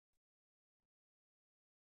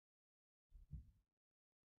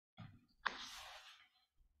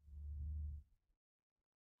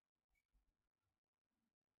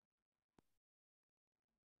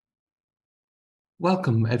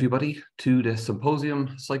Welcome, everybody, to the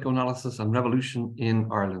Symposium, Psychoanalysis and Revolution in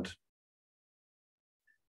Ireland.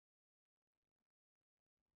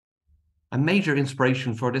 A major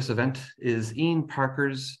inspiration for this event is Ian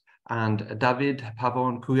Parker's and David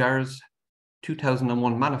Pavón-Cuéllar's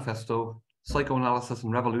 2001 manifesto, Psychoanalysis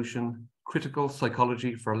and Revolution, Critical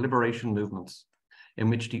Psychology for Liberation Movements, in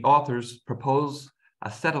which the authors propose a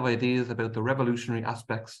set of ideas about the revolutionary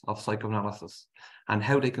aspects of psychoanalysis and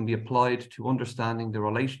how they can be applied to understanding the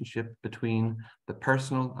relationship between the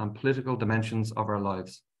personal and political dimensions of our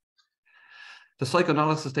lives. The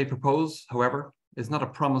psychoanalysis they propose, however, is not a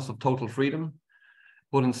promise of total freedom,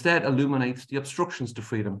 but instead illuminates the obstructions to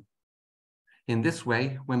freedom. In this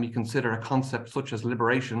way, when we consider a concept such as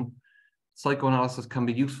liberation, psychoanalysis can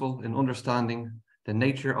be useful in understanding the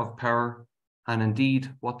nature of power and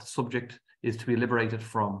indeed what the subject is to be liberated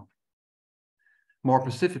from. More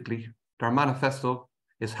specifically, their manifesto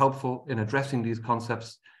is helpful in addressing these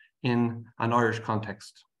concepts in an Irish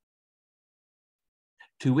context,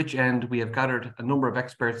 to which end we have gathered a number of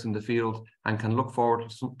experts in the field and can look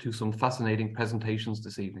forward to some fascinating presentations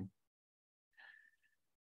this evening.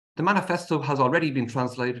 The manifesto has already been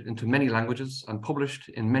translated into many languages and published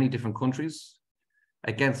in many different countries.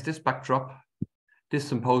 Against this backdrop, this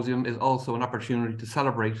symposium is also an opportunity to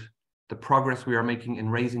celebrate the progress we are making in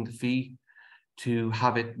raising the fee to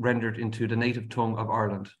have it rendered into the native tongue of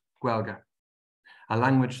Ireland, Gaeilge, a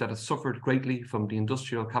language that has suffered greatly from the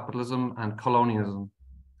industrial capitalism and colonialism,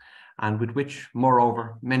 and with which,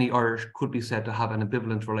 moreover, many Irish could be said to have an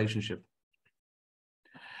ambivalent relationship.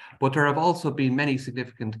 But there have also been many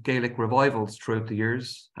significant Gaelic revivals throughout the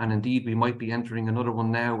years, and indeed we might be entering another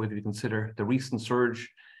one now if we consider the recent surge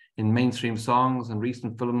in mainstream songs and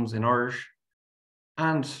recent films in Irish,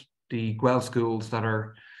 and the Gael schools that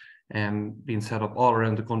are being set up all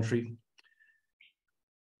around the country.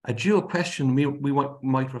 A dual question we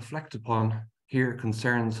might reflect upon here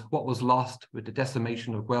concerns what was lost with the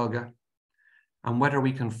decimation of Gaeilge and whether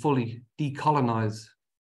we can fully decolonize,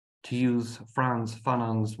 to use Frantz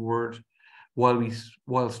Fanon's word,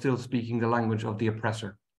 while still speaking the language of the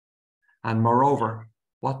oppressor. And moreover,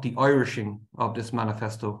 what the Irishing of this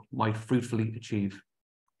manifesto might fruitfully achieve.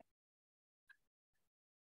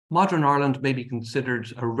 Modern Ireland may be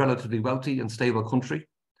considered a relatively wealthy and stable country,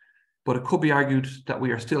 but it could be argued that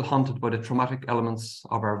we are still haunted by the traumatic elements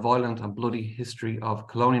of our violent and bloody history of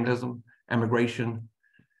colonialism, emigration,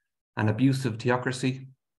 an abusive theocracy,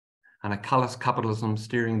 and a callous capitalism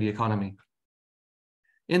steering the economy.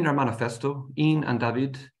 In their manifesto, Ian and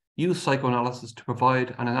David use psychoanalysis to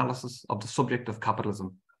provide an analysis of the subject of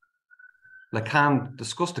capitalism. Lacan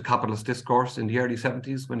discussed the capitalist discourse in the early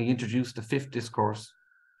 70s when he introduced the fifth discourse,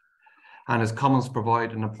 and his comments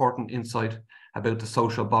provide an important insight about the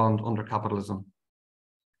social bond under capitalism.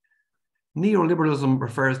 Neoliberalism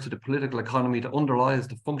refers to the political economy that underlies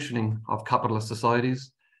the functioning of capitalist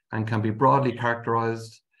societies and can be broadly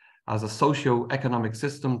characterized as a socio-economic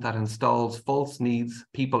system that installs false needs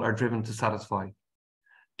people are driven to satisfy,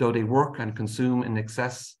 though they work and consume in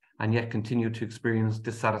excess and yet continue to experience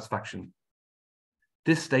dissatisfaction.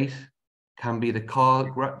 This state can be the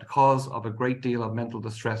cause of a great deal of mental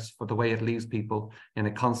distress for the way it leaves people in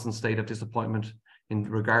a constant state of disappointment in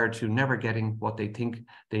regard to never getting what they think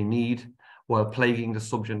they need, while plaguing the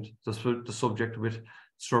subject with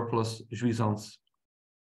surplus jouissance.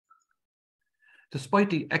 Despite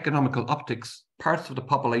the economical optics, parts of the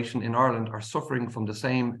population in Ireland are suffering from the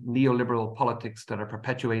same neoliberal politics that are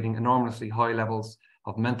perpetuating enormously high levels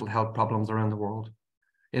of mental health problems around the world.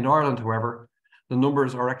 In Ireland, however, the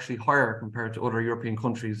numbers are actually higher compared to other European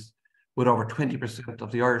countries, with over 20%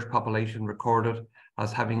 of the Irish population recorded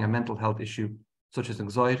as having a mental health issue, such as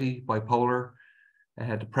anxiety, bipolar,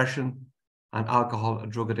 depression, and alcohol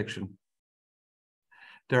and drug addiction.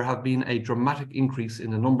 There have been a dramatic increase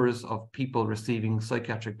in the numbers of people receiving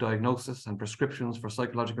psychiatric diagnosis and prescriptions for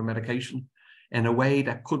psychological medication in a way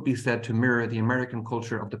that could be said to mirror the American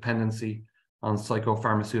culture of dependency on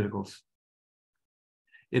psychopharmaceuticals.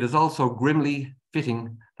 It is also grimly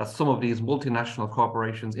fitting that some of these multinational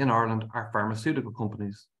corporations in Ireland are pharmaceutical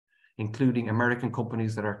companies, including American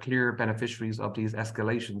companies that are clear beneficiaries of these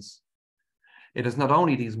escalations. It is not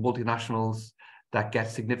only these multinationals that get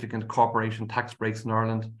significant corporation tax breaks in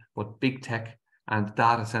Ireland, but big tech and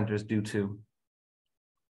data centers do too.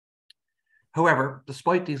 However,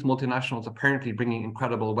 despite these multinationals apparently bringing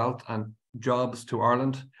incredible wealth and jobs to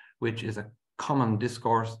Ireland, which is a common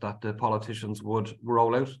discourse that the politicians would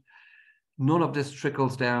roll out, none of this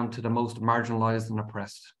trickles down to the most marginalised and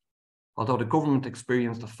oppressed. Although the government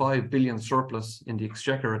experienced a 5 billion surplus in the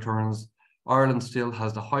exchequer returns Ireland still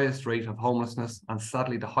has the highest rate of homelessness and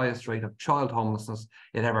sadly the highest rate of child homelessness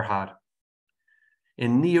it ever had.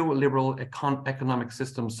 In neoliberal economic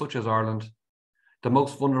systems such as Ireland, the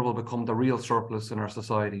most vulnerable become the real surplus in our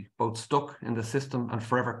society, both stuck in the system and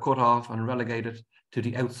forever cut off and relegated to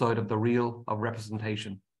the outside of the real of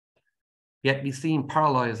representation. Yet we seem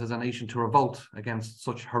paralysed as a nation to revolt against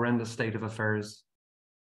such horrendous state of affairs.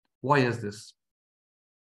 Why is this?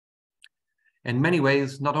 In many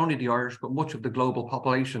ways, not only the Irish, but much of the global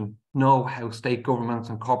population know how state governments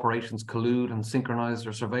and corporations collude and synchronise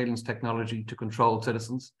their surveillance technology to control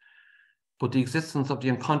citizens. But the existence of the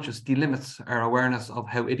unconscious delimits our awareness of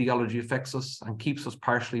how ideology affects us and keeps us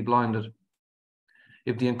partially blinded.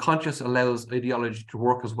 If the unconscious allows ideology to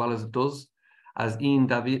work as well as it does, as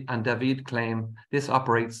Ian and David claim, this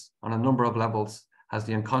operates on a number of levels, as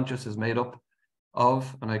the unconscious is made up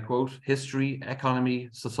of, and I quote, history, economy,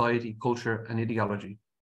 society, culture, and ideology.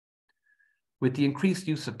 With the increased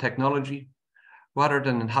use of technology, rather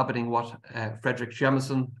than inhabiting what Frederick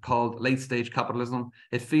Jameson called late-stage capitalism,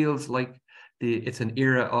 it feels like it's an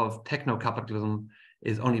era of techno-capitalism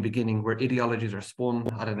is only beginning, where ideologies are spun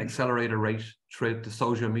at an accelerated rate throughout the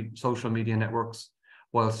social media networks,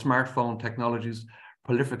 while smartphone technologies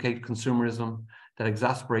proliferate consumerism that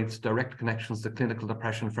exacerbates direct connections to clinical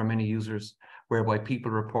depression for many users, whereby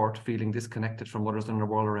people report feeling disconnected from others in the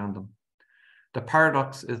world around them. The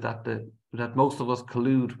paradox is that most of us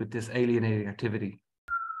collude with this alienating activity.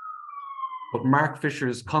 But Mark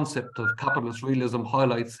Fisher's concept of capitalist realism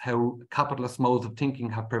highlights how capitalist modes of thinking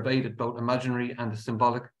have pervaded both imaginary and the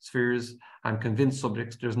symbolic spheres and convinced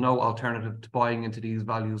subjects there's no alternative to buying into these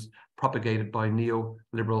values propagated by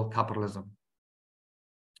neoliberal capitalism.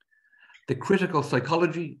 The critical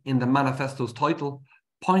psychology in the manifesto's title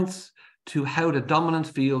points to how the dominant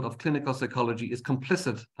field of clinical psychology is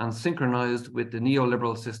complicit and synchronized with the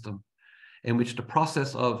neoliberal system, in which the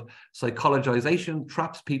process of psychologization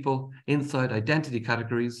traps people inside identity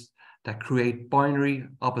categories that create binary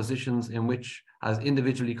oppositions in which, as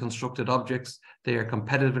individually constructed objects, they are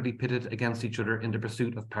competitively pitted against each other in the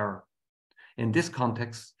pursuit of power. In this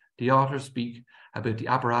context, the authors speak about the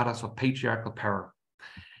apparatus of patriarchal power,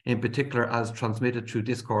 in particular as transmitted through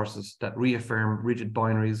discourses that reaffirm rigid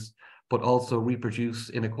binaries, but also reproduce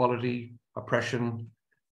inequality, oppression,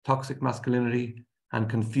 toxic masculinity, and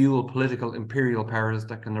can fuel political imperial powers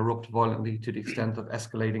that can erupt violently to the extent of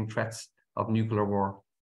escalating threats of nuclear war.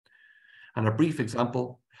 And a brief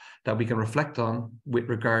example that we can reflect on with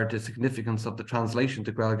regard to the significance of the translation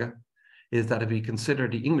to Gaeilge is that if we consider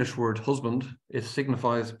the English word husband, it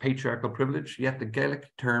signifies patriarchal privilege, yet the Gaelic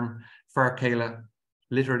term fear céile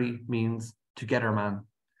literally means together man,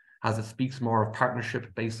 as it speaks more of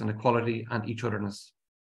partnership based on equality and each otherness.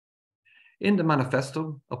 In the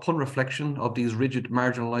manifesto, upon reflection of these rigid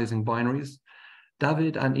marginalizing binaries,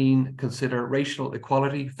 David and Ian consider racial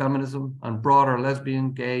equality, feminism, and broader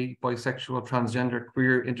lesbian, gay, bisexual, transgender,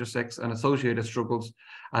 queer, intersex, and associated struggles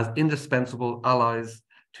as indispensable allies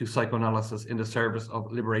to psychoanalysis in the service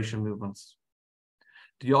of liberation movements.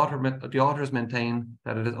 The authors maintain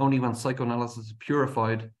that it is only when psychoanalysis is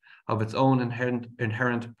purified of its own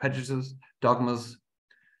inherent prejudices, dogmas,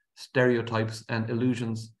 stereotypes, and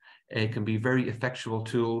illusions, it can be a very effectual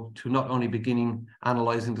tool to not only beginning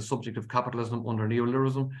analysing the subject of capitalism under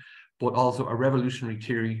neoliberalism, but also a revolutionary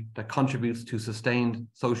theory that contributes to sustained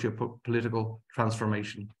socio-political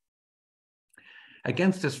transformation.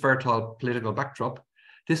 Against this fertile political backdrop,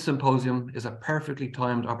 this symposium is a perfectly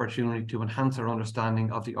timed opportunity to enhance our understanding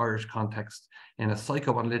of the Irish context in a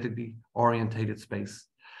psychoanalytically orientated space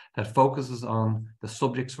that focuses on the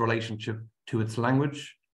subject's relationship to its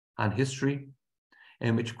language and history,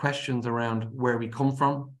 in which questions around where we come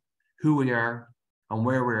from, who we are, and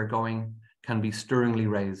where we are going can be stirringly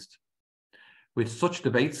raised. With such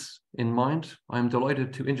debates in mind, I am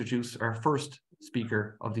delighted to introduce our first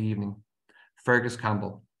speaker of the evening, Fergus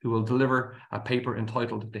Campbell, who will deliver a paper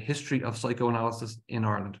entitled The History of Psychoanalysis in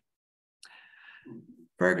Ireland.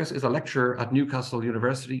 Fergus is a lecturer at Newcastle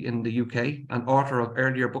University in the UK and author of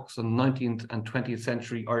earlier books on 19th and 20th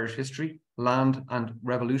century Irish history, Land and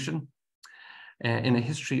Revolution, in a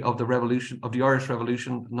history of the Irish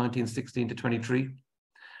Revolution, 1916 to 23,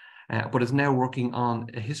 but is now working on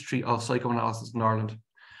a history of psychoanalysis in Ireland.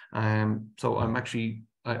 So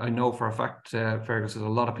I know for a fact, Fergus, there's a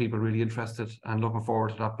lot of people really interested and looking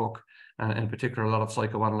forward to that book, and in particular, a lot of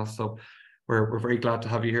psychoanalysts. So we're very glad to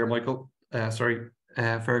have you here,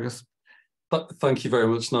 Fergus. Thank you very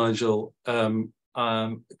much, Nigel. I'm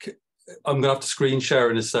going to have to screen share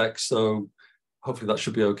in a sec, so hopefully that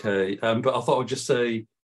should be okay. But I thought I'd just say,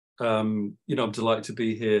 I'm delighted to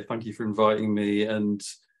be here. Thank you for inviting me. And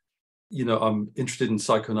you know, I'm interested in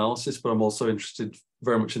psychoanalysis, but I'm also interested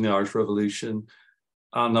very much in the Irish Revolution,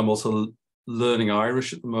 and I'm also learning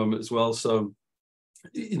Irish at the moment as well. So,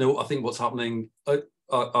 you know, I think what's happening, I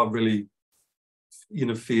really, you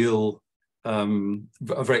know, feel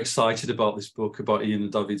very excited about this book, about Ian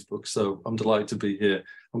and David's book. So I'm delighted to be here.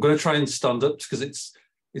 I'm going to try and stand up because it's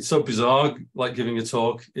so bizarre, like giving a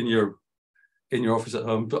talk in your office at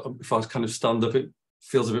home. But if I kind of stand up, it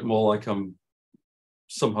feels a bit more like I'm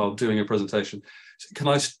somehow doing a presentation. Can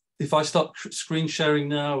I, if I start screen sharing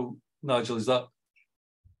now, Nigel, will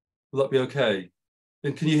that be okay?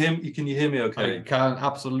 And can you hear me okay? I can,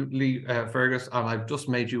 absolutely, Fergus, and I've just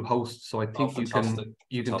made you host, so I think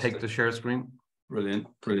you can take the share screen. Brilliant.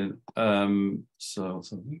 So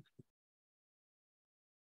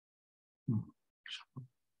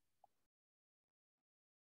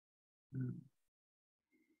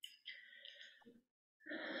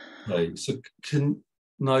okay, so can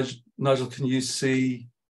Nigel, can you see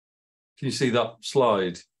that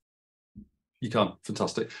slide? You can.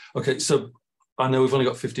 Fantastic. Okay, so I know we've only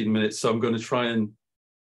got 15 minutes, so I'm going to try and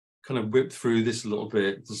kind of whip through this a little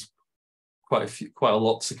bit. There's quite a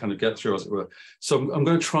lot to kind of get through, as it were. So I'm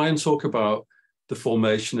going to try and talk about the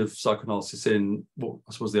formation of psychoanalysis in, well,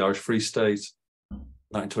 I suppose, the Irish Free State,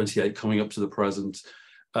 1928, coming up to the present.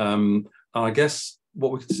 And I guess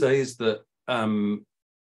what we could say is that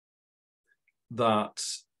that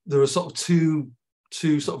there are sort of two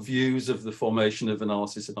sort of views of the formation of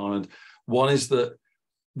analysis in Ireland. One is that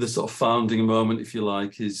the sort of founding moment, if you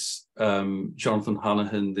like, is Jonathan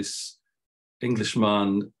Hanahan, this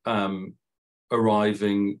Englishman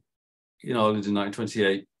arriving in Ireland in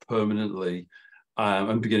 1928 permanently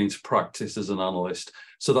and beginning to practice as an analyst.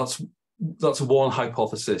 So that's one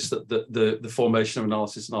hypothesis, that the formation of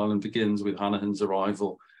analysis in Ireland begins with Hanahan's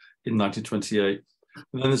arrival in 1928.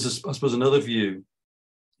 And then there's, I suppose, another view,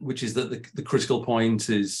 which is that the critical point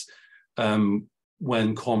is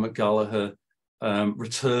when Cormac Gallagher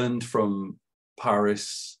returned from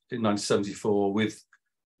Paris in 1974 with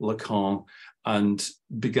Lacan and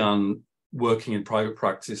began working in private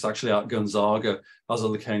practice, actually at Gonzaga as a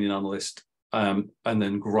Lacanian analyst, and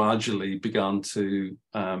then gradually began to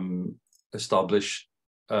establish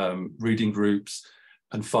reading groups,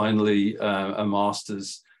 and finally a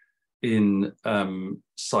master's in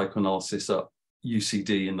psychoanalysis at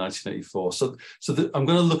UCD in 1984. So I'm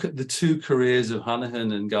going to look at the two careers of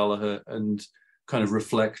Hanahan and Gallagher and kind of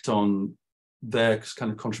reflect on their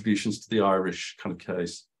kind of contributions to the Irish kind of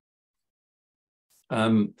case.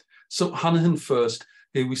 So Hanahan first,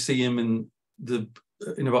 here we see him in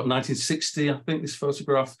about 1960, I think, this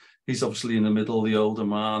photograph. He's obviously in the middle, the older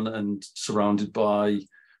man, and surrounded by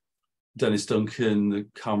Dennis Duncan, the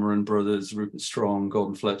Cameron brothers, Rupert Strong,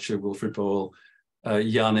 Gordon Fletcher, Wilfrid Boyle,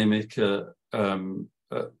 Jan Imick, a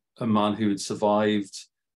man who had survived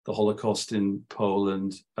the Holocaust in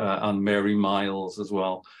Poland, and Mary Miles as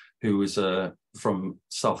well, who was from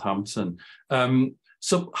Southampton.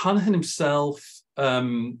 So Hanahan himself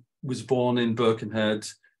was born in Birkenhead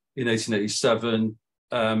in 1887,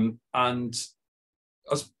 and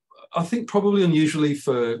as I think probably unusually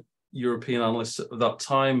for European analysts at that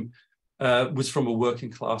time, was from a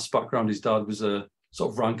working class background. His dad was a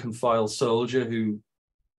sort of rank and file soldier who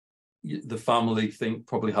the family think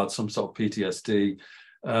probably had some sort of PTSD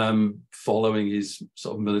following his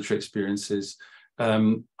sort of military experiences.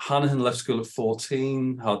 Hanahan left school at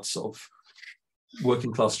 14, had sort of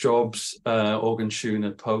working class jobs, organ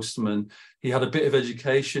tuner, postman. He had a bit of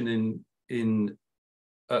education in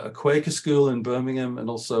a Quaker school in Birmingham and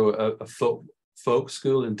also a folk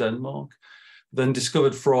school in Denmark. Then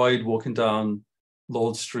discovered Freud walking down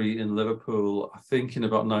Lord Street in Liverpool, I think in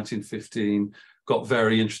about 1915, got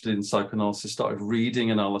very interested in psychoanalysis, started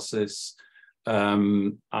reading analysis,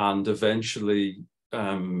 and eventually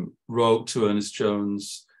wrote to Ernest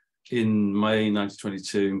Jones in May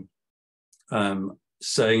 1922,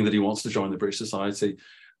 saying that he wants to join the British Society,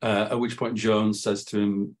 at which point Jones says to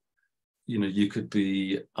him, you know, you could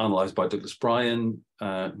be analysed by Douglas Bryan,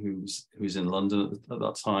 who's in London at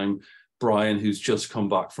that time. Bryan, who's just come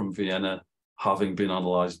back from Vienna, having been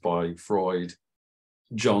analysed by Freud.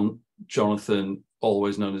 Jonathan,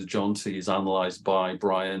 always known as John T, is analysed by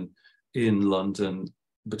Bryan in London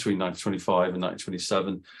between 1925 and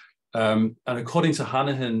 1927. And according to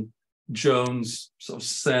Hanahan, Jones sort of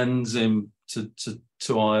sends him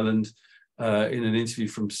to Ireland. In an interview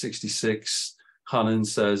from '66,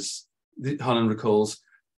 Hanahan recalls,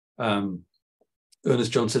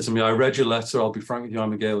 Ernest Jones said to me, "I read your letter. I'll be frank with you,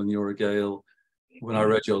 I'm a Gael and you're a Gael. When I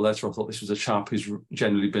read your letter, I thought this was a chap who's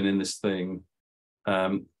generally been in this thing.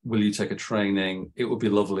 Will you take a training? It would be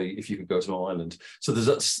lovely if you could go to Ireland. So there's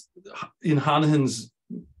that, in Hanahan's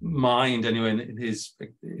mind anyway, in his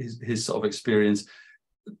sort of experience,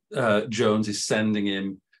 Jones is sending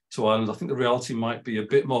him to Ireland. I think the reality might be a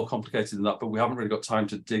bit more complicated than that, but we haven't really got time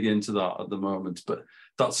to dig into that at the moment. But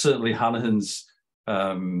that's certainly Hanahan's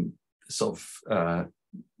sort of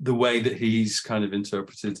the way that he's kind of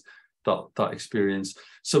interpreted that experience.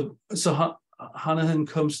 So Hanahan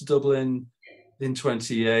comes to Dublin in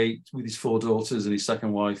 28 with his 4 daughters and his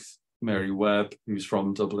second wife, Mary Webb, who's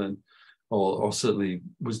from Dublin, or certainly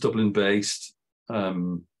was Dublin based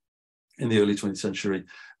in the early 20th century.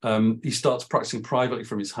 He starts practicing privately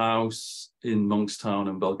from his house in Monkstown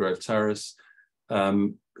and Belgrave Terrace.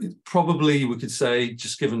 Probably, we could say,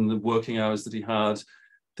 just given the working hours that he had,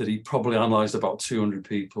 that he probably analysed about 200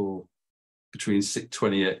 people between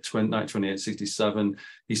 1928 and 67.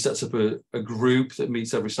 He sets up a group that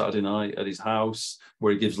meets every Saturday night at his house,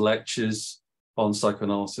 where he gives lectures on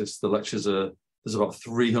psychoanalysis. The lectures there's about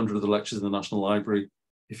 300 of the lectures in the National Library,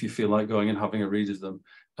 if you feel like going and having a read of them.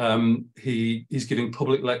 He's giving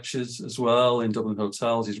public lectures as well in Dublin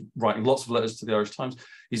hotels. He's writing lots of letters to the Irish Times.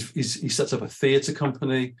 He sets up a theatre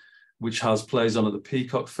company, which has plays on at the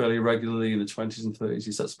Peacock fairly regularly in the 20s and 30s.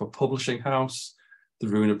 He sets up a publishing house, the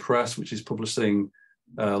Ruina Press, which is publishing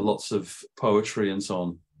lots of poetry and so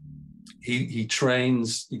on. He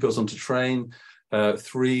goes on to train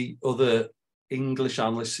 3 other English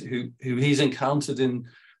analysts who he's encountered in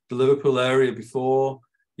the Liverpool area before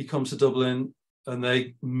he comes to Dublin, and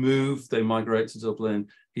they migrate to Dublin.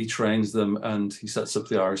 He trains them, and he sets up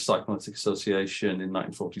the Irish Psychoanalytic Association in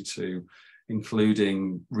 1942,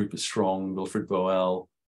 including Rupert Strong, Wilfrid Boel,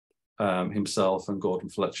 himself, and Gordon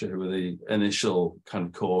Fletcher, who were the initial kind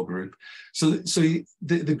of core group. So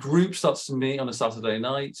the group starts to meet on a Saturday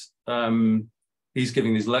night. He's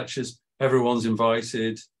giving these lectures. Everyone's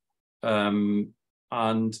invited. And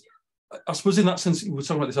I suppose in that sense, we're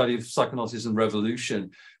talking about this idea of psychoanalysis and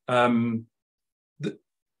revolution. Hanahan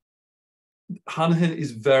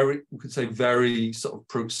is we could say, very sort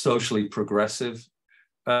of socially progressive.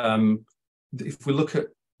 If we look at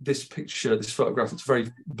this picture, this photograph, it's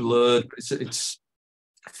very blurred. It's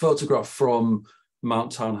a photograph from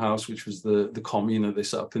Mount Town House, which was the commune that they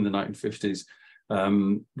set up in the 1950s,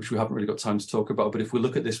 which we haven't really got time to talk about. But if we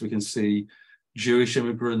look at this, we can see Jewish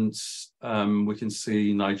immigrants, we can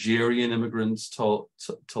see Nigerian immigrants,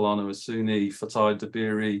 Tolano Asuni, Fatai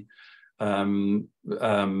Dabiri,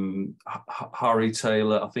 Harry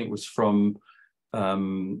Taylor, I think, was from a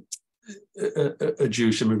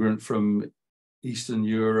Jewish immigrant from Eastern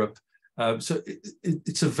Europe. So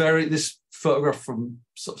it's this photograph from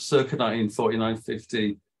sort of circa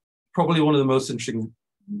 1949-50, probably one of the most interesting,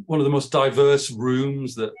 one of the most diverse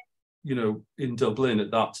rooms that, in Dublin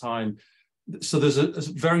at that time. So there's a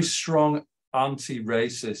very strong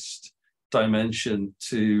anti-racist dimension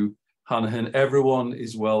to Hanahan. Everyone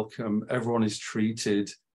is welcome. Everyone is treated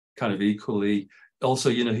kind of equally. Also,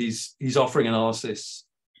 he's offering analysis.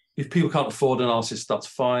 If people can't afford analysis, that's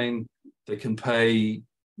fine. They can pay,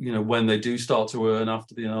 when they do start to earn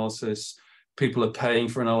after the analysis. People are paying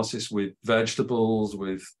for analysis with vegetables,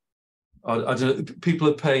 with, I don't know, people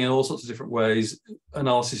are paying in all sorts of different ways.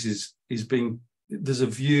 Analysis is being, there's a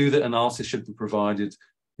view that analysis should be provided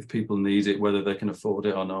if people need it, whether they can afford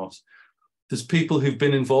it or not. There's people who've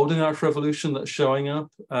been involved in the Irish Revolution that are showing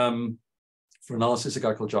up. For analysis, a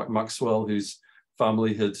guy called Jack Maxwell, whose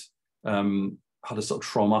family had had a sort of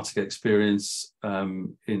traumatic experience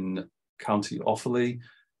in County Offaly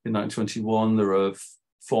in 1921. There are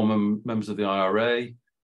former members of the IRA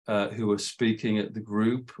who are speaking at the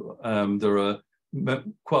group. There are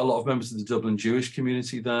quite a lot of members of the Dublin Jewish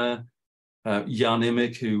community there. Jan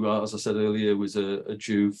Imig, who, as I said earlier, was a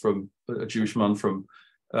Jewish man from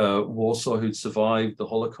Warsaw who'd survived the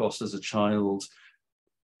Holocaust as a child,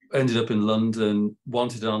 ended up in London,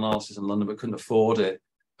 wanted an analysis in London but couldn't afford it,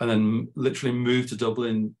 and then literally moved to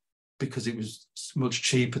Dublin because it was much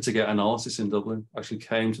cheaper to get analysis in Dublin, actually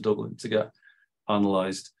came to Dublin to get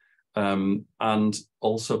analysed. And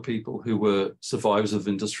also people who were survivors of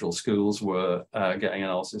industrial schools were getting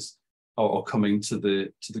analysis or coming to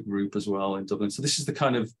the group as well in Dublin. So this is the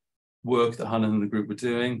kind of work that Hanahan and the group were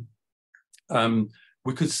doing.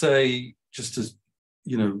 We could say, just as,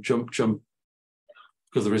 jump,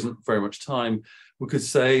 because there isn't very much time, we could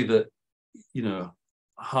say that,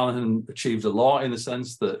 Hanahan achieved a lot in the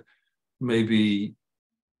sense that maybe,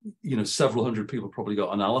 several hundred people probably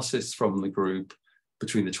got analysis from the group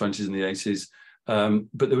between the 20s and the 80s.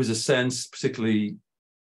 But there was a sense, particularly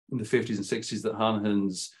in the 50s and 60s, that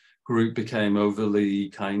Hanahan's group became overly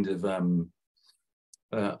kind of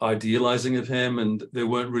idealizing of him, and they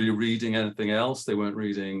weren't really reading anything else. They weren't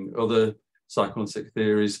reading other psychoanalytic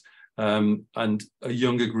theories. And a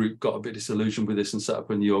younger group got a bit disillusioned with this and set up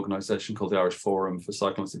a new organization called the Irish Forum for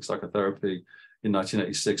Psychoanalytic Psychotherapy in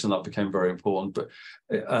 1986, and that became very important. But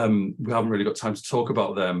we haven't really got time to talk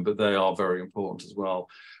about them, but they are very important as well.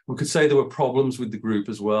 We could say there were problems with the group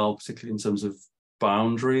as well, particularly in terms of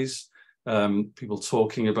boundaries. People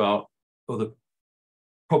talking about other,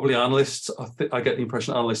 probably analysts, I get the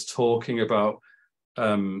impression analysts talking about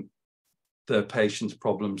their patients'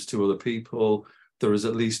 problems to other people. There is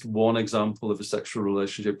at least one example of a sexual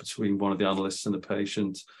relationship between one of the analysts and the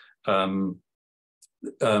patient.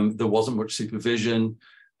 There wasn't much supervision.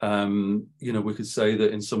 We could say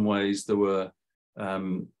that in some ways there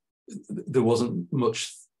wasn't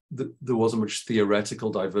much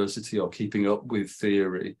theoretical diversity or keeping up with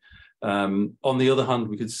theory. On the other hand,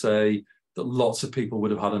 we could say that lots of people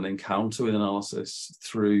would have had an encounter with analysis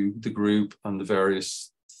through the group and the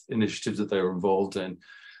various initiatives that they were involved in.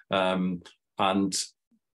 There's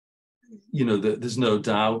no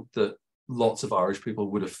doubt that lots of Irish people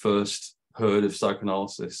would have first heard of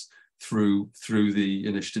psychoanalysis through the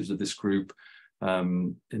initiatives of this group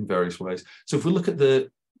in various ways. So if we look at the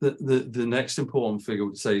next important figure,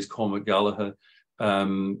 we'd say is Cormac Gallagher,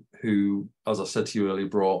 who, as I said to you earlier,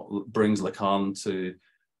 brings Lacan to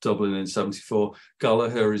Dublin in '74.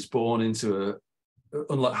 Gallagher is born into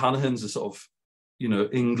unlike Hanahan's, a sort of,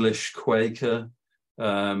 English Quaker.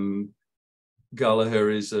 Gallagher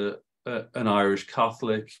is an Irish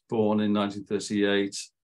Catholic, born in 1938.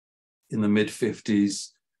 In the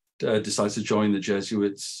mid-50s, decides to join the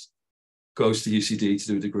Jesuits, goes to UCD to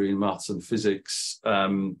do a degree in maths and physics,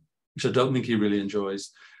 which I don't think he really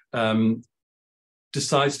enjoys.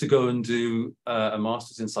 Decides to go and do a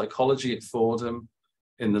master's in psychology at Fordham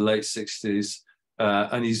in the late 60s,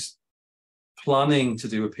 and he's planning to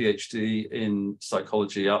do a PhD in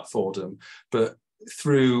psychology at Fordham, but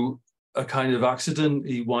through a kind of accident,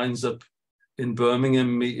 he winds up in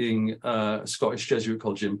Birmingham meeting a Scottish Jesuit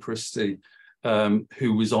called Jim Christie,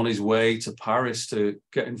 who was on his way to Paris to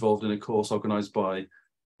get involved in a course organized by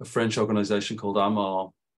a French organization called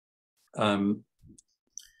AMAR,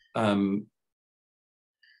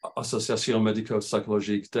 Association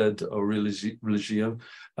Médico-Psychologique d'aide aux religions.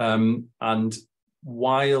 And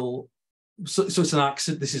while, so it's an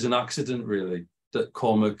accident, this is an accident really, that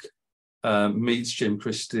Cormac meets Jim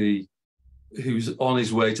Christie, who's on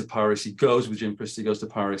his way to Paris. He goes with Jim Christie, goes to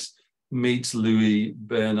Paris, meets Louis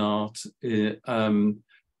Bernard,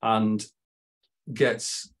 and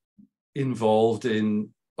gets involved in,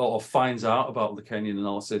 or finds out about Lacanian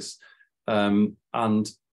analysis. And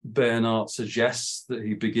Bernard suggests that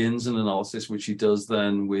he begins an analysis, which he does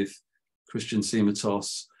then with Christian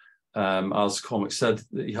Simitos. As Cormac said,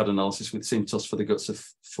 that he had analysis with Simitos for the guts of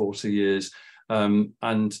 40 years. And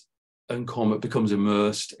Cormac becomes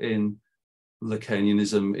immersed in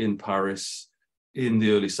Lacanianism in Paris in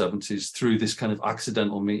the early 70s through this kind of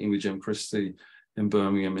accidental meeting with Jim Christie in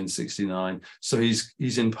Birmingham in '69. So he's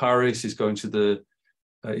in Paris, he's going to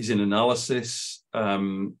he's in analysis,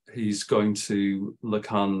 he's going to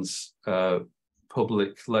Lacan's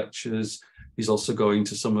public lectures, he's also going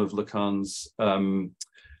to some of Lacan's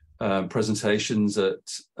presentations at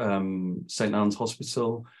St. Anne's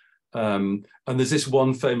Hospital. And there's this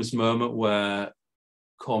one famous moment where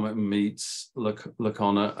Cormac meets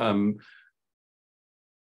Lacan.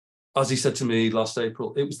 As he said to me last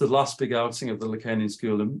April, it was the last big outing of the Lacanian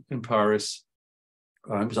school in Paris.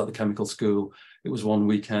 It was at the Chemical School. It was one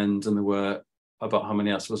weekend, and there were about how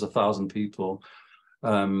many? I suppose 1,000 people.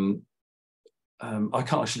 I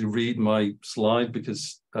can't actually read my slide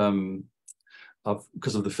because of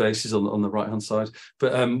the faces on the right hand side.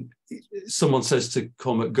 But someone says to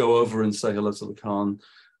Cormac, "Go over and say hello to Lacan."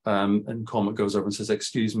 And Cormac goes over and says,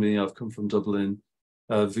 "Excuse me, I've come from Dublin.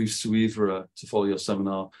 Vous suivre, to follow your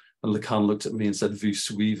seminar." And Lacan looked at me and said, "Vous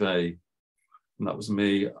suivez," and that was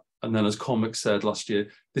me. And then, as Cormac said last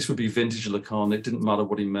year, this would be vintage Lacan. It didn't matter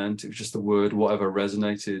what he meant. It was just the word, whatever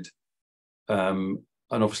resonated. And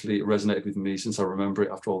obviously it resonated with me since I remember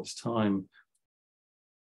it after all this time.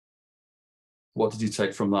 What did you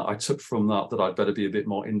take from that? I took from that I'd better be a bit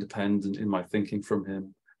more independent in my thinking from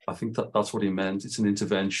him. I think that's what he meant. It's an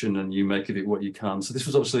intervention and you make of it what you can. So this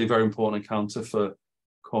was obviously a very important encounter for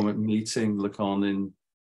Cormac meeting Lacan in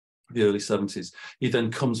the early 70s. He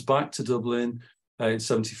then comes back to Dublin in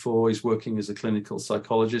 '74. He's working as a clinical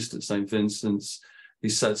psychologist at St. Vincent's. He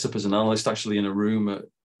sets up as an analyst actually in a room at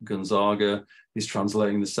Gonzaga. He's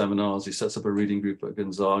translating the seminars. He sets up a reading group at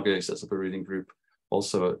Gonzaga. He sets up a reading group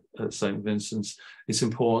also at St. Vincent's. It's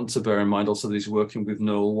important to bear in mind also that he's working with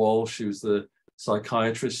Noel Walsh, who's the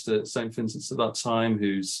psychiatrist at St. Vincent's at that time,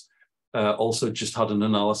 who's also just had an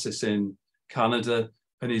analysis in Canada,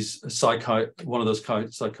 and he's one of those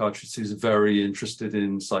psychiatrists who's very interested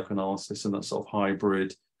in psychoanalysis and that sort of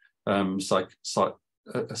hybrid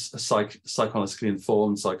psychoanalytically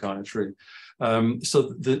informed psychiatry.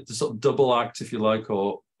 So the sort of double act, if you like,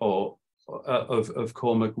 of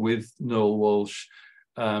Cormac with Noel Walsh,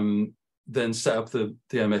 then set up the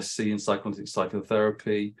MSc in psychoanalytic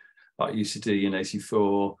psychotherapy at UCD in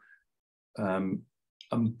 '84.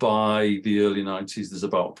 And by the early 90s, there's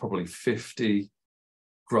about probably 50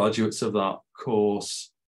 graduates of that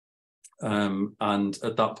course. And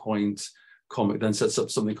at that point, Cormac then sets up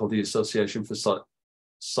something called the Association for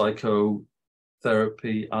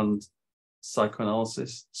Psychotherapy and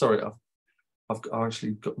Psychoanalysis. Sorry, I've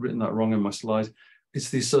actually written that wrong in my slide. It's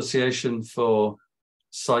the Association for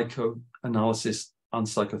Psychoanalysis and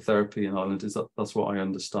Psychotherapy in Ireland. That's what I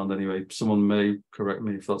understand anyway. Someone may correct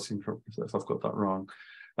me if that's incorrect, if I've got that wrong.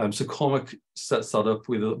 So Cormac sets that up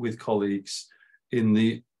with colleagues in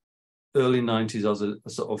the early 90s as a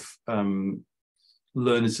sort of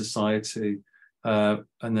learned society, and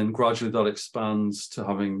then gradually that expands to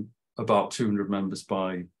having about 200 members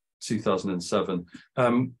by 2007.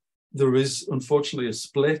 There is unfortunately a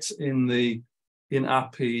split in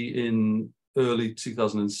API in early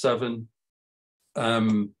 2007,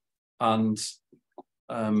 I'm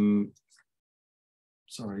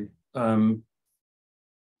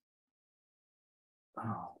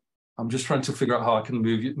just trying to figure out how I can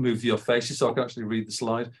move your faces so I can actually read the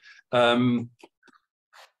slide.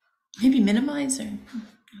 Maybe minimize or.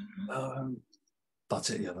 That's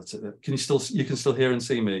it. Yeah, that's it. You can still hear and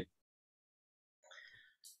see me?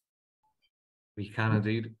 We can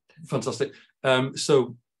indeed. Fantastic.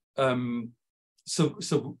 So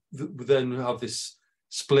then we have this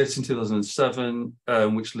split in 2007,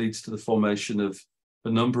 which leads to the formation of a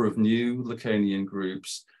number of new Lacanian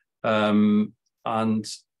groups, and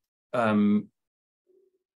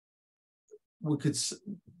we could say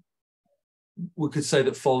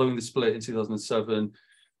that following the split in 2007,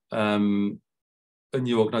 a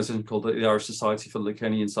new organisation called the Irish Society for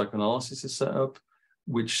Lacanian Psychoanalysis is set up,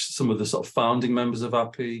 which some of the sort of founding members of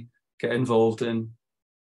API get involved in.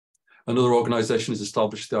 Another organisation is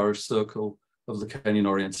established, the Irish Circle of Lacanian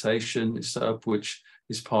Orientation is set up, which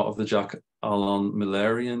is part of the Jack Alan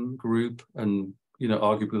Millerian group, and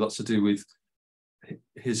arguably that's to do with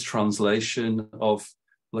his translation of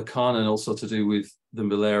Lacan, and also to do with the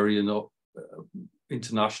Millerian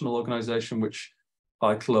international organisation, which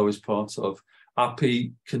ICLO is part of.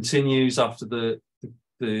 API continues after the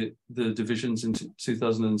divisions in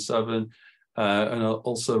 2007, and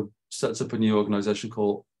also sets up a new organisation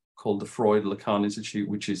called the Freud Lacan Institute,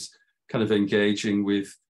 which is kind of engaging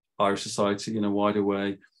with Irish society in a wider way.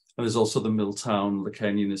 And there's also the Milltown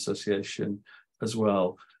Lacanian Association as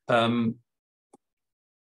well. I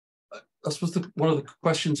suppose one of the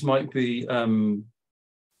questions might be,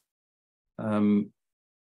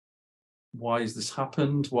 why has this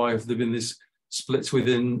happened? Why have there been this splits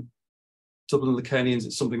within Dublin Lacanians?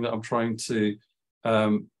 It's something that I'm trying to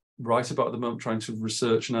write about at the moment, trying to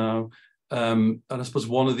research now. And I suppose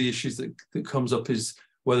one of the issues that comes up is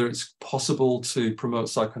whether it's possible to promote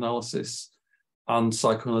psychoanalysis and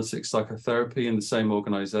psychoanalytic psychotherapy in the same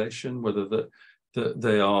organisation, whether that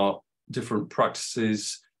they are different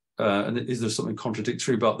practices, and is there something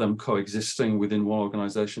contradictory about them coexisting within one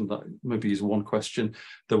organisation? That maybe is one question.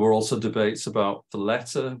 There were also debates about the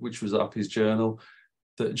letter, which was API's journal,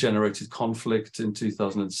 that generated conflict in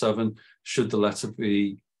 2007. Should the letter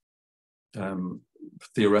be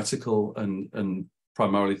theoretical and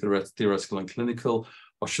primarily theoretical and clinical,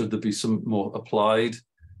 or should there be some more applied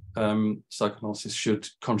psychoanalysis? Should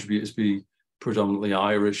contributors be predominantly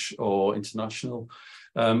Irish or international?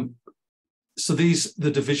 So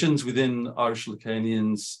the divisions within Irish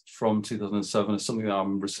Lacanians from 2007 are something that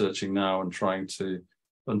I'm researching now and trying to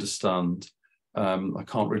understand. I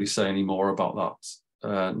can't really say any more about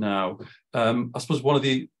that now. I suppose one of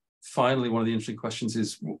the interesting questions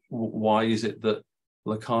is, why is it that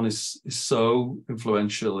Lacan is so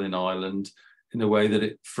influential in Ireland in a way that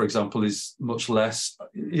it, for example, is much less,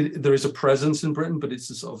 there is a presence in Britain, but it's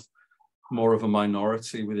a sort of more of a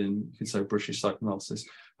minority within, you could say, British psychoanalysis.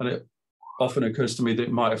 And it often occurs to me that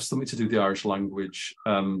it might have something to do with the Irish language,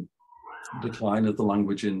 decline of the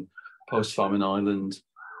language in post-famine Ireland,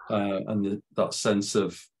 and that sense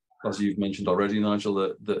of, as you've mentioned already,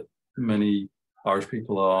 Nigel, that many Irish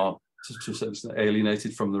people are to a certain extent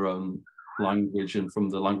alienated from their own language and from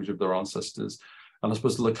the language of their ancestors. And I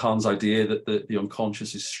suppose Lacan's idea that the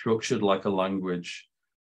unconscious is structured like a language,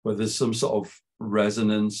 where there's some sort of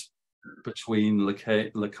resonance between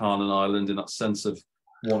Lacan and Ireland in that sense of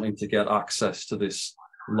wanting to get access to this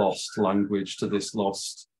lost language, to this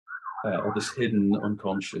lost or this hidden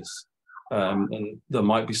unconscious. And there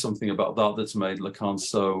might be something about that that's made Lacan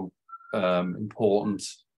so important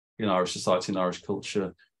in Irish society and Irish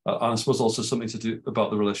culture. And I suppose also something to do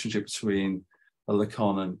about the relationship between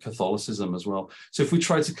Lacan and Catholicism as well. So if we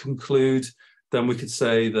try to conclude, then we could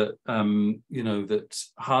say that, that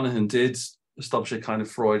Hanahan did establish a kind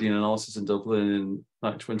of Freudian analysis in Dublin in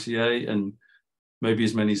 1928, and maybe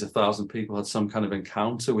as many as 1,000 people had some kind of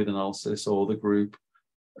encounter with analysis or the group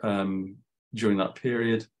during that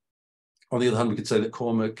period. On the other hand, we could say that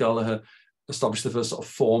Cormac Gallagher established the first sort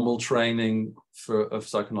of formal training of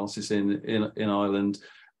psychoanalysis in Ireland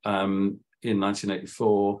in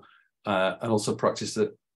 1984, and also practiced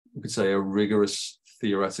we could say a rigorous,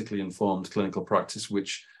 theoretically informed clinical practice,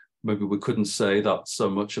 which maybe we couldn't say that so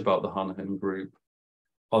much about the Hanahan group.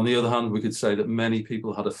 On the other hand, we could say that many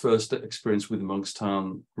people had a first experience with the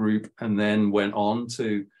Monkstown group and then went on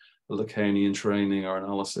to a Lacanian training or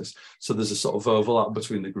analysis. So there's a sort of overlap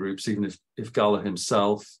between the groups, even if Gallagher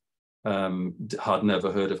himself had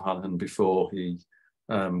never heard of Hanahan before he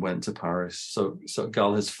went to Paris. So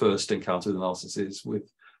Gallagher's first encounter with analysis is with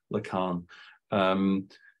Lacan.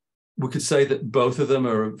 We could say that both of them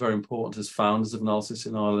are very important as founders of analysis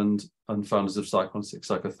in Ireland and founders of psychoanalytic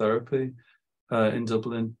psychotherapy in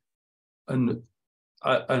Dublin, and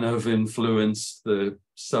have influenced the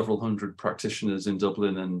several hundred practitioners in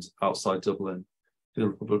Dublin and outside Dublin, in the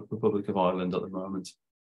Republic of Ireland at the moment.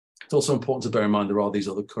 It's also important to bear in mind there are these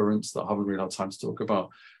other currents that I haven't really had time to talk about,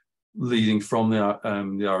 leading from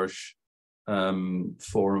the Irish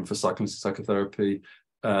Forum for Psychoanalytic Psychotherapy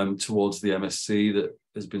towards the MSc that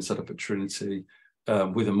has been set up at Trinity,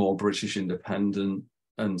 with a more British independent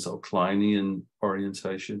and sort of Kleinian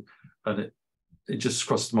orientation. And it just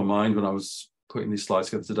crossed my mind when I was putting these slides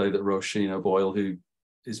together today that Roisin O'Boyle, who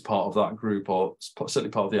is part of that group, or certainly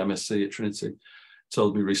part of the MSc at Trinity,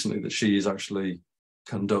 told me recently that she is actually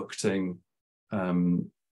conducting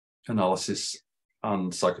analysis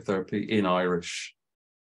and psychotherapy in Irish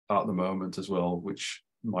at the moment as well, which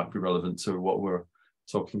might be relevant to what we're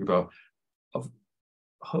talking about. I've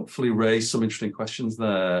hopefully raised some interesting questions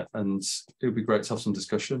there, and it would be great to have some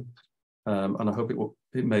discussion. And I hope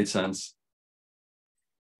it made sense.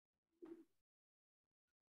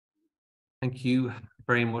 Thank you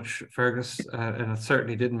very much, Fergus. And it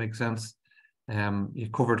certainly did make sense. You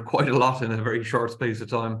covered quite a lot in a very short space of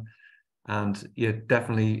time, and you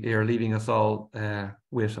definitely are leaving us all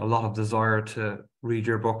with a lot of desire to read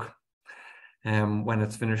your book when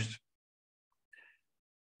it's finished.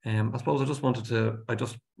 I suppose if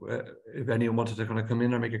anyone wanted to kind of come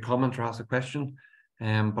in or make a comment or ask a question,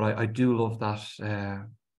 but I do love that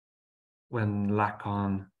when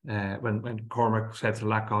Lacan, when Cormac said to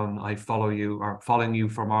Lacan, "I follow you," or "following you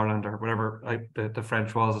from Ireland," or whatever the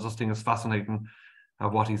French was. I just think it's fascinating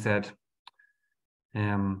of what he said,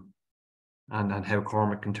 and how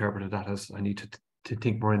Cormac interpreted that as, "I need to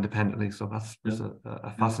think more independently." So that's just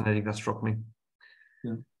a fascinating, that struck me.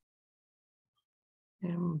 Yeah.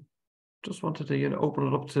 Just wanted to open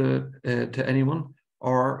it up to anyone,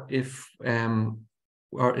 or if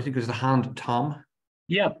or I think there's a hand, Tom.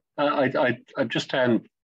 Yeah, I'm just taking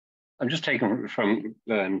from.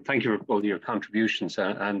 Thank you for both your contributions,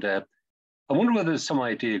 and I wonder whether there's some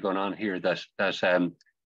idea going on here that the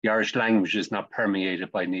Irish language is not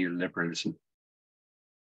permeated by neoliberalism.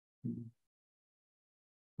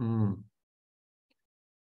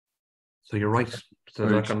 So you're right. So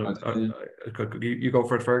that kind of, you go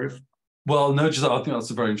for it, Fergus. Well, no, just I think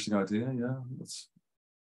that's a very interesting idea. Yeah,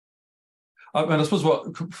 I suppose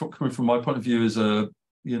what coming from my point of view is I've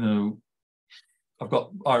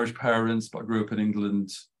got Irish parents, but I grew up in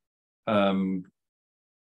England. I'm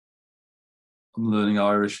learning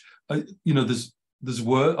Irish. There's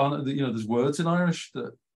words in Irish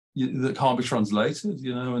that can't be translated.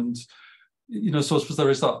 And so I suppose there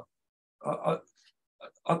is that.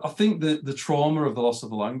 I think that the trauma of the loss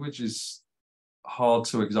of the language is hard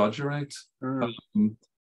to exaggerate. And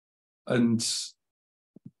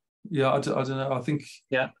yeah, I don't know. I think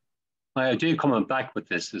my idea coming back with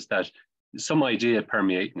this is that some idea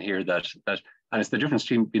permeating here that and it's the difference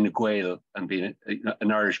between being a Gael and being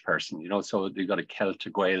an Irish person. So you've got a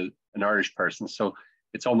Celtic Gael, an Irish person. So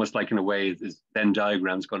it's almost like, in a way, there's Venn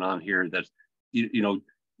diagrams going on here that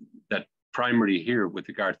that primary here with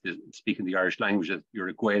regard to speaking the Irish language, that you're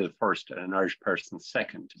a Gael first and an Irish person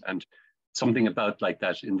second, and something about like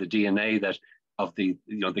that in the DNA that of the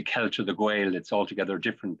the Celt or the Gael, it's altogether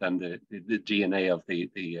different than the DNA of the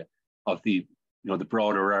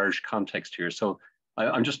broader Irish context here. So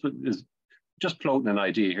I'm just floating an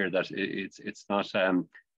idea here that it's not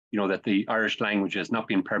that the Irish language is not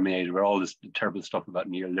being permeated with all this terrible stuff about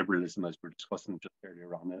neoliberalism as we're discussing just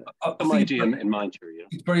earlier on. Some idea in mind here.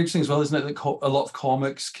 It's very interesting as well, isn't it? That a lot of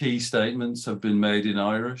Cormac's key statements have been made in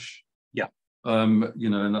Irish. Yeah. And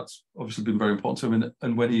that's obviously been very important to him.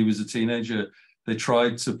 And when he was a teenager, they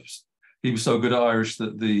tried to. He was so good at Irish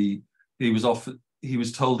that he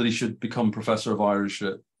was told that he should become professor of Irish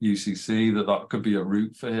at UCC. That could be a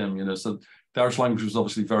route for him. So the Irish language was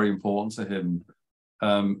obviously very important to him.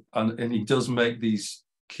 And he does make these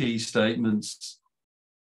key statements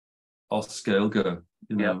off Gaeilge,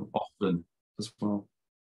 often as well.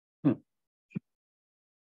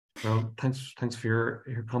 Well, thanks for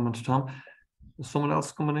your comment, Tom. Is someone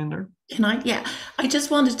else coming in there? Can I? Yeah, I just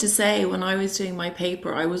wanted to say, when I was doing my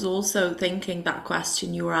paper, I was also thinking that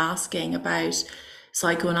question you were asking about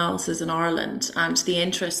psychoanalysis in Ireland and the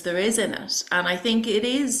interest there is in it. And I think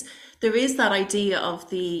there is that idea of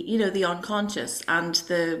the unconscious and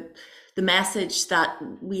the message that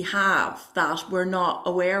we have that we're not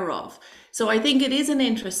aware of. So I think it is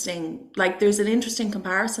there's an interesting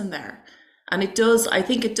comparison there. And I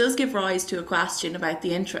think it does give rise to a question about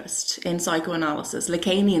the interest in psychoanalysis,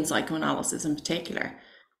 Lacanian psychoanalysis in particular,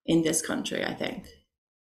 in this country, I think.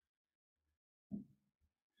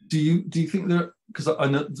 Do you think that, because I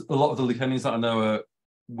know a lot of the Lacanians that I know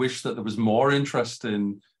wish that there was more interest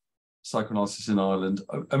in psychoanalysis in Ireland.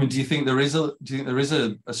 I mean, do you think there is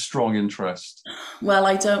a strong interest? Well,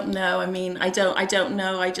 I don't know. I mean, I don't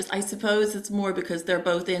know. I suppose it's more because they're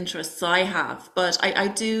both interests I have, but I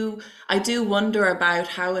do wonder about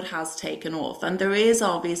how it has taken off. And there is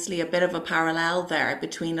obviously a bit of a parallel there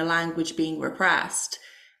between a language being repressed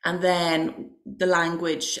and then the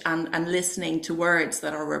language and listening to words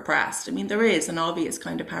that are repressed. I mean, there is an obvious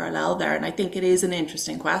kind of parallel there. And I think it is an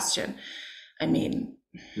interesting question. I mean,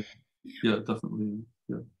 yeah, definitely.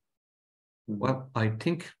 Yeah. Well, I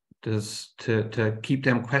think there's to keep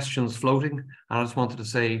them questions floating. And I just wanted to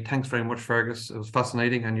say thanks very much, Fergus. It was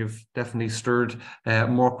fascinating, and you've definitely stirred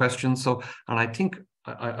more questions. So, and I think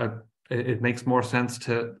it makes more sense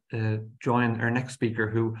to join our next speaker,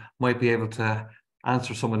 who might be able to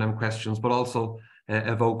answer some of them questions, but also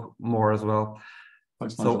evoke more as well.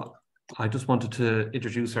 Thanks, so, I just wanted to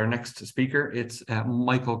introduce our next speaker. It's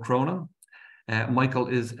Michael Cronin. Michael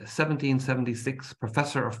is 1776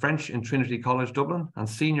 Professor of French in Trinity College Dublin and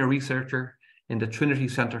Senior Researcher in the Trinity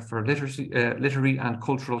Centre for Literary and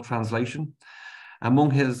Cultural Translation.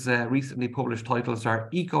 Among his recently published titles are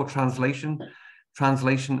Eco-Translation,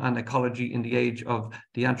 Translation and Ecology in the Age of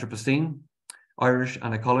the Anthropocene, Irish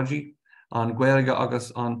and Ecology, on Gaeilge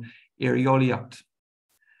agus on Ideological,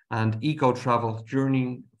 and Eco-Travel,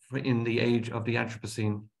 Journeying in the Age of the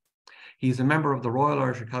Anthropocene. He is a member of the Royal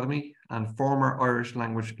Irish Academy and former Irish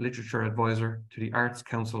Language Literature Advisor to the Arts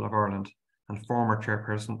Council of Ireland and former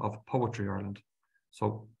Chairperson of Poetry Ireland.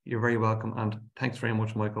 So you're very welcome, and thanks very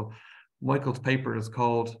much, Michael. Michael's paper is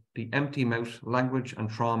called The Empty Mouth, Language and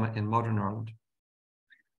Trauma in Modern Ireland.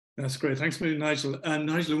 That's great. Thanks, Nigel.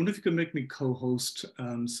 Nigel, I wonder if you could make me co-host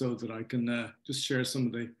so that I can just share some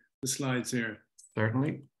of the slides here.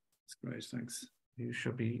 Certainly. That's great, thanks. You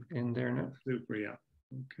should be in there now. Super, yeah.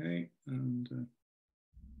 Okay, and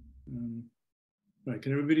right,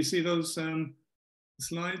 can everybody see those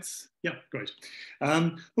slides? Yeah, great.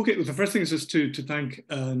 Okay, well, the first thing is just to thank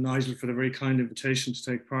Nigel for the very kind invitation to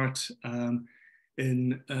take part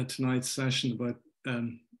in tonight's session. About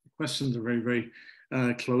questions are very, very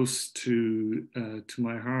close to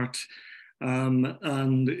my heart.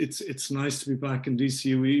 And it's nice to be back in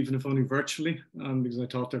DCU, even if only virtually, because I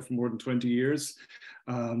taught there for more than 20 years.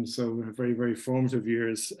 So very, very formative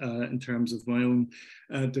years in terms of my own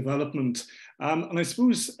development. And I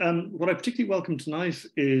suppose what I particularly welcome tonight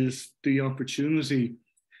is the opportunity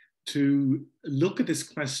to look at this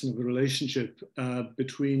question of the relationship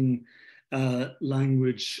between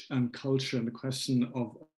language and culture, and the question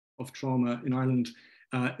of trauma in Ireland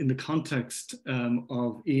in the context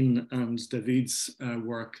of Ian and David's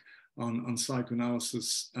work on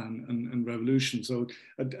psychoanalysis and revolution. So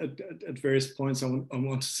at various points, I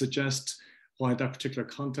want to suggest why that particular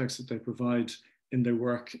context that they provide in their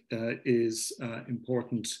work is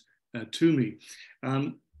important to me.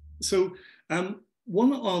 So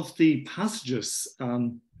one of the passages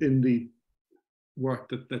in the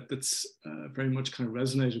work that's very much kind of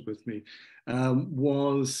resonated with me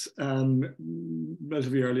was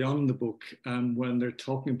relatively early on in the book when they're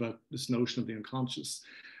talking about this notion of the unconscious.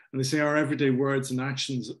 And they say our everyday words and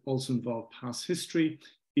actions also involve past history,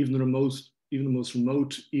 even the most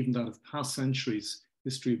remote, even that of past centuries,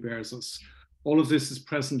 history bears us. All of this is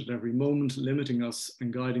present at every moment, limiting us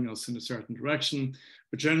and guiding us in a certain direction,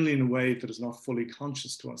 but generally in a way that is not fully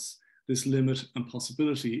conscious to us. This limit and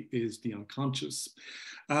possibility is the unconscious.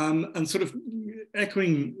 And sort of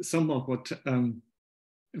echoing somewhat what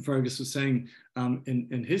Fergus was saying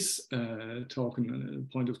in his talk, and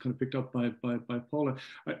a point that was kind of picked up by Paula,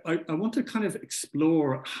 I want to kind of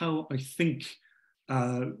explore how I think,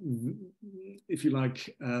 if you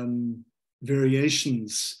like,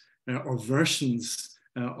 variations or versions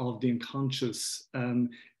of the unconscious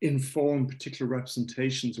inform particular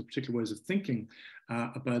representations or particular ways of thinking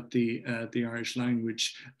about the Irish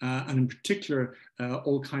language, and in particular,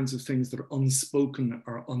 all kinds of things that are unspoken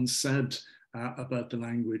or unsaid about the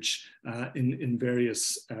language in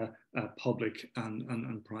various public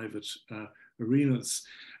and private arenas.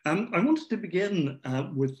 I wanted to begin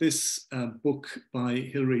with this book by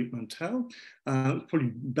Hilary Mantel,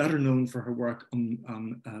 probably better known for her work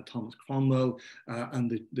on Thomas Cromwell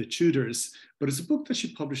and the Tudors, but it's a book that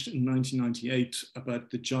she published in 1998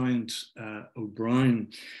 about the giant O'Brien.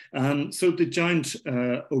 So the giant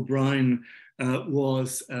O'Brien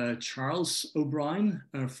was Charles O'Brien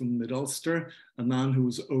from Mid-Ulster, a man who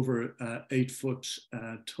was over 8 foot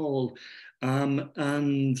tall,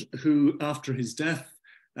 and who, after his death,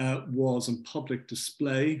 was on public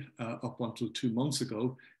display up until 2 months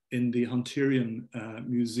ago in the Hunterian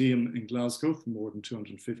Museum in Glasgow for more than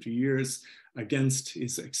 250 years against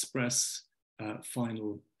his express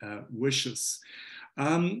final wishes.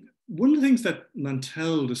 One of the things that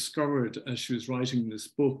Mantel discovered as she was writing this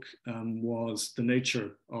book was the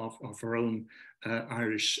nature of her own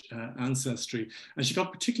Irish ancestry. And she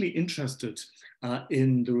got particularly interested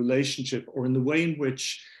in the relationship, or in the way in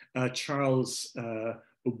which Charles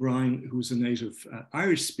O'Brien, who was a native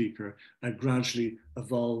Irish speaker, gradually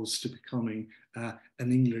evolves to becoming an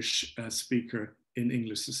English speaker in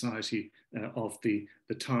English society of the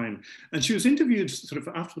time. And she was interviewed sort of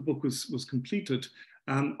after the book was completed,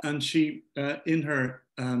 and she, in her,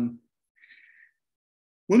 one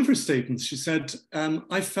of her statements, she said,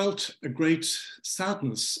 I felt a great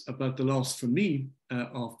sadness about the loss for me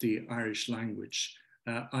of the Irish language.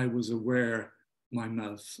 I was aware my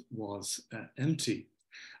mouth was empty.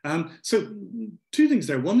 So 2 things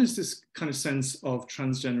there. One is this kind of sense of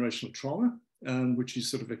transgenerational trauma, which he's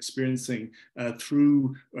sort of experiencing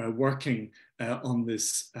through working on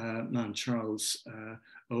this man, Charles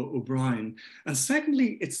O'Brien. And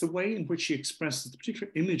secondly, it's the way in which she expresses the particular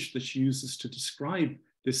image that she uses to describe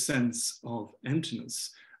this sense of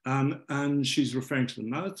emptiness. And she's referring to the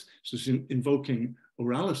mouth, so she's invoking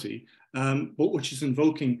orality. But what she's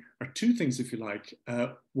invoking are 2 things, if you like.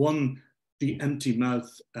 One, the empty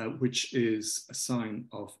mouth, which is a sign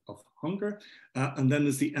of hunger. And then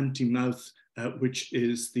there's the empty mouth, which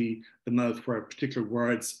is the mouth where particular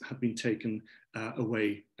words have been taken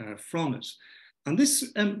away from it. And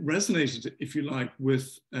this resonated, if you like,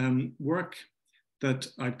 with work that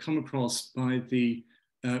I'd come across by the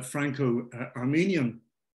Franco-Armenian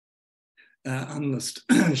analyst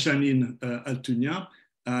Janine Altunia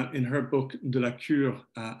in her book De la cure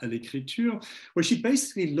à l'écriture, where she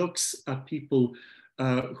basically looks at people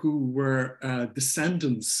who were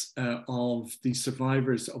descendants of the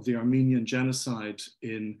survivors of the Armenian genocide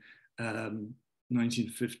in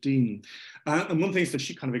 1915. And one of the things that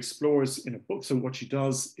she kind of explores in a book, so what she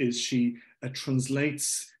does is she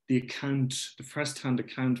translates the account, the first-hand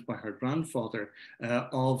account by her grandfather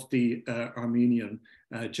of the Armenian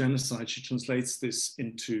genocide. She translates this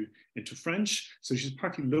into French. So she's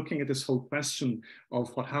partly looking at this whole question of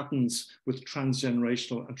what happens with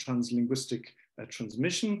transgenerational and translinguistic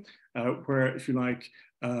transmission, where, if you like,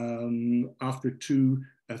 after 2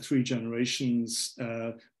 or 3 generations,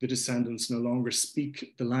 the descendants no longer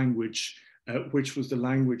speak the language, which was the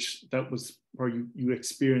language that was where you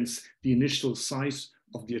experience the initial sight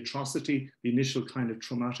of the atrocity, the initial kind of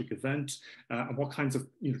traumatic event, and what kinds of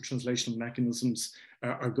translational mechanisms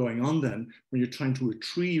are going on then when you're trying to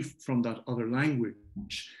retrieve from that other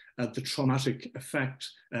language the traumatic effect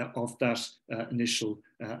of that initial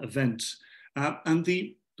event. And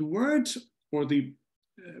the word, or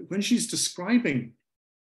when she's describing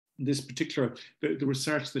this particular, the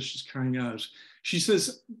research that she's carrying out, she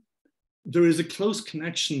says, there is a close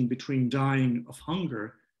connection between dying of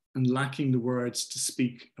hunger and lacking the words to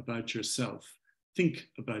speak about yourself, think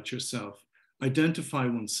about yourself, identify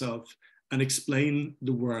oneself, and explain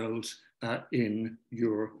the world in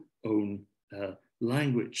your own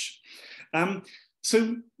language.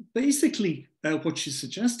 So basically, what she's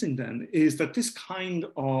suggesting then is that this kind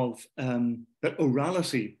of that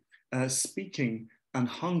orality, speaking, and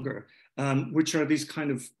hunger, which are these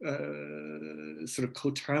kind of sort of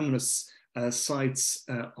coterminous sites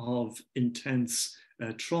of intense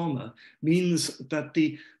trauma means that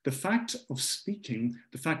the fact of speaking,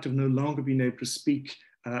 the fact of no longer being able to speak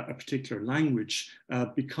a particular language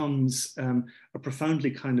becomes a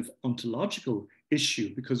profoundly kind of ontological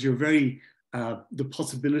issue, because you're the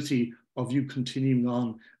possibility of you continuing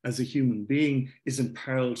on as a human being is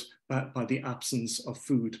imperiled by the absence of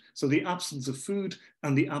food. So the absence of food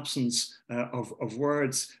and the absence of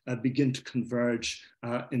words begin to converge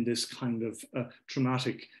in this kind of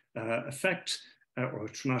traumatic effect or a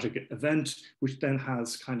traumatic event, which then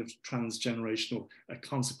has kind of transgenerational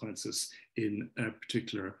consequences in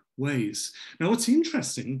particular ways. Now, what's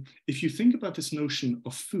interesting, if you think about this notion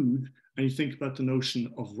of food and you think about the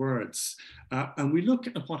notion of words, and we look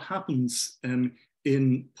at what happens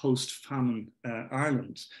in post-famine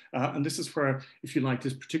Ireland, and this is where, if you like,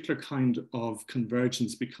 this particular kind of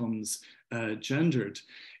convergence becomes gendered,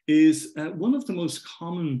 is one of the most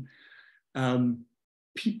common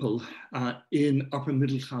people in upper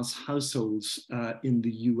middle class households in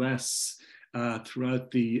the US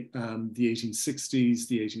throughout the 1860s,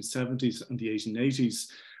 the 1870s, and the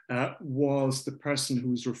 1880s was the person who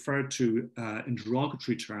was referred to in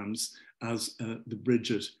derogatory terms as the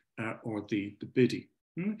Bridget or the Biddy.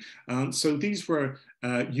 So these were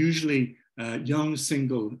usually young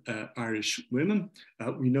single Irish women.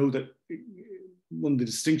 We know that one of the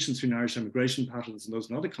distinctions between Irish immigration patterns and those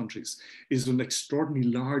in other countries is an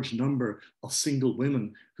extraordinarily large number of single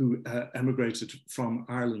women who emigrated from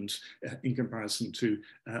Ireland in comparison to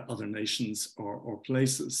other nations or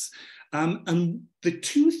places. And the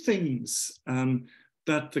two things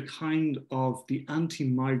that the kind of the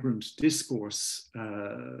anti-migrant discourse,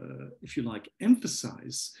 if you like,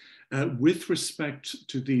 emphasize with respect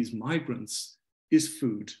to these migrants is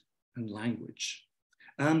food and language.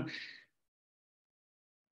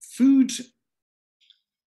 Food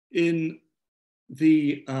in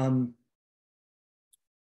the,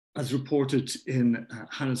 as reported in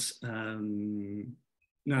Hannes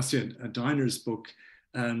Nassia Diner's book,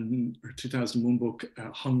 her 2001 book,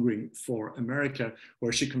 Hungering for America,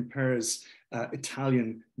 where she compares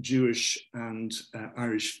Italian, Jewish, and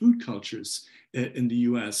Irish food cultures in the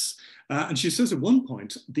US. And she says at one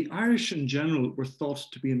point, the Irish in general were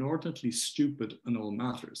thought to be inordinately stupid in all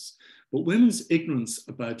matters, but women's ignorance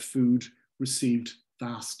about food received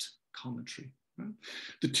vast commentary.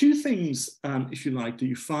 The two things, if you like, that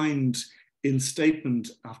you find in statement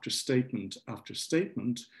after statement after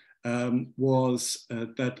statement was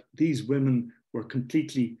that these women were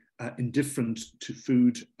completely indifferent to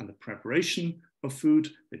food and the preparation of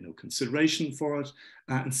food. They had no consideration for it.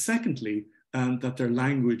 And secondly, that their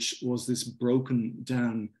language was this broken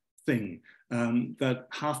down thing, that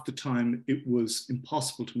half the time it was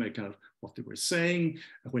impossible to make out what they were saying.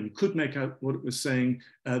 When you could make out what it was saying,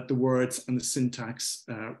 the words and the syntax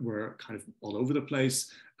were kind of all over the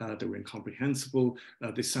place. They were incomprehensible.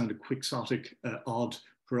 They sounded quixotic, odd,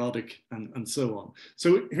 parodic, and so on.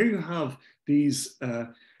 So here you have these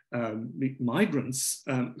migrants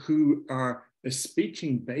who are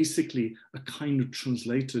speaking basically a kind of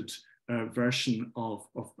translated version of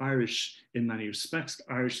Irish in many respects.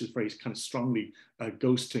 Irish is very kind of strongly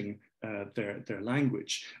ghosting their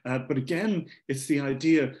language. But again, it's the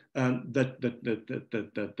idea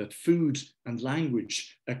that food and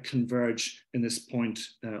language converge in this point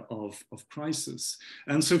of crisis.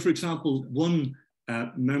 And so, for example, one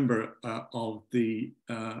member of a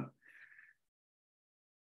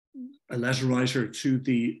letter writer to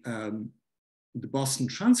the Boston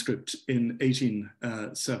Transcript in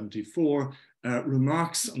 1874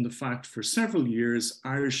 remarks on the fact for several years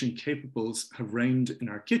Irish incapables have reigned in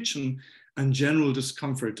our kitchen and general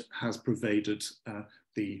discomfort has pervaded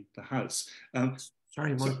the house.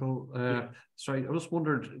 Sorry, Michael. Sorry, I just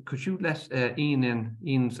wondered, could you let Ian in?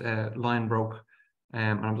 Ian's line broke.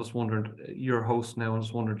 And I'm just wondering, you're host now, I'm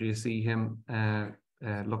just wondering, do you see him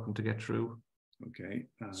looking to get through? Okay.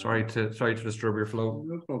 Sorry to disturb your flow.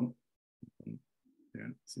 No problem. Yeah,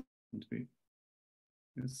 seems to be.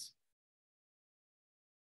 Yes.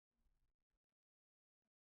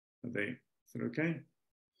 Is it okay?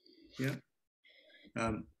 Yeah.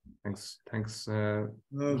 Thanks. Okay.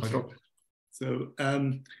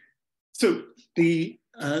 So the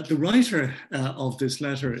writer of this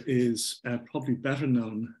letter is probably better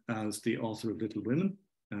known as the author of Little Women,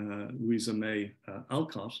 Louisa May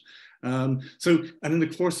Alcott. And in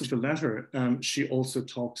the course of the letter, she also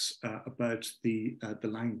talks about the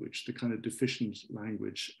language, the kind of deficient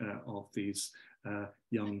language of these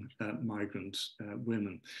young migrant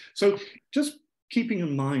women. So just keeping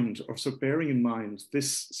in mind, or so bearing in mind,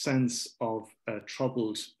 this sense of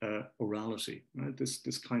troubled orality, right?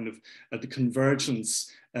 This kind of the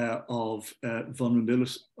convergence of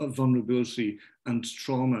vulnerability and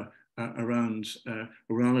trauma around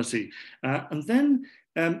orality. And then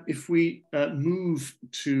if we move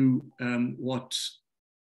to what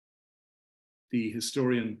the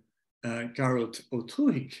historian Gaeilge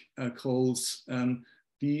calls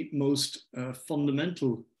the most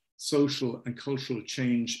fundamental social and cultural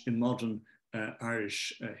change in modern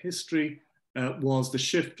Irish history, was the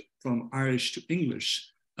shift from Irish to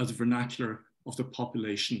English as a vernacular of the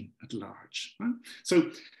population at large. Right?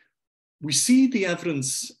 So we see the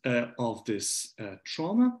evidence of this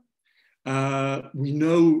trauma. We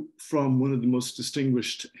know from one of the most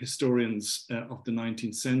distinguished historians of the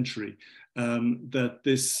 19th century that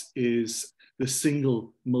this is the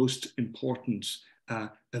single most important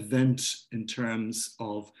event in terms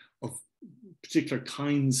of particular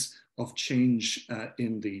kinds of change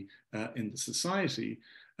in the society.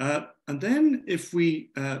 And then if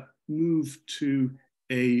we move to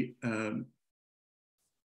a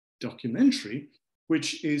documentary,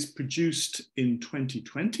 which is produced in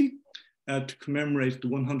 2020 to commemorate the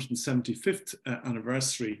 175th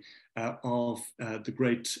anniversary of the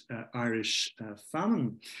Great Irish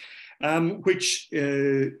Famine, which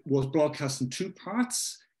was broadcast in 2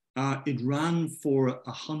 parts. It ran for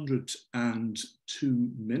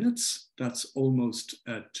 102 minutes. That's almost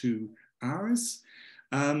 2 hours.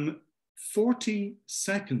 40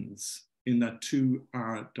 seconds in that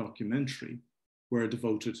 2-hour documentary were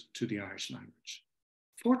devoted to the Irish language.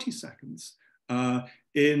 40 seconds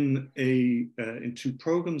in 2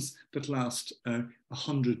 programs that last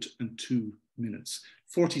 102 minutes.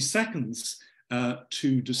 40 seconds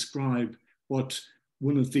to describe what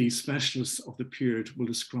one of the specialists of the period will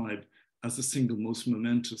describe as the single most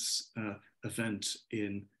momentous event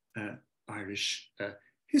in Irish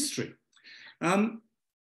history.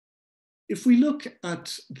 If we look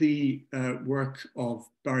at the work of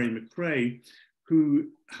Barry McRae, who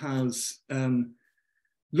has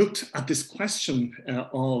looked at this question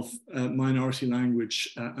of minority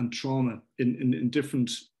language and trauma in different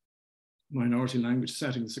minority language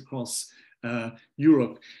settings across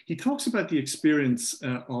Europe, he talks about the experience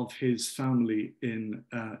of his family in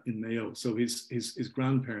Mayo, so his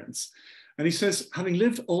grandparents. And he says, having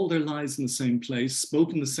lived all their lives in the same place,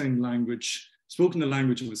 spoken the same language, spoken the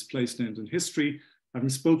language of its place named in history, having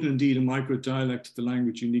spoken indeed a micro-dialect of the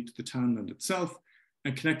language unique to the townland itself,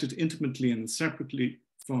 and connected intimately and inseparably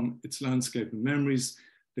from its landscape and memories,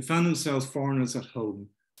 they found themselves foreigners at home,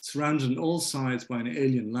 surrounded on all sides by an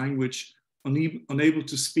alien language, unable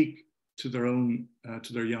to speak to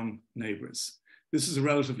their young neighbours. This is a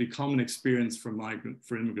relatively common experience for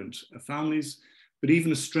immigrant families, but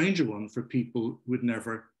even a stranger one for people who had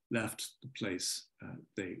never left the place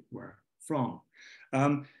they were from.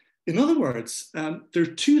 In other words, there are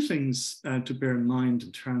 2 things to bear in mind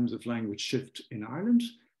in terms of language shift in Ireland.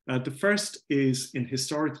 The first is, in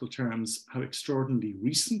historical terms, how extraordinarily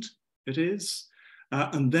recent it is.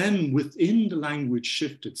 And then within the language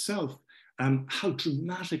shift itself, how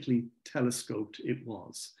dramatically telescoped it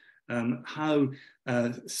was. How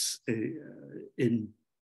in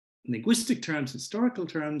linguistic terms, historical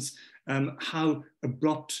terms, how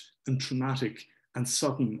abrupt and traumatic and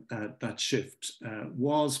sudden that shift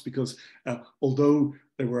was, because although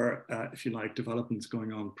there were, if you like, developments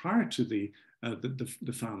going on prior to the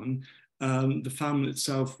famine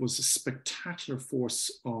itself was a spectacular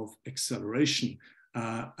force of acceleration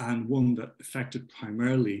and one that affected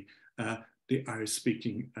primarily the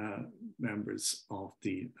Irish-speaking members of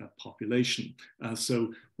the population.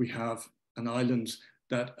 So we have an island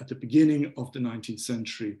that at the beginning of the 19th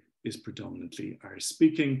century is predominantly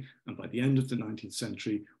Irish-speaking, and by the end of the 19th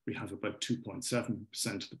century, we have about 2.7%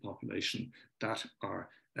 of the population that are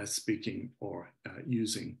speaking or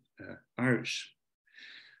using Irish.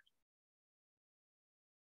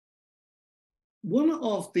 One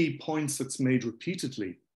of the points that's made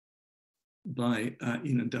repeatedly by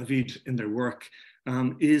Ian and David in their work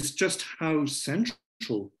is just how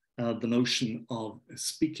central the notion of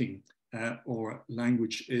speaking or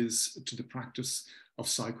language is to the practice of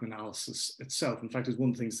psychoanalysis itself. In fact, it's one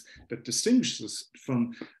of the things that distinguishes us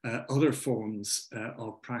from other forms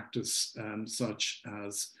of practice, such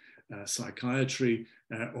as psychiatry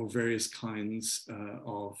or various kinds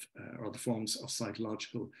of other forms of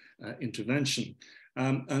psychological intervention.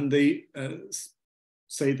 And they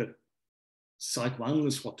say that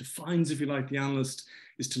psychoanalyst, what defines, if you like, the analyst,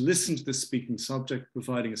 is to listen to the speaking subject,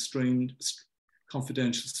 providing a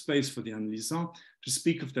confidential space for the analysant to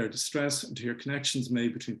speak of their distress and to hear connections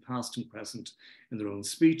made between past and present in their own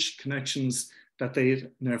speech, connections that they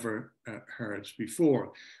had never heard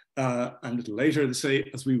before. And a little later they say,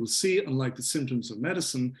 as we will see, unlike the symptoms of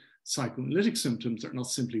medicine, psychoanalytic symptoms are not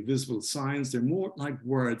simply visible signs, they're more like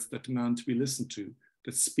words that demand to be listened to,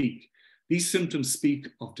 that speak. These symptoms speak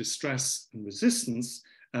of distress and resistance.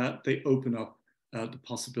 They open up the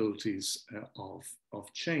possibilities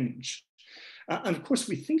of change. And of course,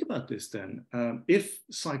 we think about this then, if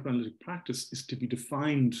psychoanalytic practice is to be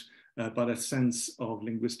defined by that sense of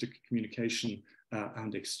linguistic communication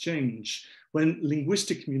and exchange, when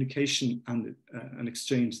linguistic communication and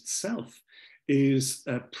exchange itself is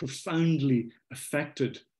profoundly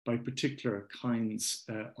affected by particular kinds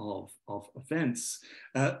of events,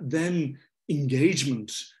 then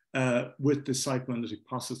engagement with the psychoanalytic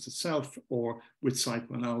process itself, or with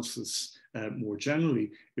psychoanalysis more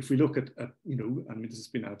generally. If we look at you know, I mean, this has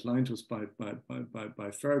been outlined to us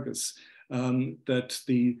by Fergus, that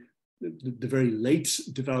the very late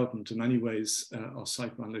development in many ways of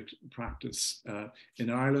psychoanalytic practice in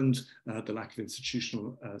Ireland, the lack of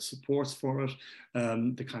institutional supports for it,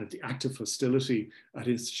 the active hostility at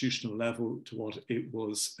institutional level to what it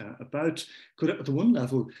was about, could at the one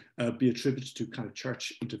level be attributed to kind of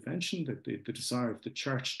church intervention, that the desire of the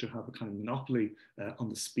church to have a kind of monopoly on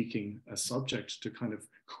the speaking subject, to kind of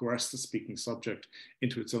coerce the speaking subject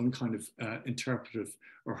into its own kind of interpretive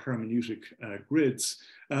or hermeneutic grids.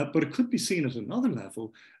 But it could be seen at another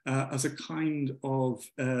level as a kind of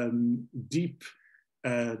deep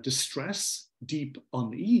distress, deep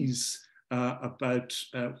unease about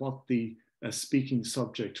what the speaking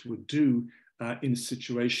subject would do in a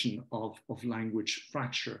situation of language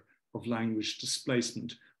fracture, of language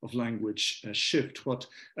displacement, of language shift. What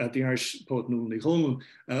the Irish poet Nuala Ní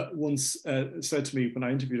Dhomhnaill once said to me when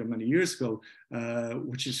I interviewed him many years ago,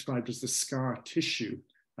 which he described as the scar tissue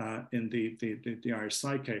in the Irish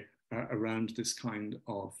psyche around this kind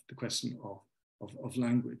of the question of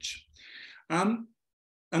language. And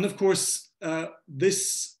of course,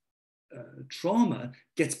 this trauma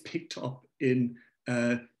gets picked up in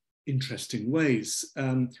interesting ways.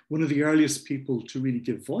 One of the earliest people to really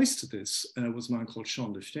give voice to this was a man called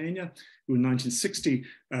Sean de Féine, who in 1960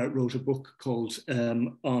 wrote a book called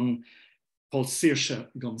Saoirse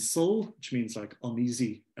gan Soul, which means like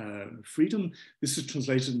uneasy freedom. This was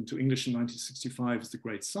translated into English in 1965 as The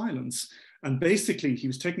Great Silence. And basically he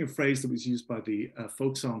was taking a phrase that was used by the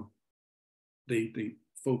folk song, the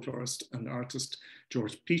folklorist and artist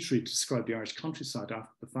George Petrie, to describe the Irish countryside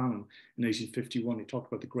after the famine in 1851. He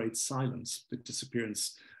talked about the great silence, the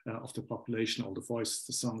disappearance of the population, all the voices,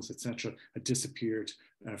 the songs, etc., had disappeared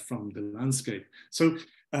from the landscape. So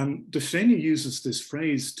de Féine uses this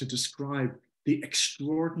phrase to describe the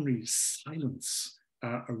extraordinary silence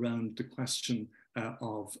around the question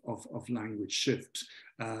of language shift,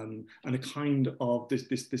 and a kind of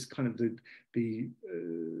this kind of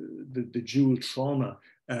the dual trauma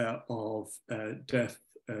of death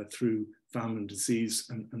through famine, disease,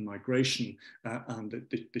 and migration, and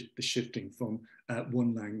the shifting from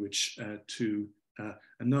one language to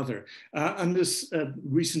another. And as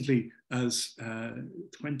recently as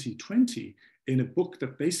 2020, in a book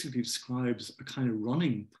that basically describes a kind of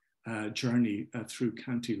running journey through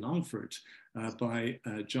County Longford by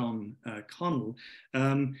John Connell,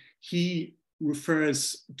 he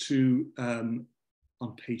refers to,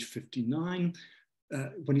 on page 59,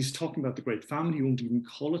 when he's talking about the Great Famine, he won't even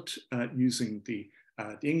call it using the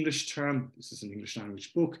English term. This is an English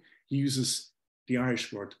language book. He uses the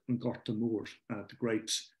Irish word Gorta Mór, the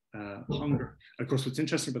Great Hunger. Of course, what's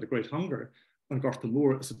interesting about the Great Hunger and Gorta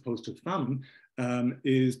Mór, as opposed to famine,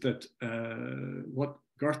 is that what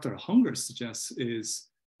Gorta hunger suggests is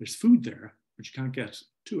there's food there, but you can't get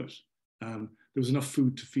to it. There was enough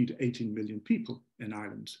food to feed 18 million people in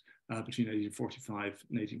Ireland between 1845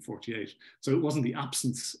 and 1848. So it wasn't the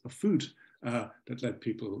absence of food that led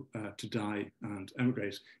people to die and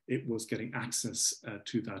emigrate. It was getting access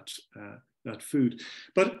to that food.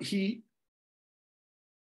 But he,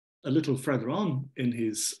 a little further on in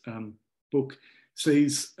his book,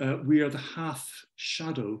 says, we are the half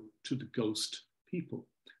shadow to the ghost people.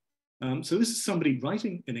 So this is somebody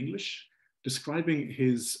writing in English, describing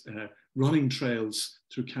his running trails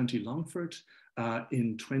through County Longford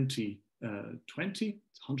in 2020,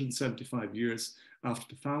 175 years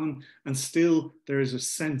after the famine. And still there is a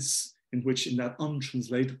sense in which, in that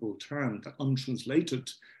untranslatable term, that untranslated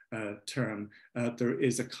term, there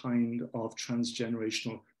is a kind of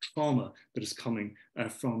transgenerational trauma that is coming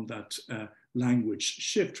from that language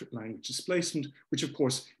shift, language displacement, which of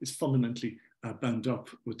course is fundamentally bound up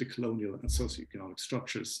with the colonial and socioeconomic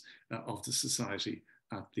structures of the society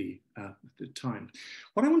at the time.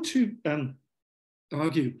 What I want to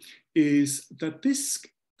argue is that this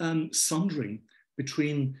sundering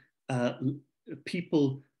between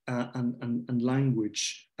people and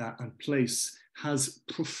language and place has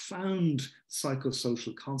profound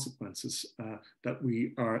psychosocial consequences that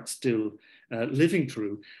we are still living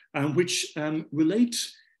through, and which relate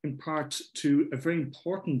in part to a very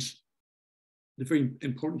important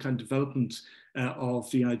kind of development of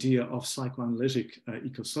the idea of psychoanalytic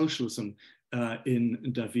eco-socialism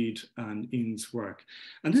in David and Ian's work.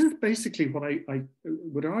 And this is basically what I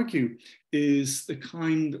would argue is the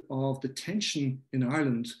kind of the tension in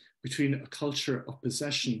Ireland between a culture of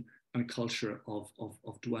possession and a culture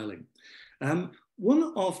of dwelling.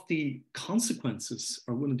 One of the consequences,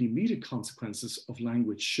 or one of the immediate consequences of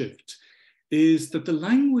language shift, is that the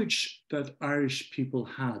language that Irish people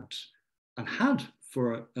had, and had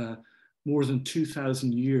for more than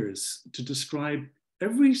 2,000 years, to describe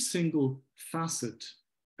every single facet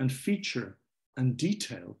and feature and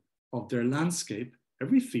detail of their landscape,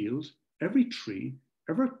 every field, every tree,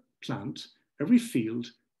 every plant, every field,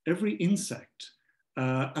 every insect,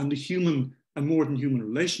 and the human and more than human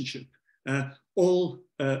relationship, all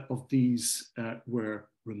of these were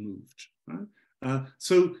removed. Right?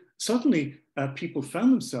 So suddenly people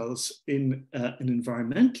found themselves in an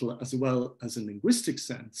environmental as well as a linguistic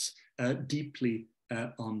sense deeply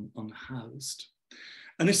unhoused.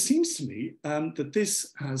 And it seems to me that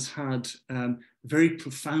this has had very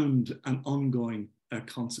profound and ongoing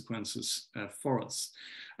consequences for us.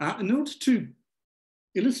 In order to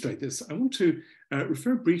illustrate this, I want to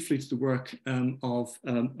refer briefly to the work of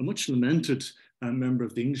a much lamented member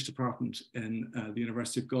of the English department in the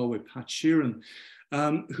University of Galway, Pat Sheeran,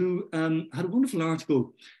 who had a wonderful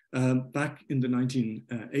article back in the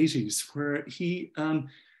 1980s where he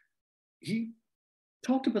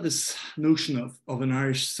talked about this notion of an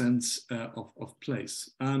Irish sense of place.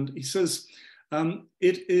 And he says,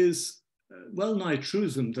 it is well nigh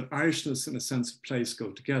truism that Irishness and a sense of place go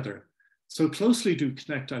together. So closely do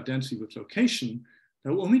connect identity with location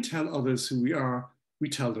that when we tell others who we are, we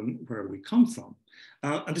tell them where we come from.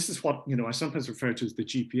 And this is what, I sometimes refer to as the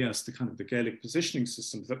GPS, the kind of the Gaelic positioning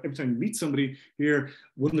system, that every time you meet somebody here,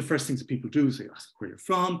 one of the first things that people do is they ask where you're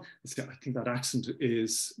from. They say, I think that accent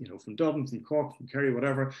is, from Dublin, from Cork, from Kerry,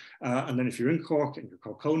 whatever. And then if you're in Cork and you're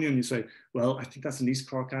Corkonian, you say, well, I think that's an East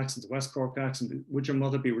Cork accent, a West Cork accent. Would your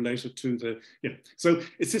mother be related to the, So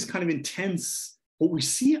it's this kind of intense, what we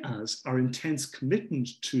see as our intense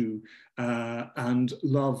commitment to and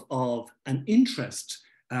love of and interest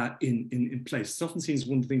in place. It's often seen as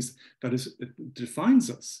one of the things that defines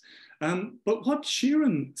us. But what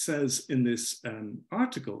Sheeran says in this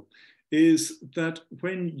article is that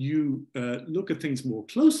when you look at things more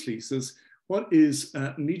closely, he says, what is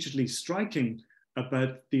immediately striking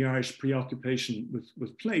about the Irish preoccupation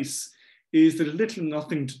with place is that it little or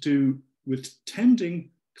nothing to do with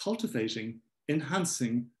tending, cultivating,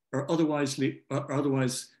 enhancing, or otherwise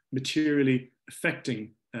materially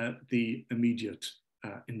affecting the immediate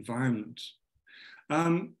environment.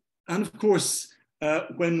 And of course,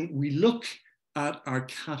 when we look at our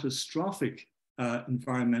catastrophic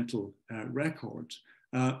environmental record,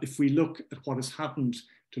 if we look at what has happened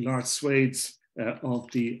to large swathes of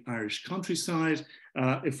the Irish countryside,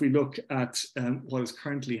 if we look at what is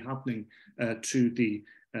currently happening to the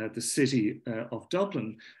city of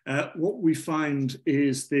Dublin, what we find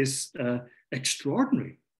is this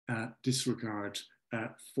extraordinary disregard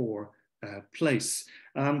for place.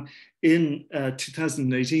 In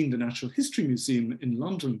 2018, the Natural History Museum in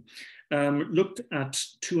London looked at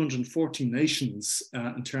 240 nations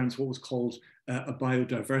in terms of what was called a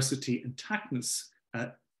biodiversity intactness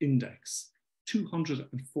index.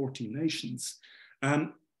 240 nations.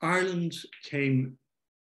 Ireland came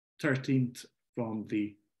 13th from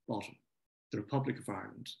the bottom, the Republic of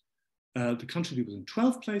Ireland. The country that was in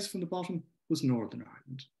 12th place from the bottom was Northern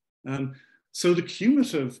Ireland. So the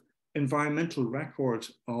cumulative environmental record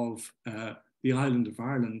of the island of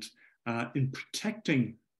Ireland in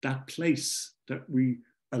protecting that place that we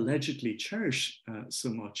allegedly cherish so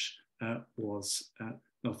much was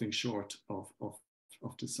nothing short of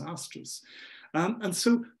disastrous. And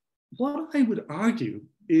so what I would argue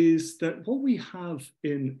is that what we have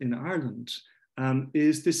in Ireland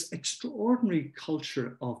is this extraordinary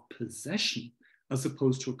culture of possession as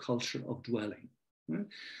opposed to a culture of dwelling. Right?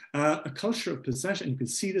 A culture of possession, you can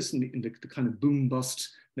see this in the kind of boom-bust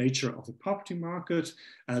nature of the property market,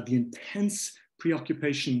 the intense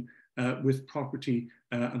preoccupation with property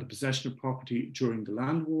and the possession of property during the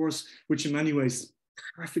land wars, which in many ways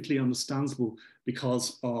perfectly understandable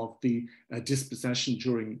because of the dispossession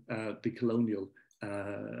during the colonial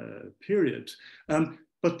period.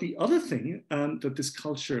 But the other thing that this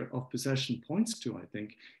culture of possession points to, I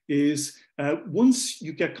think, is once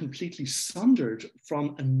you get completely sundered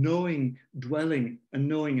from a knowing dwelling, a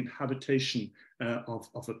knowing inhabitation of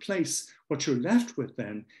a place, what you're left with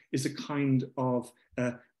then is a kind of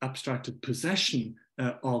abstracted possession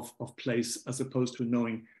of place as opposed to a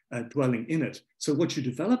knowing dwelling in it. So what you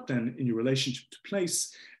develop then in your relationship to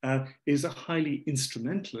place is a highly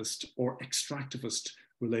instrumentalist or extractivist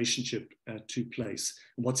relationship to place.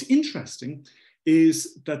 And what's interesting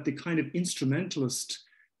is that the kind of instrumentalist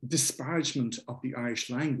disparagement of the Irish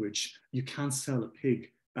language, you can't sell a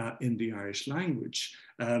pig in the Irish language.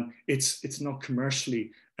 It's not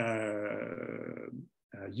commercially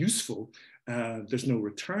useful. There's no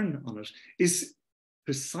return on it, is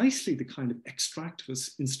precisely the kind of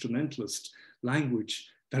extractivist instrumentalist language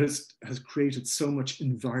that has created so much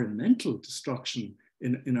environmental destruction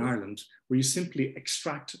in Ireland, where you simply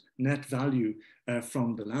extract net value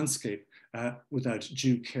from the landscape without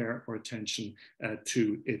due care or attention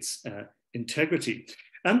to its integrity.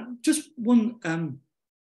 Just one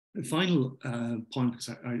final point, because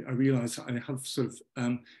I realize I have sort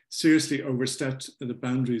of seriously overstepped the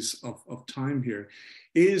boundaries of time here,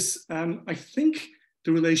 is I think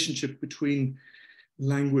the relationship between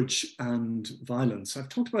language and violence. I've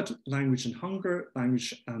talked about language and hunger,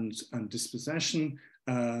 language and dispossession,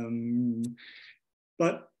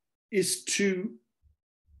 but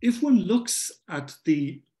if one looks at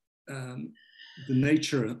the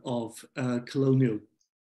nature of colonial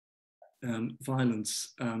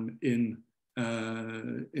violence in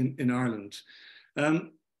Ireland,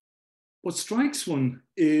 what strikes one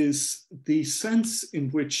is the sense in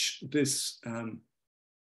which this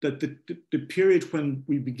that the period when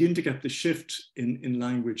we begin to get the shift in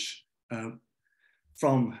language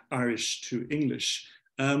from Irish to English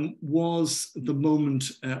was the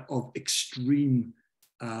moment of extreme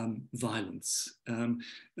violence.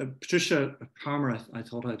 Patricia Palmer, I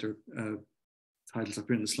thought I had her titles up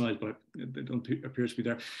here in the slide, but they don't appear to be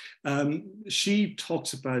there. She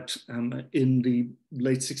talks about in the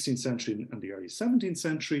late 16th century and the early 17th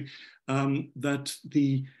century that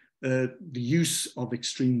the use of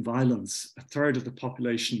extreme violence, a third of the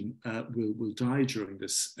population will die during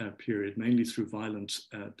this period, mainly through violent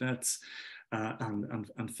deaths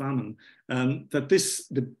and famine. That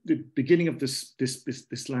the beginning of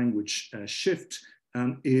this language shift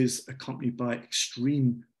is accompanied by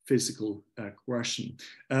extreme physical coercion.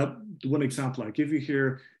 The one example I give you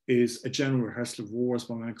here is a general rehearsal of wars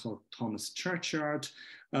by a man called Thomas Churchyard,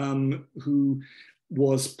 who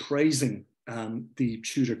was praising the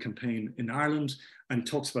Tudor campaign in Ireland, and he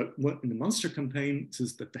talks about in the Munster campaign, it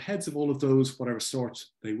says that the heads of all of those, whatever sort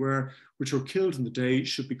they were, which were killed in the day,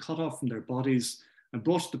 should be cut off from their bodies and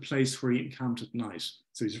brought to the place where he encamped at night.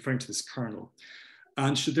 So he's referring to this colonel.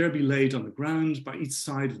 And should there be laid on the ground by each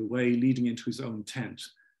side of the way leading into his own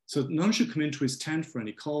tent. So that none should come into his tent for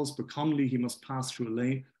any cause, but commonly he must pass through a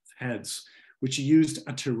lane of heads, which he used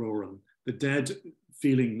a terrorum, the dead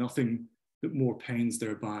feeling nothing but more pains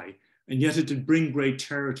thereby. And yet it did bring great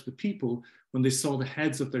terror to the people when they saw the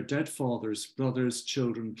heads of their dead fathers, brothers,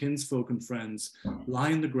 children, kinsfolk and friends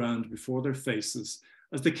lie on the ground before their faces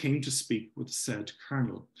as they came to speak with the said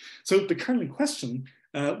colonel. So the colonel in question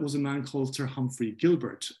was a man called Sir Humphrey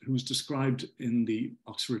Gilbert, who was described in the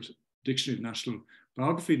Oxford Dictionary of National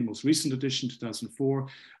Biography, the most recent edition, 2004,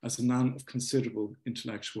 as a man of considerable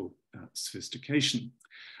intellectual sophistication.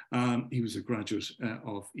 He was a graduate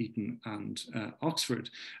of Eton and Oxford.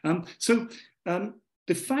 So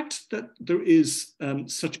the fact that there is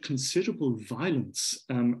such considerable violence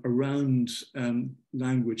around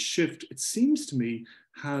language shift, it seems to me,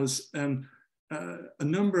 has a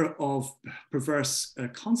number of perverse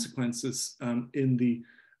consequences in the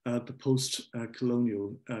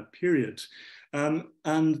post-colonial period.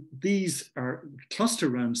 And these are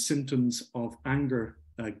clustered around symptoms of anger,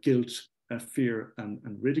 guilt, fear and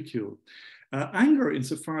ridicule. Anger,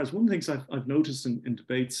 insofar as one of the things I've noticed in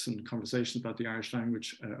debates and conversations about the Irish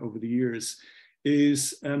language over the years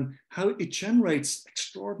is how it generates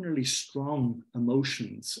extraordinarily strong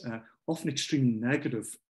emotions, often extremely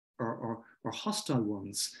negative or hostile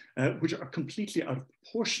ones, which are completely out of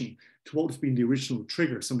proportion to what would have been the original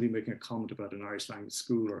trigger, somebody making a comment about an Irish language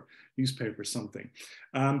school or newspaper or something.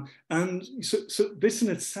 And so this in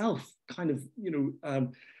itself kind of,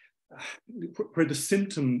 where the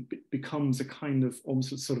symptom becomes a kind of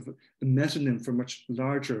almost sort of a metonym for much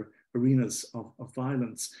larger arenas of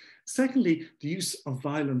violence. Secondly, the use of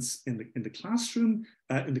violence in the classroom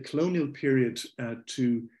in the colonial period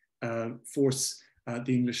to force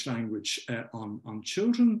the English language on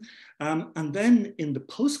children. And then in the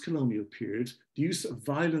post-colonial period, the use of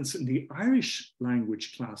violence in the Irish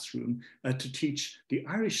language classroom to teach the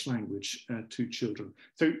Irish language to children.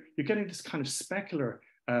 So you're getting this kind of specular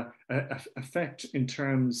effect in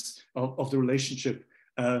terms of the relationship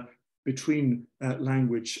between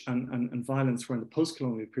language and violence, where in the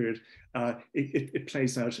post-colonial period, it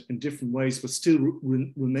plays out in different ways, but still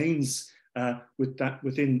remains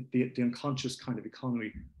within the unconscious kind of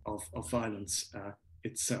economy of violence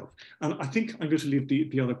itself. And I think I'm going to leave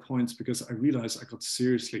the other points because I realize I got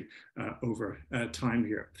seriously over time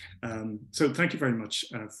here. So thank you very much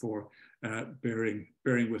for bearing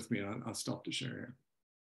with me. I'll stop the share here.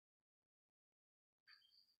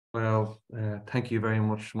 Well, thank you very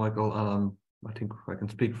much, Michael. I think I can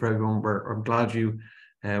speak for everyone. I'm glad you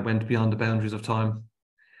went beyond the boundaries of time.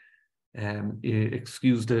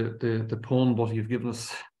 Excuse the pun, but you've given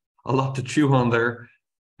us a lot to chew on there.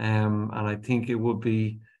 And I think it would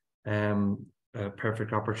be a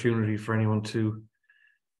perfect opportunity for anyone to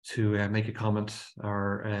make a comment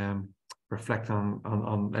or reflect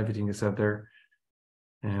on everything you said there.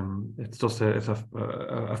 It's just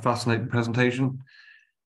a fascinating presentation.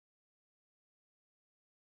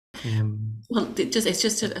 Well, it's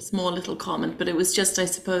just a small little comment, but it was just, I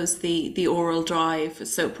suppose, the oral drive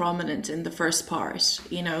was so prominent in the first part,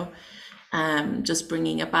 you know, just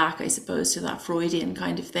bringing it back, I suppose, to that Freudian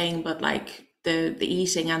kind of thing, but like the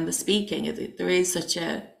eating and the speaking, there is such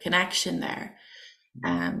a connection there.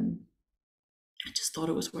 I just thought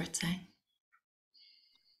it was worth saying.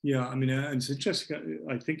 Yeah, I mean, it's interesting.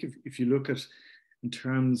 I think if you look at, in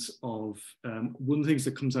terms of one of the things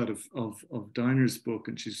that comes out of Diner's book,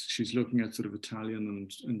 and she's looking at sort of Italian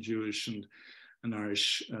and Jewish and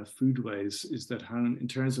Irish foodways, is that how in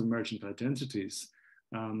terms of emergent identities,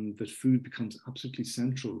 that food becomes absolutely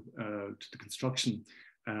central to the construction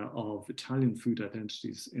of Italian food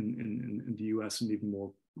identities in the US and even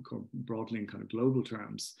more broadly in kind of global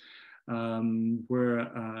terms.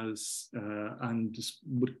 Whereas, and this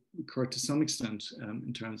would occur to some extent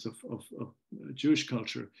in terms of Jewish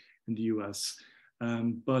culture in the US,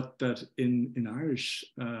 but that in Irish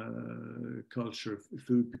culture,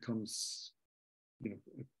 food becomes, you know,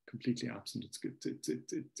 completely absent. It's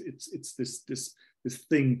this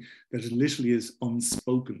thing that literally is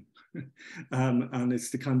unspoken, and it's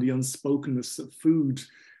the kind of the unspokenness of food.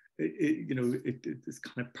 It's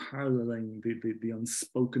kind of paralleling the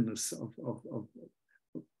unspokenness of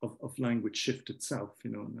language shift itself,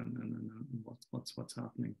 you know, and what's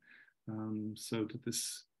happening. So that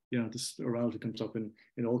this orality comes up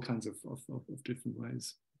in all kinds of different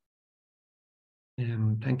ways.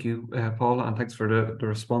 Thank you, Paul, and thanks for the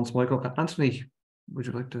response, Michael. Anthony, would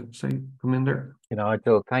you like to come in there? You know, I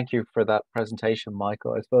do. Thank you for that presentation,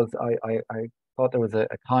 Michael. I suppose I thought there was a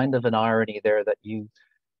kind of an irony there that you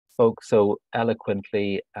spoke so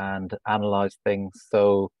eloquently and analyzed things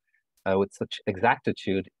so with such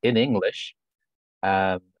exactitude in English,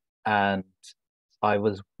 and I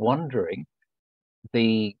was wondering,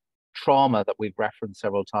 the trauma that we've referenced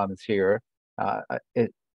several times here,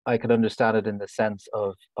 I could understand it in the sense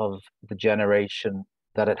of the generation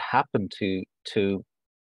that it happened to.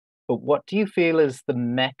 But what do you feel is the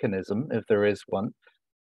mechanism, if there is one,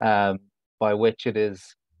 by which it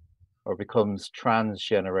is or becomes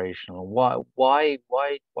transgenerational? Why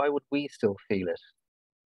would we still feel it?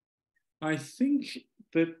 I think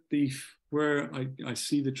that where I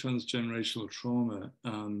see the transgenerational trauma,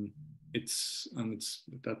 it's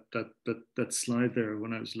that slide there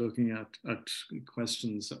when I was looking at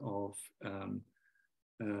questions of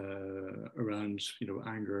around, you know,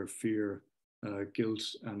 anger, fear, guilt,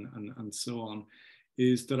 and so on,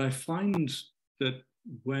 is that I find that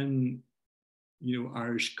when, you know,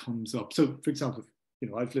 Irish comes up. So, for example, you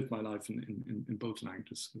know, I've lived my life in both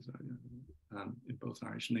languages, in both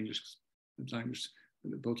Irish and English,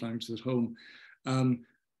 both languages at home.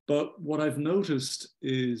 But what I've noticed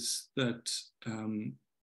is that, and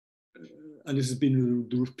this has been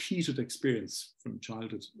the repeated experience from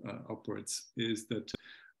childhood upwards, is that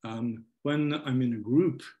when I'm in a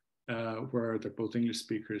group where they're both English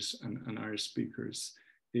speakers and Irish speakers,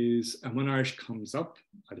 and when Irish comes up,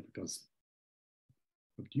 either because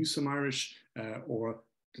of use of Irish or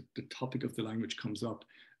the topic of the language comes up,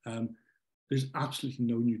 there's absolutely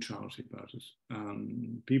no neutrality about it.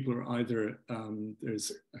 People are either,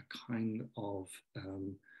 there's a kind of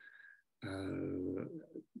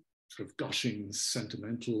sort of gushing,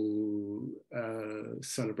 sentimental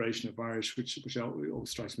celebration of Irish, which always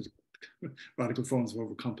strikes me as radical forms of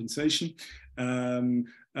overcompensation,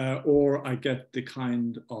 or I get the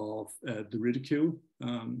kind of the ridicule,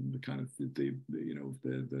 the kind of the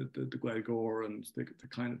Gaeilge gore and the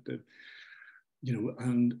kind of the, you know,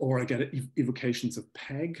 and or I get evocations of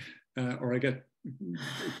Peg, or I get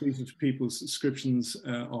people's descriptions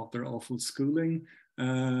of their awful schooling,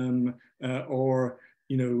 or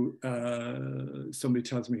you know, somebody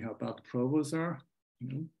tells me how bad the provos are. You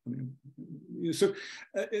know, I mean,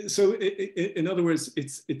 so in other words,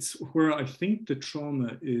 it's where I think the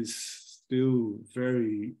trauma is still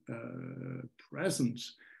very present,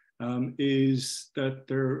 is that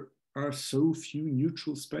there are so few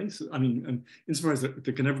neutral spaces. I mean, insofar as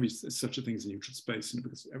there can never be such a thing as a neutral space, you know,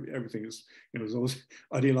 because everything is, you know, there's always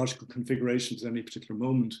ideological configurations at any particular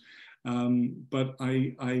moment. But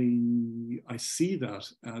I see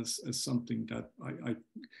that as something that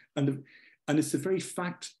and it's the very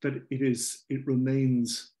fact that it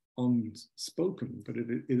remains unspoken, that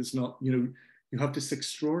it is not, you know, you have this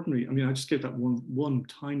extraordinary, I mean, I just gave that one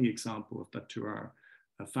tiny example of that to our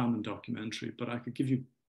famine documentary, but I could give you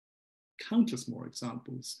countless more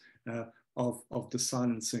examples of the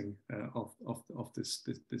silencing of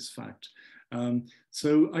this fact.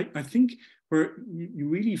 So I think where you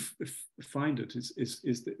really find it is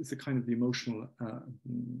the kind of the emotional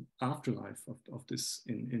afterlife of this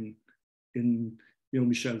in you know,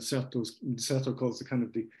 Michel Certeau calls the kind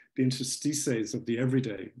of the interstices of the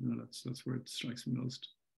everyday. You know, that's where it strikes me most.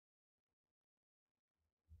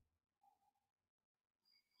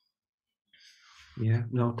 Yeah,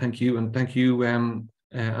 no, thank you. And thank you,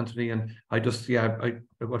 Anthony. And I just,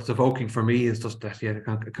 what's evoking for me is just that, a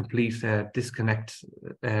complete disconnect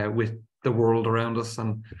with the world around us.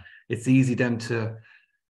 And it's easy then to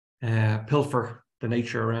pilfer the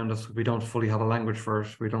nature around us. We don't fully have a language for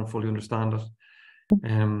it. We don't fully understand it.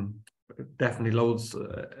 Definitely loads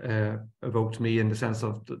evoked me in the sense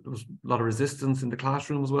of there was a lot of resistance in the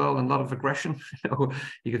classroom as well, and a lot of aggression. You know,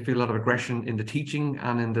 you could feel a lot of aggression in the teaching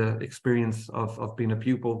and in the experience of being a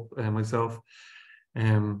pupil myself.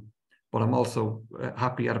 But I'm also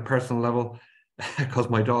happy at a personal level because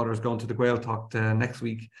my daughter is going to the Gaeilge Talk next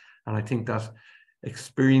week, and I think that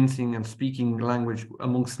experiencing and speaking language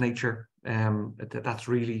amongst nature, that's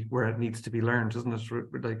really where it needs to be learned, isn't it?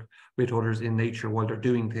 Like with others in nature while they're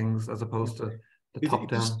doing things, as opposed to the top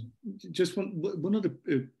down. Just one other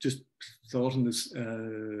just thought on this,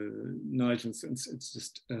 Nigel. It's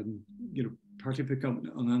just you know, partly pick up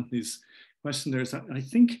on Anthony's question. There is that I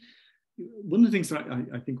think one of the things that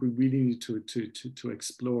I think we really need to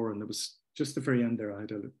explore, and there was just the very end there.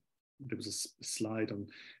 There was a slide on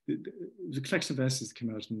the collection of essays that came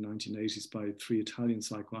out in the 1980s by 3 Italian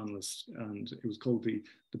psychoanalysts, and it was called the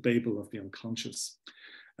Babel of the Unconscious,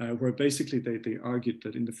 where basically they argued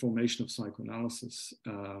that in the formation of psychoanalysis,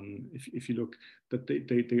 if you look, that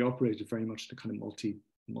they operated very much the kind of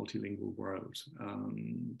multilingual world,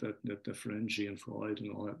 that Ferenczi and Freud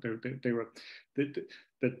and all that, they were that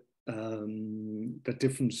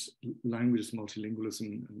different languages,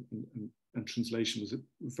 multilingualism and translation was a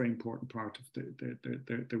very important part of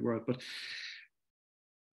their world. But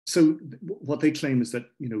so what they claim is that,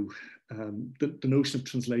 you know, the notion of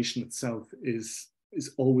translation itself is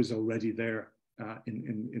always already there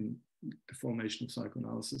in the formation of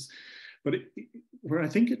psychoanalysis. But where I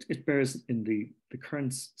think it bears in the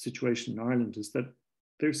current situation in Ireland is that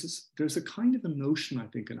there's a kind of a notion, I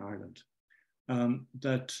think, in Ireland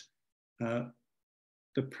that the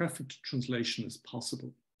perfect translation is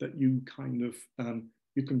possible. That you kind of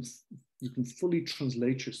you can fully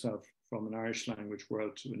translate yourself from an Irish language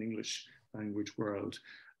world to an English language world,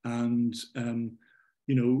 and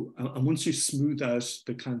you know, and once you smooth out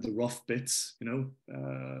the kind of the rough bits, you know,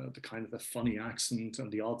 the kind of the funny accent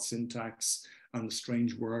and the odd syntax and the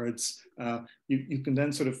strange words, you can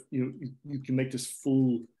then sort of you can make this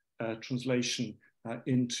full translation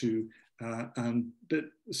into.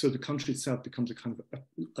 So the country itself becomes a kind of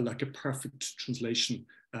like a perfect translation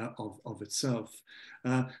of itself.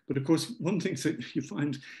 But of course, one thing that you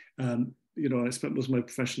find, you know, I spent most of my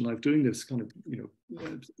professional life doing this, kind of, you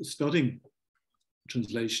know, studying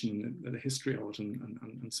translation and the history of it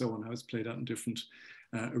and so on, how it's played out in different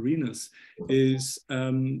arenas, is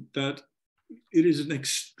that it is an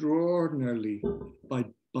extraordinarily,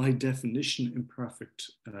 by definition,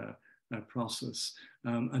 imperfect process,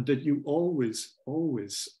 and that you always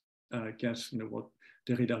get, you know, what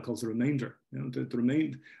Derrida calls a remainder. You know, and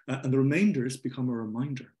the remainders become a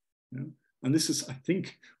reminder. You know? And this is, I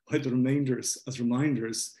think, why the remainders as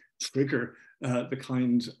reminders trigger the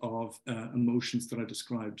kind of emotions that I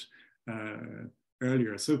described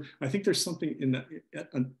earlier. So I think there's something in that,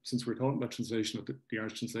 and since we're talking about translation, of the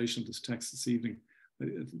Irish translation of this text this evening,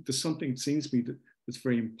 there's something, it seems to me, that's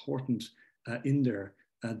very important in there.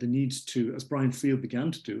 The need to, as Brian Field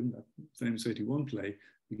began to do in that famous 81 play,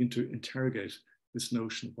 begin to interrogate this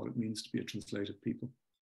notion of what it means to be a translated people.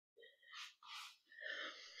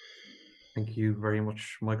 Thank you very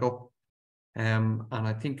much, Michael. And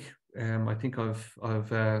I think I've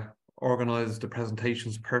organised the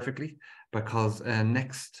presentations perfectly, because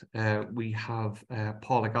next we have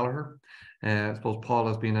Paula Gallagher. I suppose Paul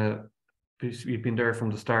has been you've been there from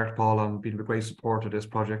the start, Paul, and been a great support of this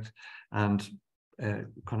project, and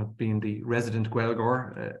kind of being the resident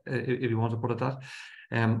Gaeilge, if you want to put it that.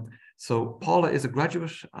 So Paula is a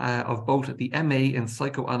graduate of both the MA in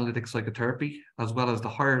Psychoanalytic Psychotherapy, as well as the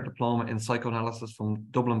higher diploma in Psychoanalysis from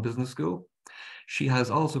Dublin Business School. She has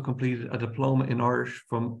also completed a diploma in Irish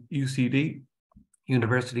from UCD,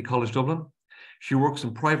 University College Dublin. She works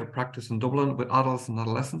in private practice in Dublin with adults and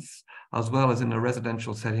adolescents, as well as in a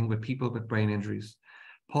residential setting with people with brain injuries.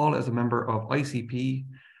 Paula is a member of ICP,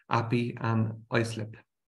 API, and ISLIP.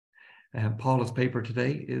 Paula's paper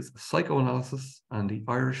today is Psychoanalysis and the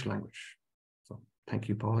Irish Language. So thank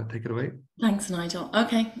you, Paula. Take it away. Thanks, Nigel.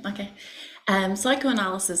 Okay.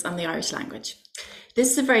 Psychoanalysis and the Irish language.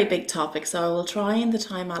 This is a very big topic, so I will try in the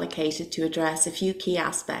time allocated to address a few key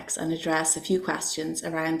aspects and address a few questions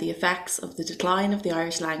around the effects of the decline of the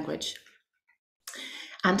Irish language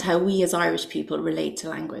and how we as Irish people relate to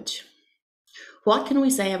language. What can we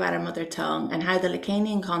say about our mother tongue, and how the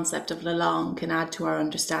Lacanian concept of la langue can add to our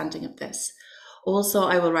understanding of this? Also,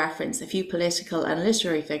 I will reference a few political and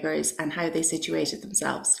literary figures and how they situated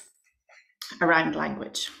themselves around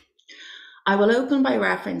language. I will open by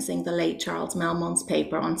referencing the late Charles Melmont's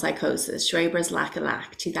paper on psychosis, Schreber's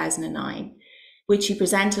Lack-a-Lack, 2009, which he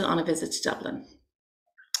presented on a visit to Dublin.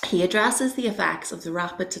 He addresses the effects of the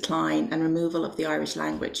rapid decline and removal of the Irish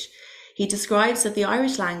language. He describes that the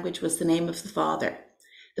Irish language was the name of the father.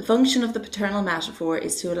 The function of the paternal metaphor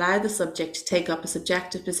is to allow the subject to take up a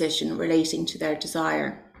subjective position relating to their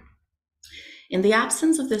desire. In the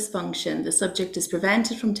absence of this function, the subject is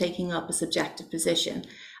prevented from taking up a subjective position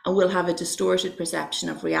and will have a distorted perception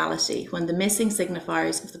of reality when the missing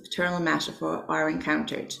signifiers of the paternal metaphor are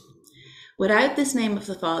encountered. Without this name of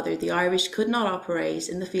the father, the Irish could not operate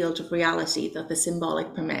in the field of reality that the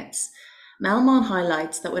symbolic permits. Melmont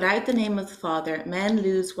highlights that without the name of the father, men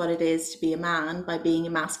lose what it is to be a man by being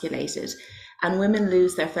emasculated, and women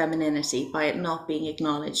lose their femininity by it not being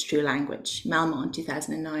acknowledged through language. Melmont,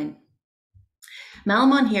 2009.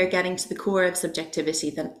 Melmont here getting to the core of subjectivity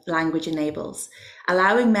that language enables,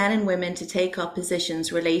 allowing men and women to take up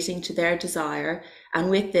positions relating to their desire, and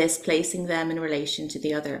with this placing them in relation to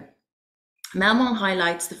the other. Melmont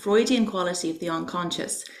highlights the Freudian quality of the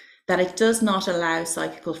unconscious, that it does not allow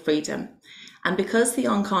psychical freedom. And because the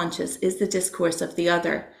unconscious is the discourse of the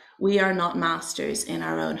other, we are not masters in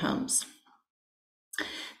our own homes.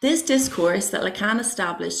 This discourse that Lacan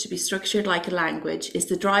established to be structured like a language is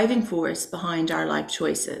the driving force behind our life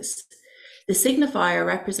choices. The signifier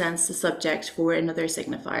represents the subject for another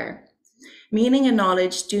signifier. Meaning and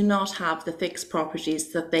knowledge do not have the fixed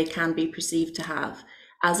properties that they can be perceived to have,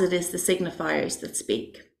 as it is the signifiers that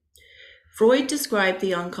speak. Freud described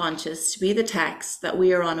the unconscious to be the text that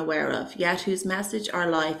we are unaware of, yet whose message our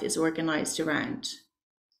life is organized around.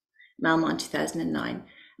 Melmont, 2009.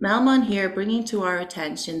 Melmont here bringing to our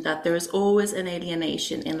attention that there is always an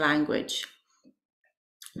alienation in language.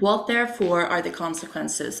 What therefore are the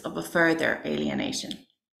consequences of a further alienation?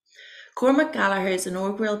 Cormac Gallagher's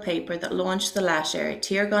inaugural paper that launched the letter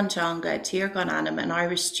Tír gan Teanga, Tír gan Anam, an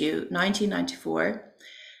Irish Stew, 1994,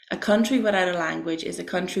 A Country Without a Language is a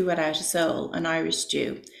Country Without a Soul, an Irish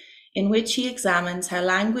Stew, in which he examines how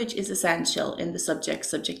language is essential in the subject's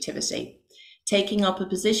subjectivity, taking up a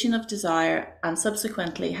position of desire, and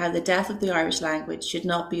subsequently how the death of the Irish language should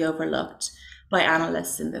not be overlooked by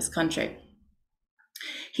analysts in this country.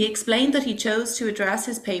 He explained that he chose to address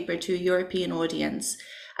his paper to a European audience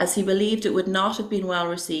as he believed it would not have been well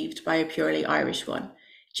received by a purely Irish one,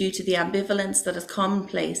 due to the ambivalence that is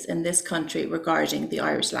commonplace in this country regarding the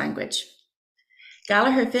Irish language.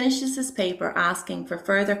 Gallagher finishes his paper asking for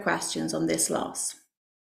further questions on this loss.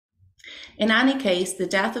 In any case, the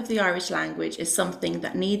death of the Irish language is something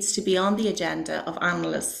that needs to be on the agenda of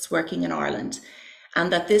analysts working in Ireland,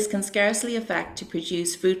 and that this can scarcely affect to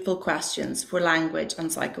produce fruitful questions for language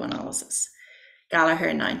and psychoanalysis.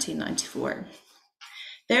 Gallagher, 1994.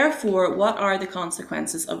 Therefore, what are the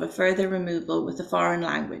consequences of a further removal with a foreign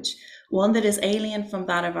language, one that is alien from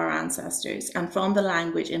that of our ancestors and from the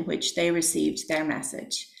language in which they received their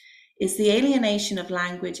message? Is the alienation of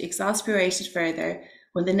language exasperated further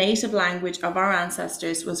when the native language of our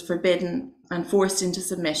ancestors was forbidden and forced into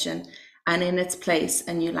submission, and in its place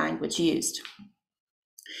a new language used?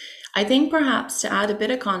 I think perhaps to add a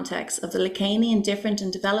bit of context of the Lacanian different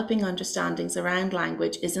and developing understandings around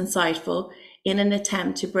language is insightful in an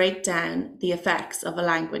attempt to break down the effects of a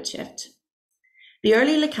language shift. The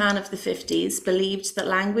early Lacan of the 50s believed that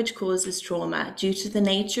language causes trauma due to the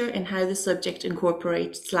nature in how the subject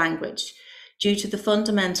incorporates language, due to the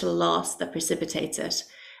fundamental loss that precipitates it,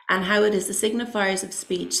 and how it is the signifiers of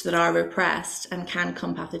speech that are repressed and can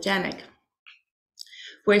become pathogenic.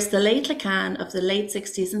 Whereas the late Lacan of the late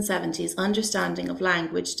 60s and 70s understanding of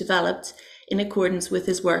language developed in accordance with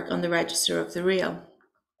his work on the register of the real.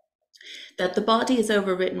 That the body is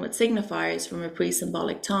overwritten with signifiers from a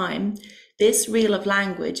pre-symbolic time, this real of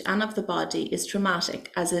language and of the body is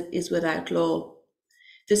traumatic as it is without law.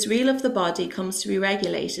 This real of the body comes to be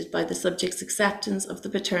regulated by the subject's acceptance of the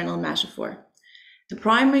paternal metaphor. The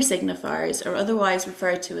primary signifiers, or otherwise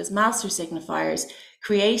referred to as master signifiers,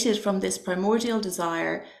 created from this primordial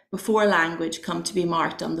desire before language come to be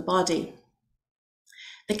marked on the body.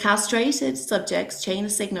 The castrated subject's chain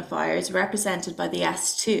of signifiers, represented by the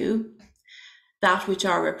S2, that which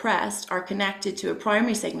are repressed, are connected to a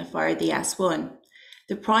primary signifier, the S1.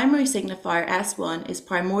 The primary signifier S1 is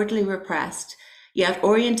primordially repressed, yet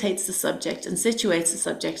orientates the subject and situates the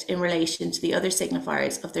subject in relation to the other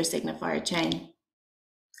signifiers of their signifier chain.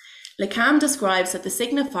 Lacan describes that the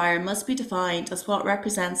signifier must be defined as what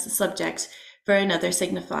represents the subject for another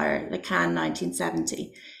signifier, Lacan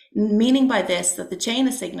 1970, meaning by this that the chain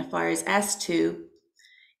of signifiers S2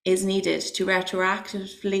 is needed to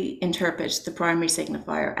retroactively interpret the primary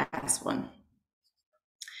signifier S1.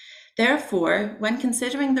 Therefore, when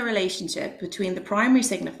considering the relationship between the primary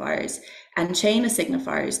signifiers and chain of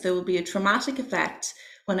signifiers, there will be a traumatic effect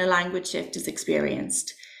when a language shift is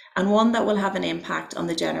experienced, and one that will have an impact on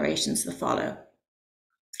the generations that follow.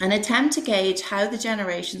 An attempt to gauge how the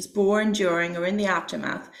generations born during or in the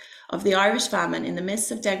aftermath of the Irish famine in the midst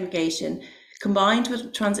of degradation, combined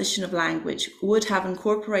with transition of language, would have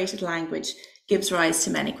incorporated language gives rise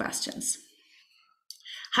to many questions.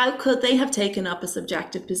 How could they have taken up a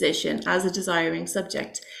subjective position as a desiring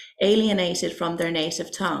subject, alienated from their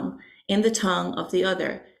native tongue, in the tongue of the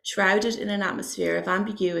other, shrouded in an atmosphere of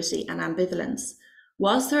ambiguity and ambivalence?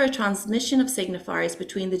 Was there a transmission of signifiers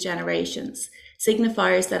between the generations,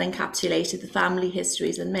 signifiers that encapsulated the family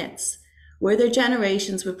histories and myths? Were there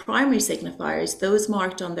generations with primary signifiers, those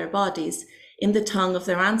marked on their bodies, in the tongue of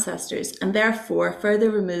their ancestors, and therefore further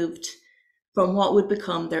removed from what would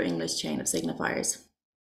become their English chain of signifiers?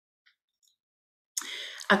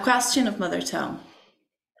 A question of mother tongue.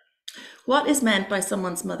 What is meant by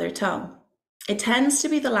someone's mother tongue? It tends to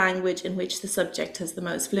be the language in which the subject has the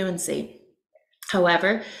most fluency.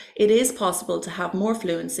 However, it is possible to have more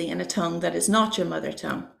fluency in a tongue that is not your mother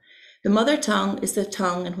tongue. The mother tongue is the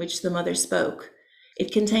tongue in which the mother spoke.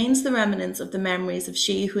 It contains the remnants of the memories of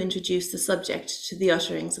she who introduced the subject to the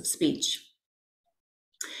utterings of speech.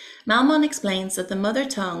 Malmon explains that the mother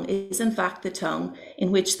tongue is in fact the tongue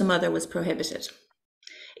in which the mother was prohibited.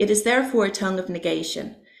 It is therefore a tongue of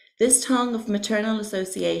negation. This tongue of maternal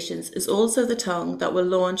associations is also the tongue that will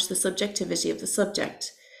launch the subjectivity of the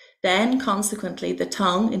subject. Then, consequently, the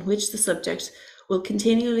tongue in which the subject will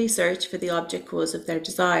continually search for the object cause of their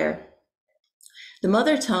desire. The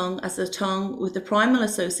mother tongue, as the tongue with the primal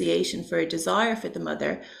association for a desire for the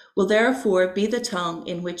mother, will therefore be the tongue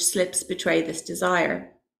in which slips betray this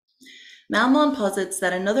desire. Malmon posits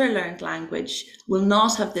that another learned language will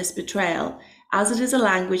not have this betrayal, as it is a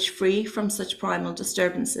language free from such primal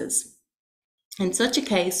disturbances. In such a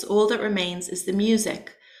case, all that remains is the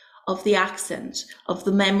music of the accent of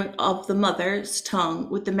the mother's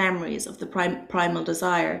tongue with the memories of the primal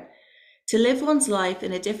desire. To live one's life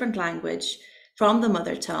in a different language from the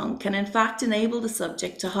mother tongue can in fact enable the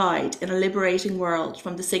subject to hide in a liberating world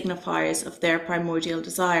from the signifiers of their primordial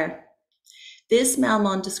desire. This,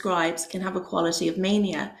 Malmon describes, can have a quality of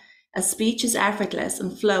mania, as speech is effortless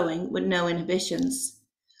and flowing with no inhibitions.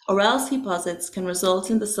 Or else, he posits, can result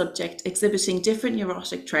in the subject exhibiting different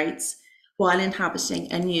neurotic traits while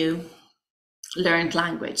inhabiting a new learned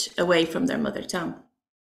language away from their mother tongue.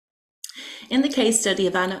 In the case study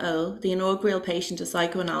of Anna O, the inaugural patient of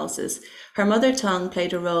psychoanalysis, her mother tongue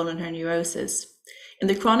played a role in her neurosis. In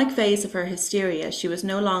the chronic phase of her hysteria, she was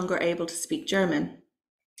no longer able to speak German,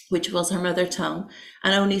 which was her mother tongue,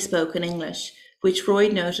 and only spoke in English, which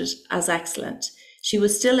Freud noted as excellent. She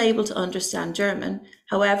was still able to understand German.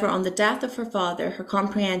 However, on the death of her father, her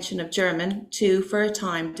comprehension of German, too, for a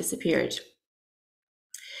time disappeared.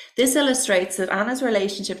 This illustrates that Anna's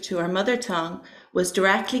relationship to her mother tongue was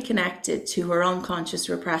directly connected to her unconscious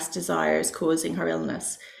repressed desires causing her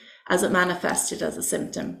illness, as it manifested as a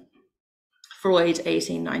symptom. Freud,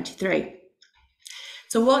 1893.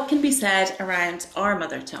 So what can be said around our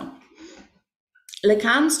mother tongue?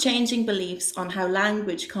 Lacan's changing beliefs on how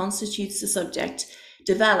language constitutes the subject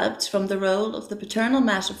developed from the role of the paternal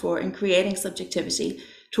metaphor in creating subjectivity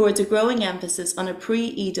towards a growing emphasis on a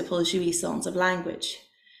pre-Oedipal jouissance of language.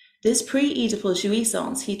 This pre-Oedipal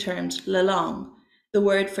jouissance he termed la langue, the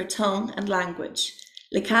word for tongue and language.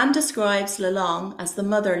 Lacan describes la langue as the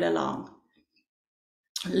mother la langue.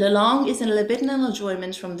 La langue is a libidinal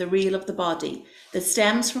enjoyment from the real of the body that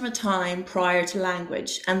stems from a time prior to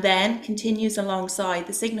language and then continues alongside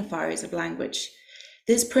the signifiers of language.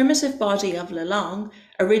 This primitive body of la langue,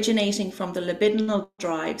 originating from the libidinal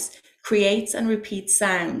drives, creates and repeats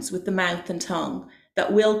sounds with the mouth and tongue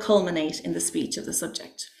that will culminate in the speech of the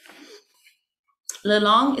subject. La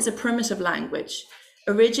langue is a primitive language,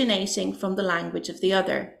 originating from the language of the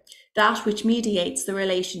other, that which mediates the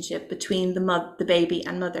relationship between the baby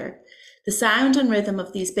and mother. The sound and rhythm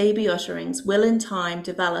of these baby utterings will in time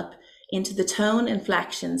develop into the tone,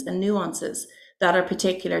 inflections, and nuances that are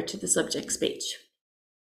particular to the subject speech.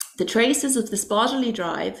 The traces of this bodily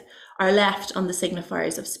drive are left on the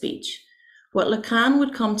signifiers of speech. What Lacan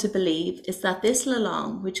would come to believe is that this la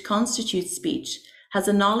langue, which constitutes speech, has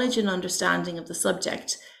a knowledge and understanding of the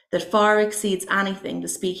subject that far exceeds anything the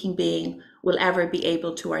speaking being will ever be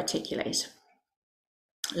able to articulate.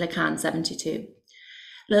 Lacan, 72.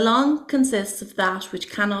 La langue consists of that which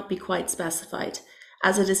cannot be quite specified,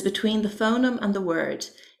 as it is between the phoneme and the word,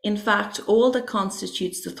 in fact, all that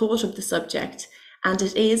constitutes the thought of the subject, and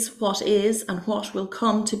it is and what will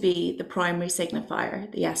come to be the primary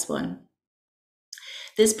signifier, the S1.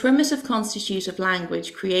 This primitive constitutive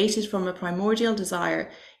language created from a primordial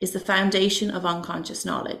desire is the foundation of unconscious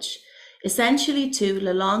knowledge. Essentially, too,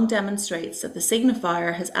 la langue demonstrates that the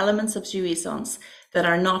signifier has elements of jouissance that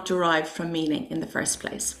are not derived from meaning in the first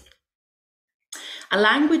place. A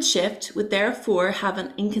language shift would therefore have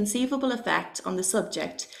an inconceivable effect on the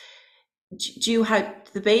subject, due how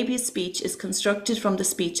the baby's speech is constructed from the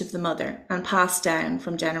speech of the mother and passed down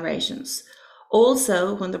from generations.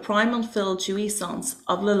 Also, when the primal filled jouissance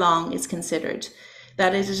of la langue is considered,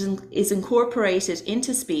 that it is incorporated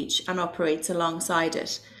into speech and operates alongside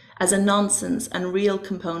it as a nonsense and real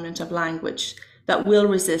component of language that will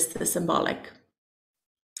resist the symbolic.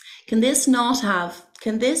 Can this not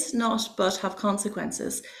but have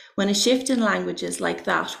consequences when a shift in languages like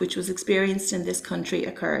that which was experienced in this country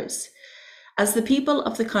occurs? As the people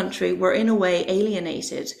of the country were in a way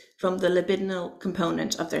alienated from the libidinal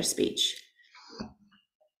component of their speech.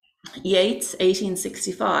 Yeats,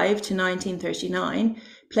 1865 to 1939,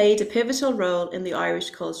 played a pivotal role in the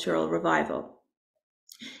Irish cultural revival.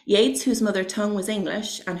 Yeats, whose mother tongue was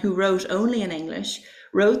English and who wrote only in English,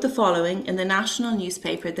 wrote the following in the national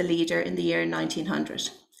newspaper The Leader in the year 1900.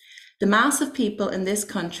 The mass of people in this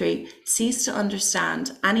country cease to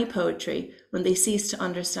understand any poetry when they cease to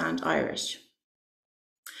understand Irish.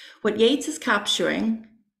 What Yeats is capturing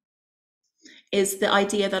is the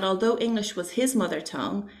idea that although English was his mother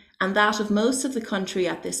tongue and that of most of the country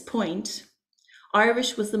at this point,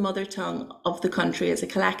 Irish was the mother tongue of the country as a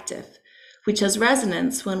collective, which has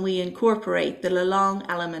resonance when we incorporate the la langue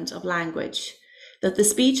element of language, that the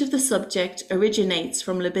speech of the subject originates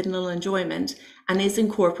from libidinal enjoyment and is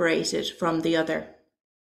incorporated from the other.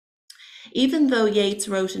 Even though Yeats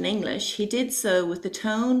wrote in English, he did so with the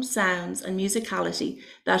tone, sounds, and musicality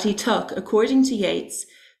that he took, according to Yeats,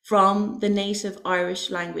 from the native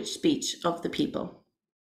Irish language speech of the people.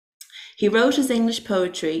 He wrote his English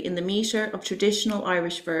poetry in the metre of traditional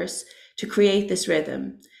Irish verse to create this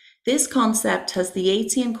rhythm. This concept has the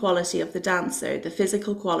Yeatsian quality of the dancer, the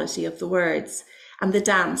physical quality of the words, and the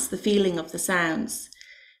dance, the feeling of the sounds.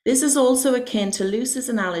 This is also akin to Luce's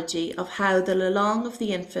analogy of how the la langue of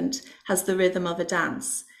the infant has the rhythm of a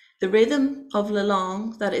dance. The rhythm of la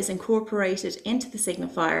langue that is incorporated into the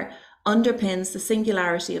signifier underpins the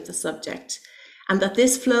singularity of the subject, and that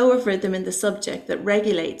this flow of rhythm in the subject that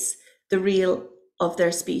regulates the real of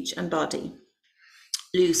their speech and body.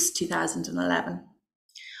 Luce, 2011.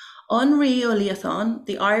 Henri Oliathon,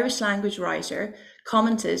 the Irish language writer,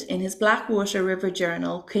 commented in his Blackwater River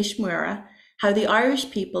journal, Kishmura, how the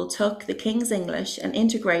Irish people took the King's English and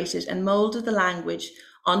integrated and moulded the language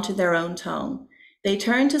onto their own tongue. They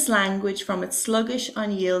turned his language from its sluggish,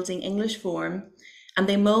 unyielding English form and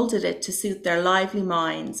they moulded it to suit their lively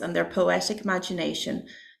minds and their poetic imagination,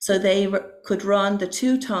 so they could run the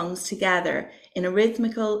two tongues together in a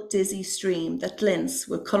rhythmical, dizzy stream that glints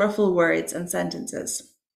with colourful words and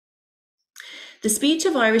sentences. The speech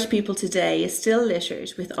of Irish people today is still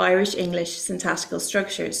littered with Irish-English syntactical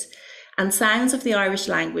structures and sounds of the Irish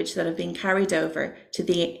language that have been carried over to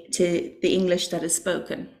the English that is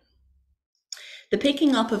spoken. The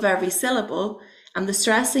picking up of every syllable and the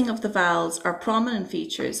stressing of the vowels are prominent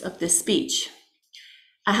features of this speech.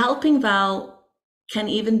 A helping vowel can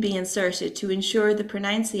even be inserted to ensure the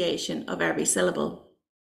pronunciation of every syllable.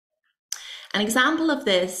 An example of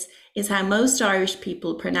this is how most Irish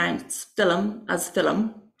people pronounce film as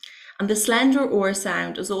film, and the slender or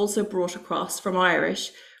sound is also brought across from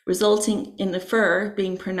Irish, resulting in the fur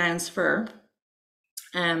being pronounced fur.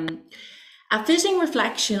 A fitting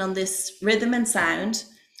reflection on this rhythm and sound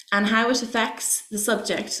and how it affects the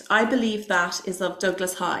subject, I believe that is of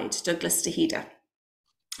Douglas Hyde, Douglas Tehida,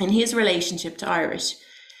 in his relationship to Irish.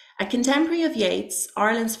 A contemporary of Yeats,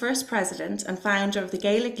 Ireland's first president and founder of the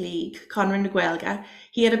Gaelic League, Conradh na Gaeilge,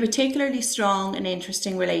 he had a particularly strong and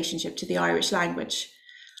interesting relationship to the Irish language.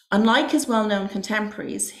 Unlike his well-known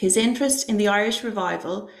contemporaries, his interest in the Irish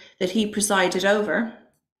revival that he presided over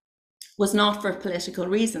was not for political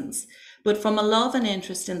reasons, but from a love and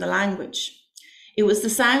interest in the language. It was the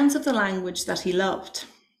sounds of the language that he loved.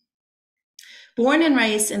 Born and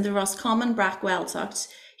raised in the Roscommon Brack-Weltocht,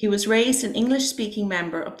 he was raised an English-speaking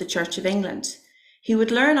member of the Church of England. He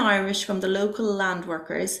would learn Irish from the local land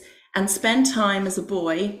workers and spend time as a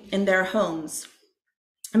boy in their homes,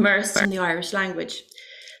 immersed in the Irish language,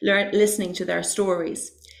 listening to their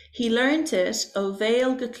stories. He learned it o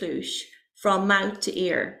bhéal go clúis, from mouth to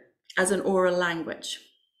ear, as an oral language.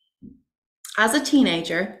 As a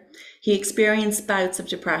teenager, he experienced bouts of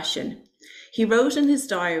depression. He wrote in his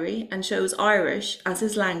diary and chose Irish as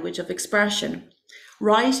his language of expression,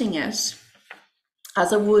 writing it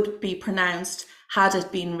as it would be pronounced had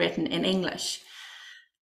it been written in English.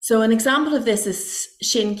 So an example of this is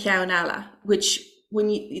Sin Ceann Eile, which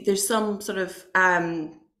there's some sort of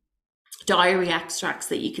diary extracts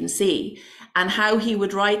that you can see, and how he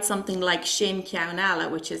would write something like Sin Ceann Eile,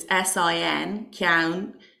 which is S-I-N,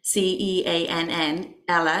 Ceann, C-E-A-N-N,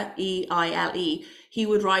 Eile, E-I-L-E. He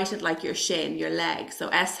would write it like your shin, your leg, so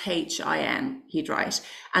S-H-I-N he'd write.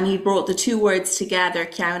 And he brought the two words together,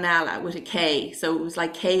 Ceann Eile, with a K, so it was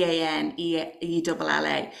like K-A-N-E-E-L-L-A.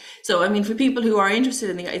 So, I mean, for people who are interested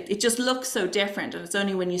in it just looks so different, and it's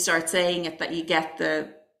only when you start saying it that you get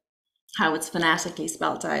how it's phonetically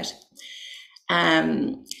spelt out.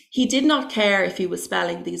 He did not care if he was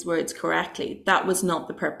spelling these words correctly. That was not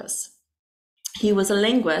the purpose. He was a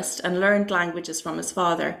linguist and learned languages from his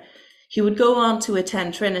father. He would go on to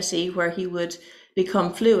attend Trinity, where he would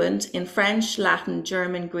become fluent in French, Latin,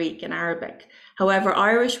 German, Greek, and Arabic. However,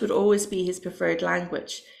 Irish would always be his preferred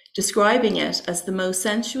language, describing it as the most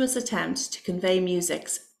sensuous attempt to convey music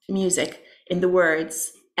in the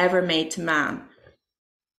words ever made to man.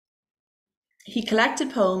 He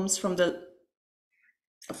collected poems from the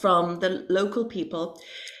local people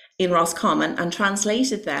in Roscommon and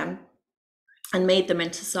translated them and made them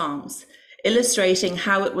into songs, illustrating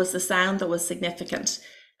how it was the sound that was significant.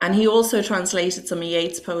 And he also translated some of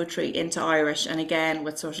Yeats' poetry into Irish, and again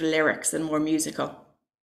with sort of lyrics and more musical.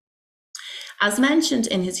 As mentioned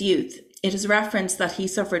in his youth, it is referenced that he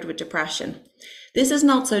suffered with depression. This is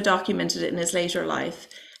not so documented in his later life,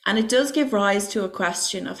 and it does give rise to a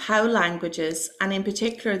question of how languages, and in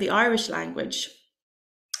particular the Irish language,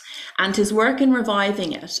 and his work in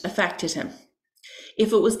reviving it affected him.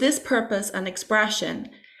 If it was this purpose and expression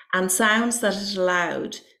and sounds that it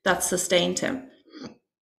allowed that sustained him.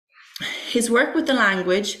 His work with the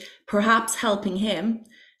language perhaps helping him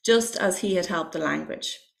just as he had helped the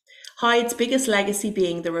language. Hyde's biggest legacy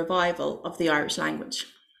being the revival of the Irish language.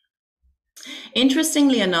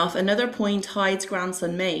 Interestingly enough, another point Hyde's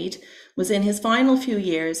grandson made was in his final few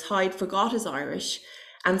years, Hyde forgot his Irish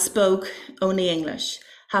and spoke only English,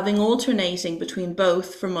 having alternating between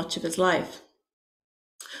both for much of his life.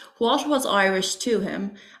 What was Irish to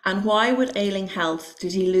him, and why with ailing health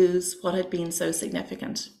did he lose what had been so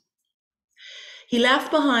significant? He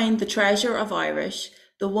left behind the treasure of Irish,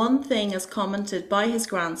 the one thing as commented by his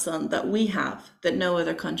grandson that we have, that no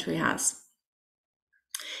other country has.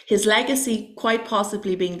 His legacy quite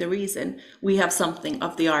possibly being the reason we have something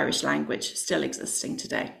of the Irish language still existing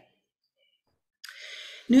today.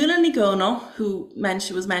 Nuala ní Gcónaí, who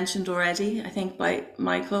was mentioned already, I think by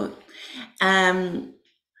Michael,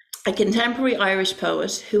 a contemporary Irish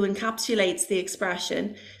poet who encapsulates the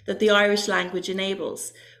expression that the Irish language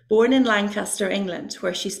enables, Born in Lancaster, England,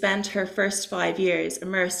 where she spent her first 5 years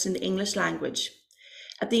immersed in the English language.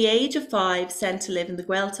 At the age of 5, sent to live in the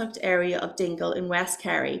Gaeltacht area of Dingle in West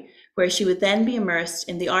Kerry, where she would then be immersed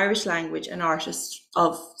in the Irish language and art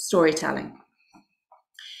of storytelling.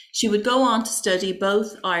 She would go on to study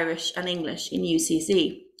both Irish and English in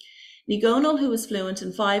UCC. Ní Dhomhnaill, who was fluent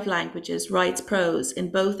in 5 languages, writes prose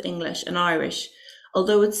in both English and Irish,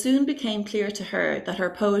 although it soon became clear to her that her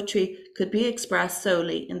poetry could be expressed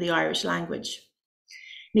solely in the Irish language.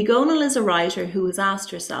 Ní Dhomhnaill is a writer who has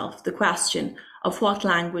asked herself the question of what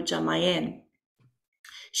language am I in?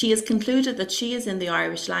 She has concluded that she is in the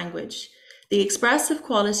Irish language. The expressive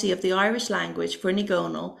quality of the Irish language for Ní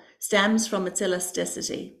Dhomhnaill stems from its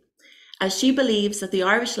elasticity, as she believes that the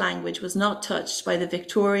Irish language was not touched by the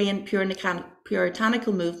Victorian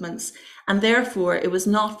puritanical movements, and therefore it was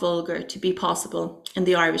not vulgar to be possible in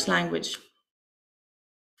the Irish language.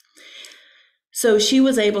 So she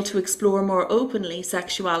was able to explore more openly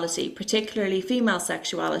sexuality, particularly female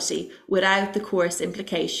sexuality, without the coarse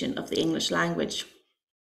implication of the English language.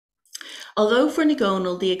 Although for Ní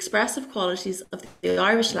Dhomhnaill the expressive qualities of the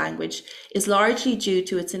Irish language is largely due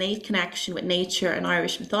to its innate connection with nature and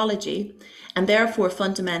Irish mythology, and therefore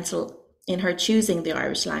fundamental in her choosing the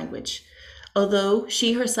Irish language, although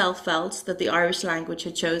she herself felt that the Irish language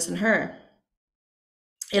had chosen her,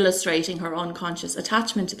 illustrating her unconscious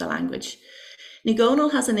attachment to the language. Ní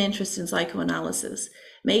Dhomhnaill has an interest in psychoanalysis,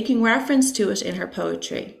 making reference to it in her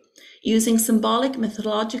poetry, using symbolic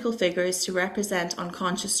mythological figures to represent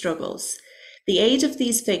unconscious struggles. The aid of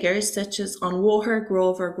these figures, such as on Wather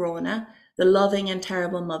Grover Grona, the loving and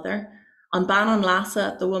terrible mother, on Banon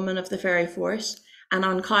Lassa, the woman of the fairy fort, and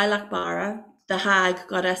on Cailleach Bara, the hag,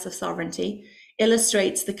 goddess of sovereignty,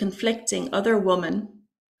 illustrates the conflicting other woman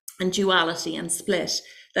and duality and split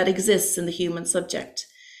that exists in the human subject.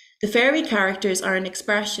 The fairy characters are an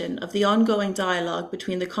expression of the ongoing dialogue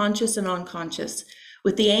between the conscious and unconscious,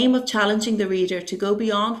 with the aim of challenging the reader to go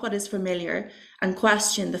beyond what is familiar and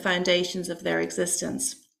question the foundations of their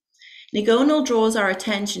existence. Ní Dhomhnaill draws our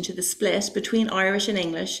attention to the split between Irish and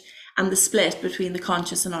English and the split between the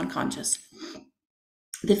conscious and unconscious.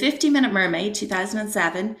 The 50-Minute Mermaid,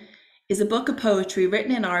 2007, is a book of poetry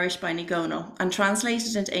written in Irish by Ní Dhomhnaill and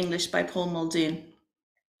translated into English by Paul Muldoon.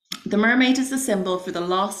 The mermaid is the symbol for the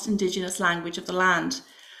lost indigenous language of the land,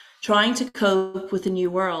 trying to cope with a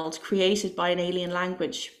new world created by an alien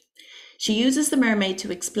language. She uses the mermaid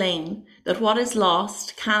to explain that what is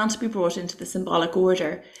lost can't be brought into the symbolic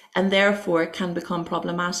order and therefore can become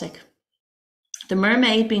problematic. The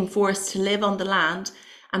mermaid being forced to live on the land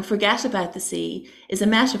and forget about the sea is a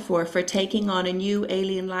metaphor for taking on a new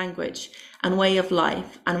alien language and way of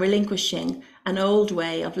life and relinquishing an old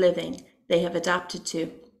way of living they have adapted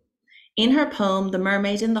to. In her poem, The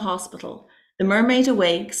Mermaid in the Hospital, the mermaid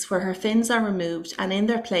awakes where her fins are removed and in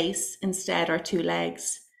their place instead are 2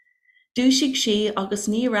 legs. Dúsigh sí agus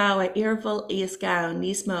ní rá a iarbhall íos gabhain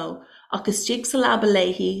níos mó, agus dig sa labba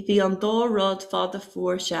léithí bhí an dó rud fada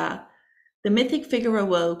fuair se. The mythic figure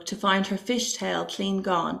awoke to find her fishtail clean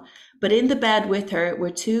gone, but in the bed with her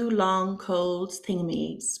were 2 long, cold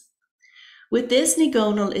thingamies. With this, Ní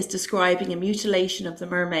Dhomhnaill is describing a mutilation of the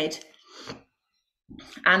mermaid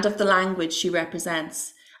and of the language she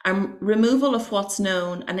represents, a removal of what's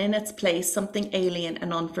known and in its place something alien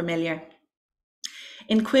and unfamiliar.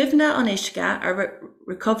 In Cuimhne an Uisce, a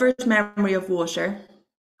recovered memory of water,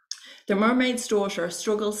 the mermaid's daughter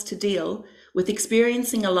struggles to deal with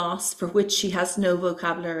experiencing a loss for which she has no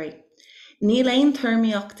vocabulary. Ní léon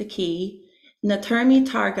tuirmíocht de cí, na tuirmí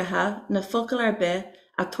targatha, na focail ar bith,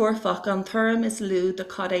 a tuirfach an tuirm is lú de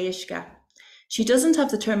cad é uisce. She doesn't have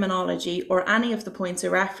the terminology or any of the points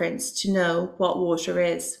of reference to know what water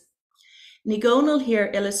is. Ní Dhomhnaill here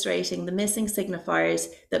illustrating the missing signifiers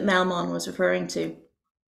that Melman was referring to.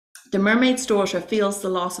 The mermaid's daughter feels the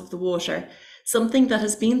loss of the water, something that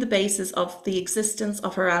has been the basis of the existence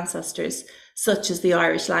of her ancestors, such as the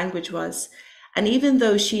Irish language was. And even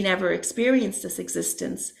though she never experienced this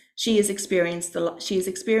existence, she is experiencing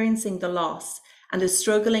the loss and is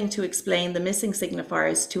struggling to explain the missing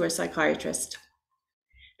signifiers to her psychiatrist.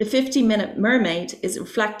 The 50-Minute Mermaid is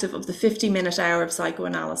reflective of the 50-minute hour of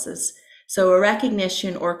psychoanalysis, so a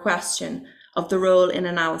recognition or question of the role in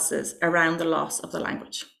analysis around the loss of the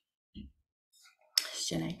language.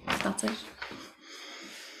 Sinead, that's it.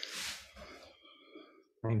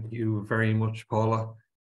 Thank you very much, Paula.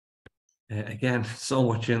 Again, so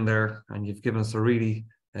much in there, and you've given us a really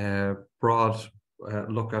broad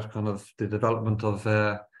look at kind of the development of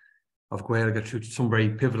Gaeilge through some very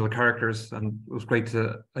pivotal characters, and it was great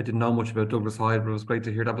I didn't know much about Douglas Hyde, but it was great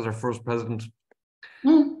to hear that was our first president.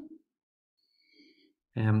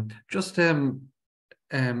 Anyone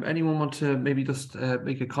want to maybe just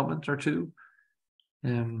make a comment or two?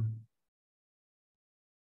 And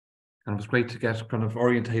it was great to get kind of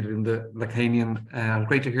orientated in the Lacanian.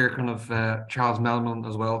 Great to hear kind of Charles Melman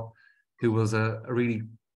as well, who was a really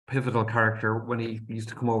pivotal character when he used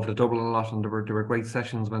to come over to Dublin a lot, and there were great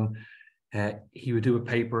sessions when he would do a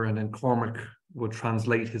paper and then Cormac would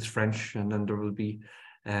translate his French, and then there would be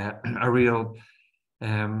a real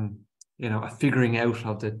a figuring out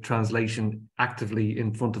of the translation actively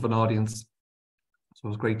in front of an audience. So it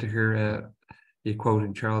was great to hear you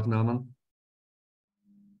quoting Charles Melman.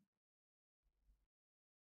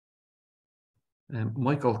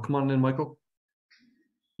 Michael, come on in, Michael.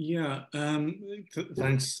 Yeah,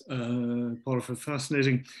 thanks, Paula, for a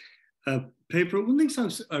fascinating paper. One thing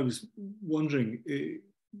I was wondering,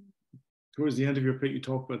 towards the end of your paper, you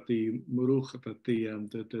talk about the Muruch, about the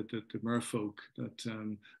merfolk, that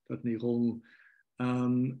Nihol.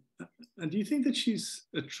 And do you think that she's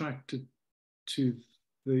attracted to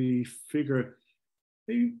the figure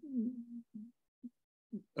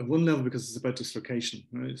at one level because it's about dislocation,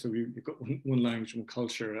 right? So you've got one language, one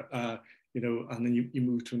culture, and then you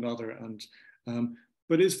move to another. And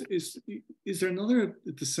but is there another,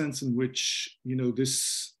 the sense in which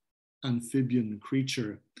this amphibian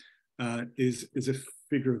creature is a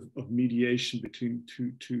figure of mediation between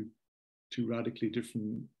two radically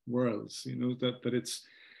different worlds? That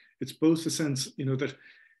it's both the sense that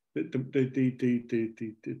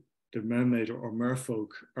the mermaid or merfolk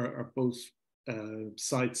are both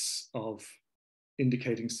sites of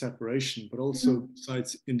indicating separation, but also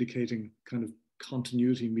sites indicating kind of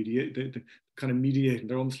continuity, mediating.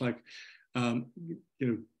 They're almost like, I'll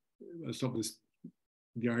stop with this,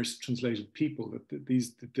 the Irish translated people, that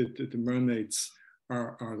the mermaids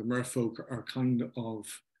are the merfolk are kind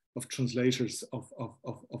of translators of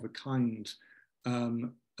a kind,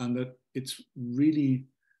 and that it's really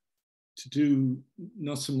to do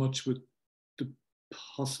not so much with the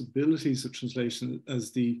possibilities of translation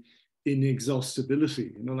as the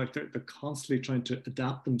inexhaustibility. Like they're constantly trying to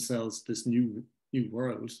adapt themselves to this new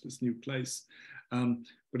world, this new place,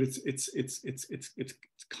 but it's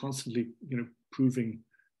constantly proving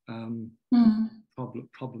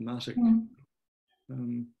problematic.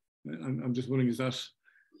 I'm just wondering, is that?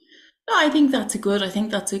 No, I think that's a good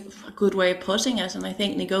way of putting it. And I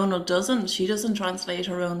think Nagonal doesn't translate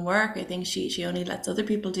her own work. I think she only lets other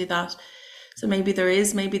people do that. So maybe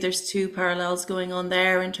there's two parallels going on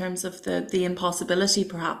there in terms of the impossibility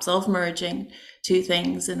perhaps of merging two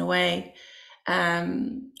things in a way.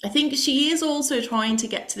 I think she is also trying to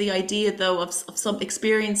get to the idea though of some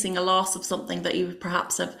experiencing a loss of something that you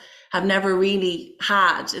perhaps have never really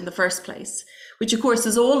had in the first place, which of course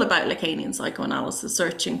is all about Lacanian psychoanalysis,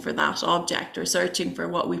 searching for that object or searching for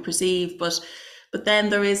what we perceive. But then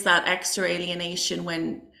there is that extra alienation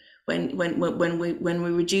when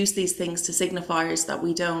we reduce these things to signifiers that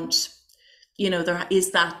we don't, there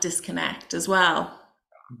is that disconnect as well.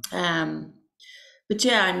 But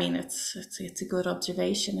yeah, I mean, it's a good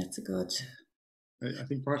observation. It's a good. I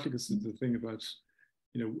think partly because the thing about,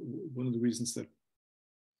 one of the reasons that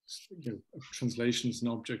translation is an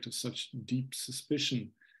object of such deep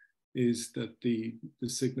suspicion is that the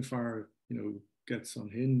signifier, gets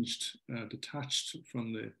unhinged, detached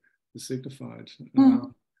from the signified,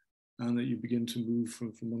 and that you begin to move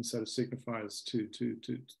from one set of signifiers to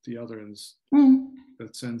the other, and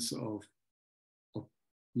that sense of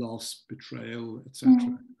loss, betrayal,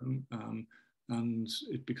 etc., and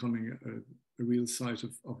it becoming a real site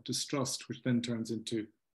of distrust, which then turns into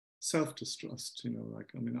self-distrust.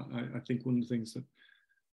 I think one of the things that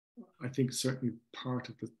I think certainly part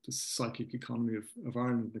of the psychic economy of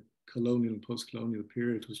Ireland, the colonial and post-colonial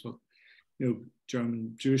period, was what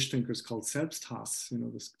German Jewish thinkers called Selbsthass,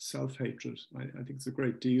 this self-hatred. I think it's a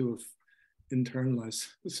great deal of internalized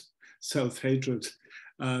self-hatred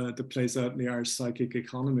that plays out in the Irish psychic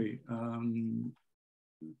economy,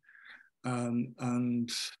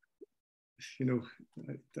 and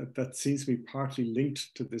that seems to be partly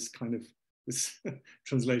linked to this kind of this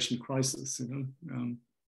translation crisis.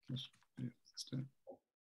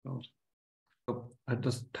 I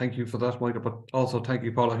just thank you for that, Michael, but also thank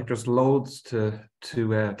you, Paul. I think there's loads to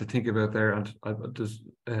think about there, and I just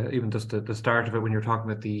even just the start of it when you're talking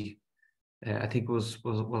about the I think was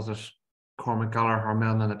it Cormac Gallagher or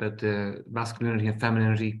Melman about the masculinity and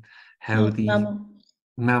femininity, how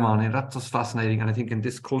Melman, and that's just fascinating. And I think in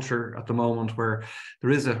this culture at the moment where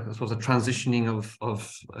there is a transitioning of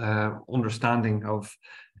understanding of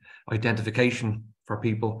identification for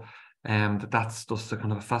people, that's just a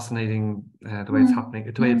kind of a fascinating the way it's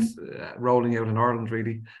happening, the way it's rolling out in Ireland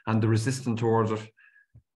really, and the resistance towards it.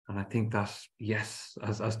 And I think that, yes,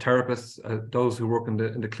 as therapists, those who work in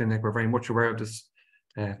the clinic, we're very much aware of this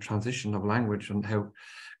transition of language and how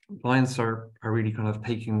clients are really kind of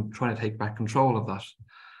trying to take back control of that.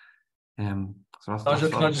 So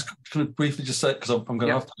can I just kind of briefly just say, because I'm going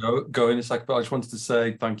to have to go in a second, but I just wanted to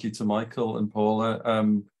say thank you to Michael and Paula.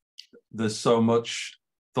 There's so much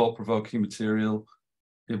thought-provoking material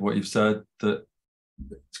in what you've said that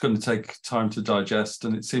it's going to take time to digest,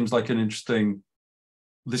 and it seems like an interesting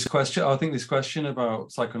I think this question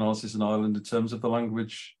about psychoanalysis in Ireland in terms of the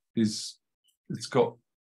language we've got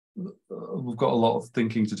a lot of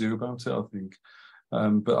thinking to do about it, I think.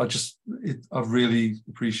 But I've really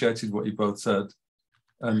appreciated what you both said,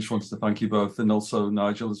 and just wanted to thank you both, and also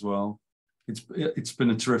Nigel as well. It's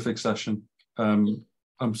been a terrific session.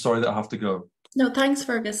 I'm sorry that I have to go. No, thanks,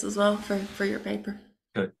 Fergus, as well for your paper.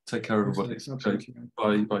 Okay, take care, everybody. Okay.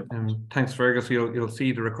 Bye. Thanks, Fergus. You'll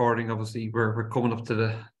see the recording. Obviously, we're coming up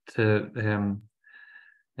to the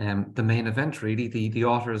main event, really, the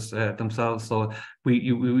authors themselves. So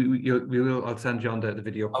I'll send you on the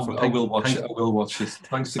video. I will watch it. I will watch it.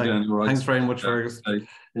 Thanks again. Right. Thanks very much, Fergus. Okay.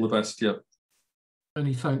 All the best. Yeah.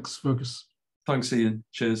 Many thanks, Fergus. Thanks, Ian.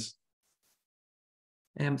 Cheers.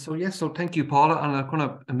 So thank you, Paula, and I'm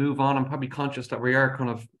going to move on. I'm probably conscious that we are kind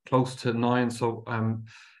of close to 9, so I'm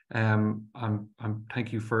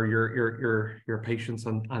thank you for your patience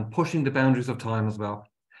and pushing the boundaries of time as well.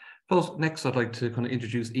 So next, I'd like to kind of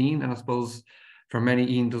introduce Ian, and I suppose for many,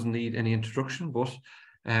 Ian doesn't need any introduction, but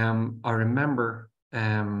I remember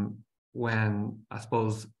when, I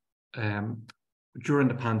suppose, during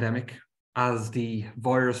the pandemic, as the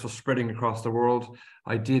virus was spreading across the world,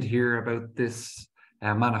 I did hear about this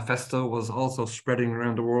manifesto was also spreading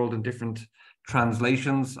around the world in different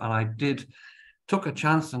translations, and I took a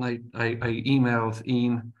chance, and I emailed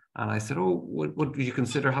Ian, and I said, "Oh, would you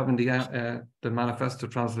consider having the manifesto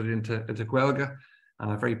translated into Gaeilge?"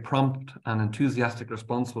 And a very prompt and enthusiastic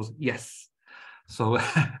response was yes. So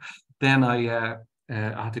then I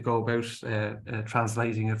had to go about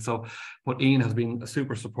translating it. But Ian has been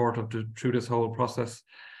super supportive through this whole process,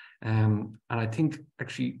 and I think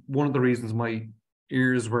actually one of the reasons my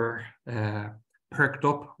ears were perked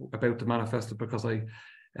up about the manifesto, because I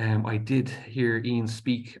did hear Ian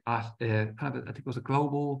speak at I think it was a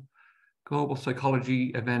global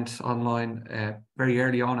psychology event online very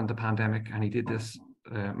early on in the pandemic, and he did this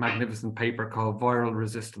magnificent paper called Viral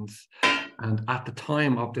Resistance. And at the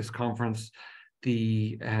time of this conference,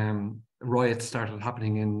 the riots started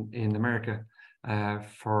happening in America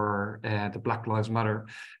for the Black Lives Matter.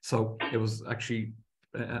 So it was actually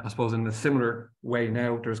I suppose in a similar way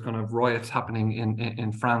now, there's kind of riots happening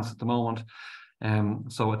in France at the moment.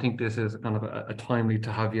 So I think this is kind of a timely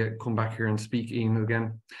to have you come back here and speak, Ian,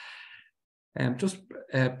 again. Just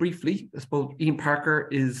briefly, I suppose Ian Parker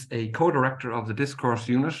is a co-director of the Discourse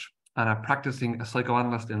Unit and a practicing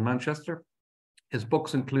psychoanalyst in Manchester. His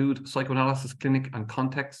books include Psychoanalysis, Clinic and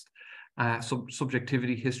Context,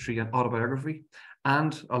 Subjectivity, History and Autobiography,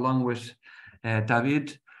 and along with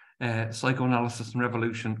David, Psychoanalysis and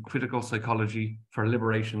Revolution, Critical Psychology for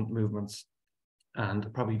Liberation Movements.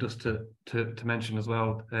 And probably just to mention as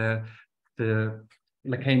well, the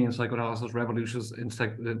Lacanian Psychoanalysis, Revolutions in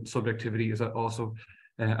Subjectivity is also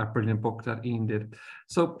a brilliant book that Ian did.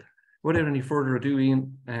 So without any further ado,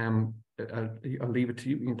 Ian, I'll leave it to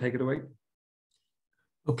you. You can take it away.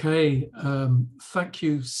 Okay, thank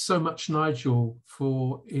you so much, Nigel,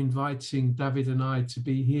 for inviting David and I to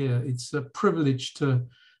be here. It's a privilege to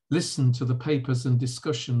listen to the papers and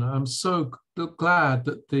discussion. I'm so glad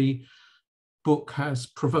that the book has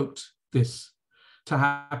provoked this to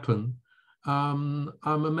happen. I'm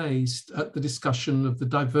amazed at the discussion of the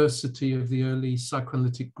diversity of the early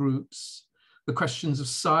psychoanalytic groups. The questions of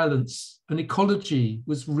silence and ecology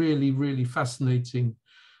was really, really fascinating.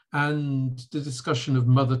 And the discussion of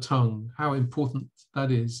mother tongue, how important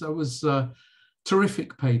that is. That was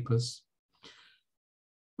terrific papers.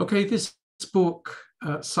 Okay, this book,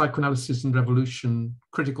 Psychoanalysis and Revolution,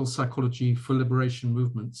 Critical Psychology for Liberation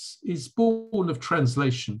Movements, is born of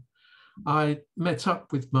translation. I met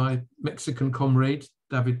up with my Mexican comrade,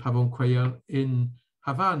 David Pavón-Cuéllar, in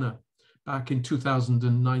Havana back in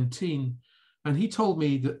 2019. And he told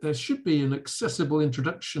me that there should be an accessible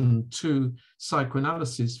introduction to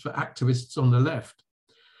psychoanalysis for activists on the left.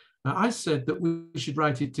 Now, I said that we should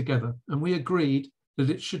write it together, and we agreed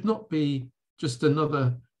that it should not be just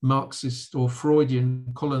another Marxist or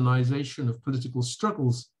Freudian colonization of political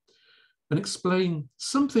struggles, and explain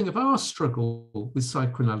something of our struggle with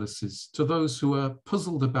psychoanalysis to those who are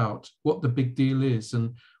puzzled about what the big deal is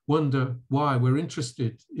and wonder why we're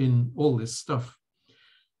interested in all this stuff.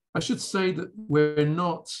 I should say that we're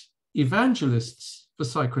not evangelists for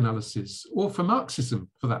psychoanalysis or for Marxism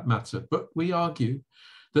for that matter, but we argue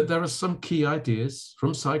that there are some key ideas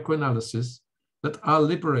from psychoanalysis that are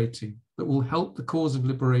liberating, that will help the cause of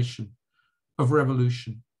liberation, of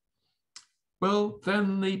revolution. Well,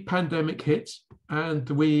 then the pandemic hit and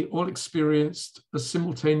we all experienced a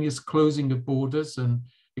simultaneous closing of borders and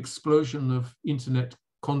explosion of internet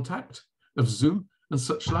contact, of Zoom and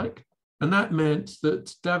such like. And that meant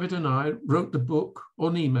that David and I wrote the book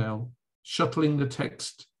on email, shuttling the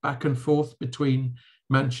text back and forth between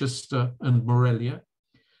Manchester and Morelia.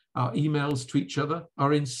 Our emails to each other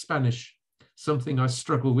are in Spanish, something I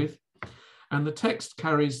struggle with. And the text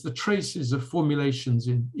carries the traces of formulations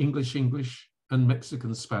in English, and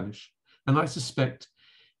Mexican Spanish, and I suspect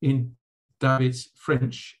in David's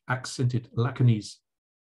French accented Lacanese.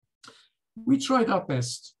 We tried our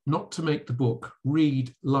best not to make the book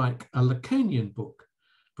read like a Lacanian book.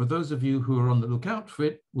 For those of you who are on the lookout for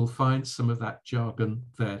it, will find some of that jargon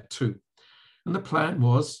there too. And the plan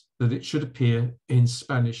was that it should appear in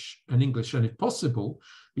Spanish and English, and if possible,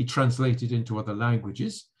 be translated into other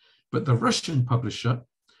languages. But the Russian publisher,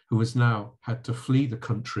 who has now had to flee the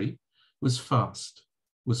country, was first.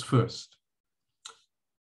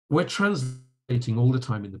 We're translating all the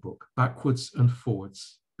time in the book, backwards and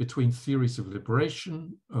forwards, between theories of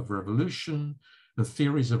liberation, of revolution, and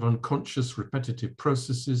theories of unconscious repetitive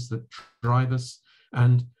processes that drive us,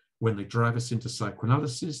 and when they drive us into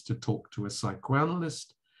psychoanalysis to talk to a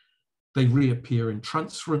psychoanalyst, they reappear in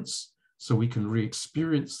transference, so we can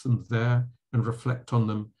re-experience them there and reflect on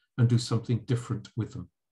them and do something different with them.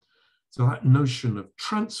 So that notion of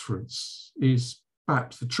transference is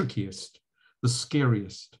perhaps the trickiest, the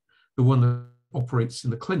scariest, the one that operates in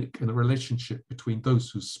the clinic in the relationship between those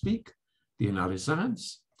who speak, the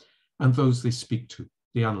analysans, and those they speak to,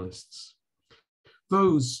 the analysts.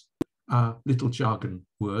 Those are little jargon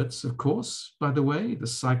words, of course. By the way, the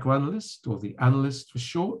psychoanalyst, or the analyst for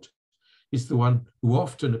short, is the one who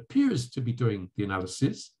often appears to be doing the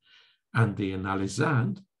analysis, and the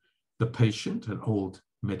analysand, the patient, an old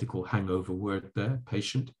medical hangover word there,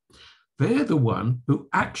 patient, they're the one who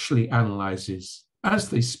actually analyzes as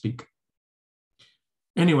they speak.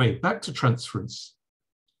 Anyway, back to transference.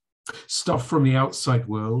 Stuff from the outside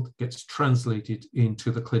world gets translated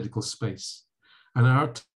into the clinical space. And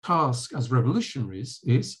our task as revolutionaries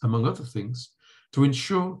is, among other things, to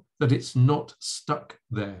ensure that it's not stuck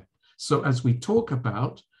there. So as we talk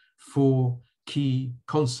about 4 key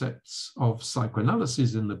concepts of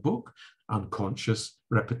psychoanalysis in the book, unconscious,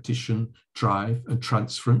 repetition, drive, and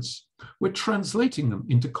transference, we're translating them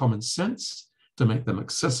into common sense to make them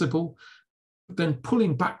accessible, then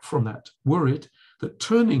pulling back from that, worried that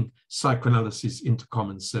turning psychoanalysis into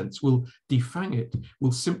common sense will defang it,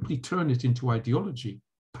 will simply turn it into ideology,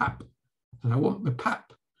 pap. And I want my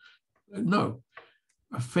pap. No,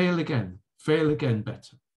 fail again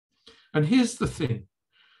better. And here's the thing,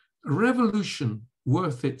 a revolution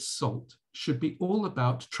worth its salt should be all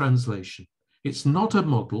about translation. It's not a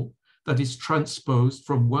model that is transposed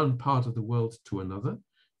from one part of the world to another.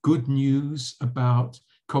 Good news about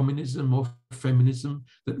communism or feminism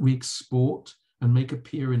that we export and make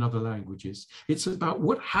appear in other languages. It's about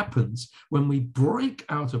what happens when we break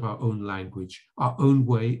out of our own language, our own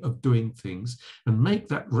way of doing things, and make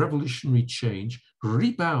that revolutionary change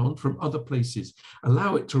rebound from other places,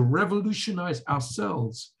 allow it to revolutionize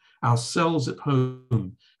ourselves at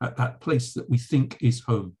home, at that place that we think is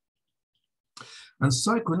home. And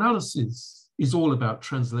psychoanalysis is all about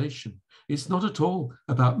translation. It's not at all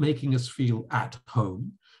about making us feel at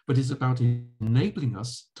home, but is about enabling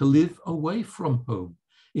us to live away from home,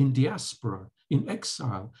 in diaspora, in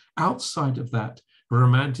exile, outside of that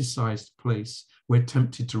romanticized place we're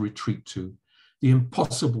tempted to retreat to, the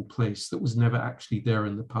impossible place that was never actually there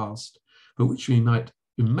in the past, but which we might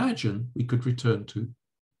imagine we could return to.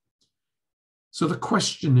 So the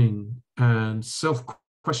questioning and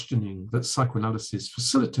self-questioning that psychoanalysis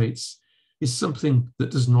facilitates is something that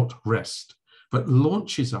does not rest, but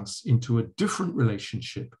launches us into a different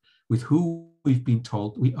relationship with who we've been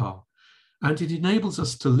told we are. And it enables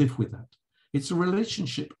us to live with that. It's a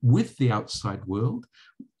relationship with the outside world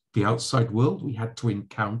we had to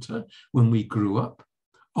encounter when we grew up,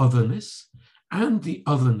 otherness, and the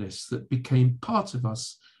otherness that became part of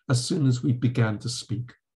us as soon as we began to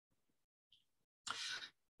speak.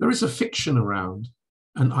 There is a fiction around,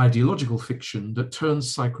 an ideological fiction that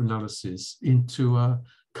turns psychoanalysis into a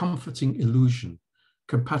comforting illusion,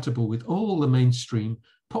 compatible with all the mainstream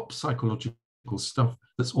pop psychological stuff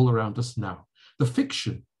that's all around us now. The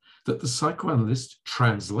fiction that the psychoanalyst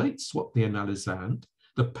translates what the analysand,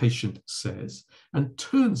 the patient says and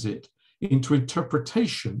turns it into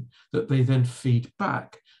interpretation that they then feed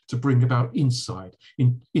back to bring about insight.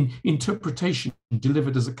 In interpretation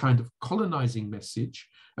delivered as a kind of colonizing message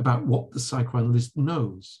about what the psychoanalyst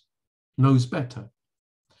knows better.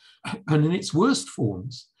 And in its worst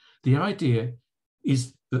forms, the idea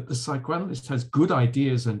is that the psychoanalyst has good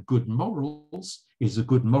ideas and good morals, is a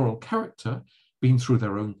good moral character, been through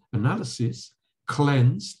their own analysis,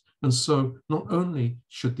 cleansed, and so not only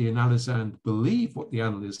should the analysand believe what the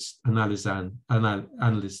analyst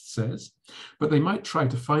says, but they might try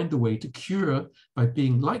to find a way to cure by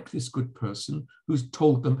being like this good person who's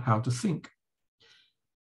told them how to think.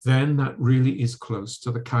 Then that really is close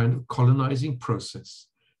to the kind of colonizing process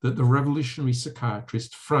that the revolutionary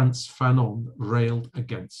psychiatrist Frantz Fanon railed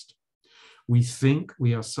against. We think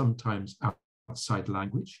we are sometimes outside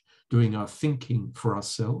language, doing our thinking for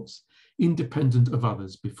ourselves, independent of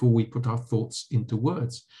others before we put our thoughts into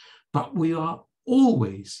words. But we are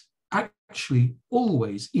always, actually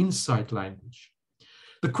always inside language.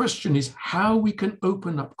 The question is how we can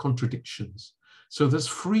open up contradictions so there's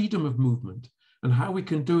freedom of movement, and how we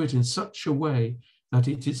can do it in such a way that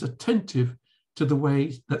it is attentive to the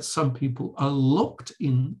way that some people are locked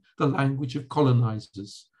in the language of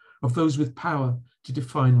colonizers, of those with power to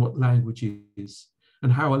define what language is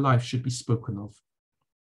and how a life should be spoken of.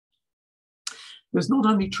 There's not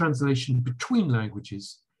only translation between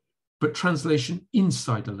languages, but translation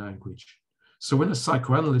inside a language. So when a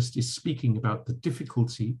psychoanalyst is speaking about the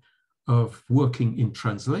difficulty of working in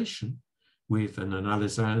translation with an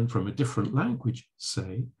analysand from a different language,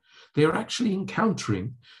 say, they are actually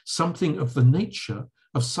encountering something of the nature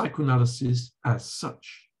of psychoanalysis as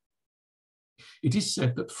such. It is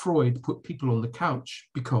said that Freud put people on the couch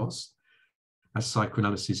because, as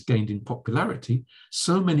psychoanalysis gained in popularity,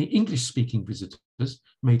 so many English-speaking visitors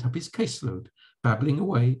made up his caseload, babbling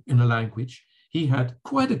away in a language he had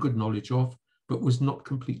quite a good knowledge of, but was not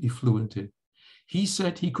completely fluent in. He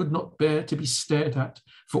said he could not bear to be stared at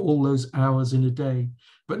for all those hours in a day,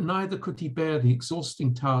 but neither could he bear the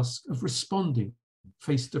exhausting task of responding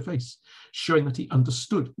face to face, showing that he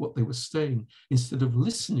understood what they were saying, instead of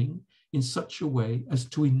listening in such a way as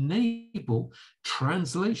to enable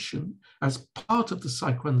translation as part of the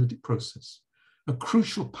psychoanalytic process, a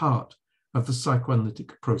crucial part of the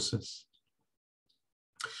psychoanalytic process.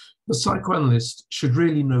 The psychoanalyst should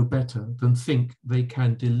really know better than think they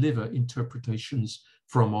can deliver interpretations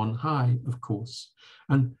from on high, of course,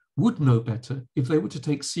 and would know better if they were to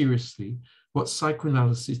take seriously what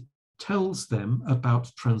psychoanalysis tells them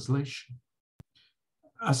about translation.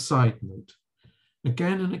 A side note,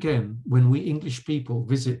 again and again, when we English people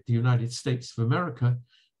visit the United States of America,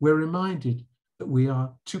 we're reminded that we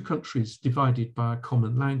are two countries divided by a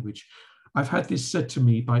common language. I've had this said to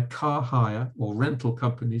me by car hire or rental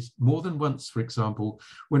companies more than once, for example,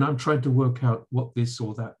 when I'm trying to work out what this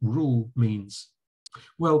or that rule means.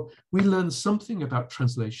 Well, we learn something about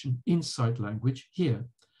translation inside language here.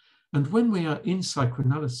 And when we are in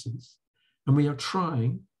psychoanalysis and we are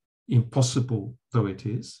trying, impossible though it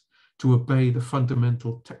is, to obey the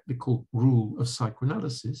fundamental technical rule of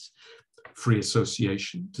psychoanalysis, free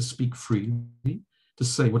association, to speak freely, to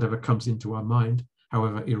say whatever comes into our mind,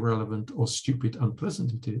 however irrelevant or stupid,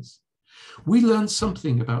 unpleasant it is, we learn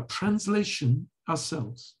something about translation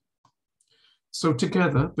ourselves. So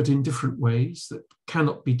together, but in different ways that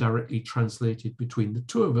cannot be directly translated between the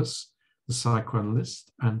two of us, the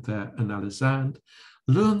psychoanalyst and their analysand,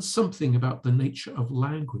 learn something about the nature of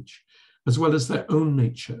language, as well as their own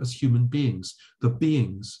nature as human beings, the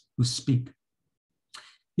beings who speak.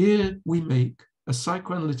 Here we make a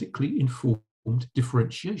psychoanalytically informed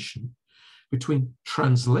differentiation between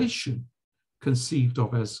translation, conceived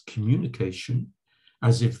of as communication,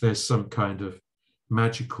 as if there's some kind of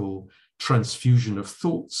magical transfusion of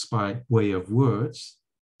thoughts by way of words,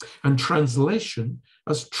 and translation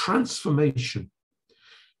as transformation.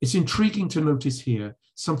 It's intriguing to notice here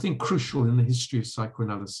something crucial in the history of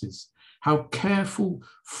psychoanalysis, how careful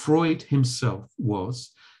Freud himself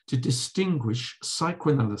was to distinguish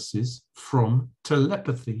psychoanalysis from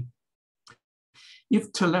telepathy.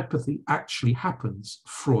 If telepathy actually happens,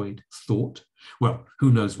 Freud thought, well,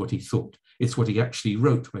 who knows what he thought? It's what he actually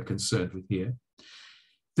wrote we're concerned with here.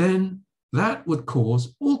 Then that would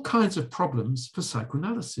cause all kinds of problems for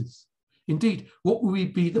psychoanalysis. Indeed, what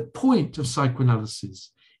would be the point of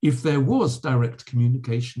psychoanalysis if there was direct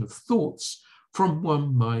communication of thoughts from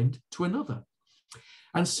one mind to another?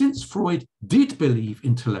 And since Freud did believe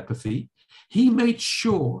in telepathy, he made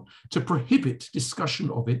sure to prohibit discussion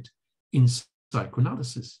of it in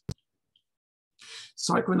psychoanalysis.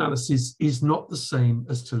 Psychoanalysis is not the same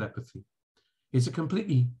as telepathy. is a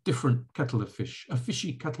completely different kettle of fish, a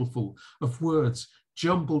fishy kettleful of words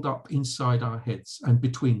jumbled up inside our heads and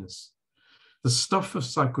between us. The stuff of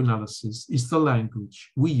psychoanalysis is the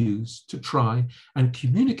language we use to try and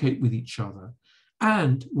communicate with each other,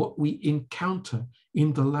 and what we encounter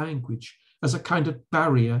in the language as a kind of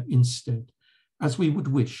barrier instead, as we would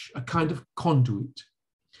wish, a kind of conduit.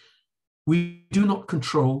 We do not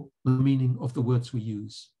control the meaning of the words we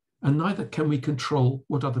use, and neither can we control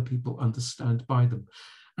what other people understand by them.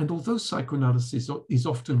 And although psychoanalysis is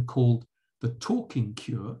often called the talking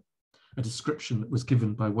cure, a description that was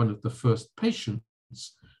given by one of the first patients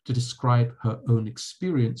to describe her own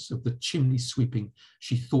experience of the chimney sweeping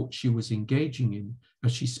she thought she was engaging in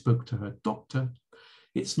as she spoke to her doctor,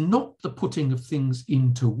 it's not the putting of things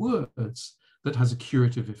into words that has a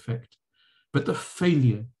curative effect, but the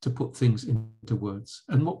failure to put things into words,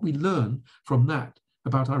 and what we learn from that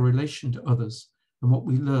about our relation to others and what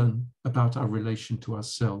we learn about our relation to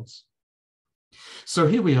ourselves. So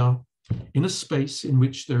here we are in a space in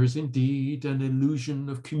which there is indeed an illusion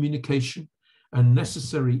of communication, a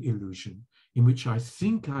necessary illusion, in which I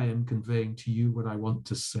think I am conveying to you what I want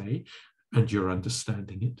to say, and you're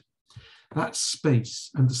understanding it. That space,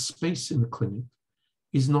 and the space in the clinic,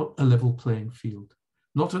 is not a level playing field,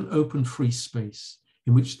 not an open free space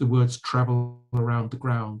in which the words travel around the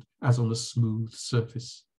ground as on a smooth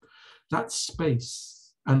surface. That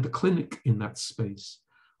space and the clinic in that space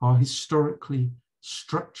are historically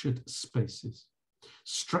structured spaces,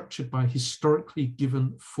 structured by historically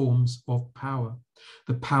given forms of power.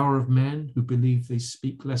 The power of men who believe they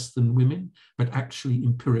speak less than women, but actually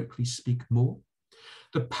empirically speak more.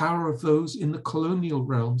 The power of those in the colonial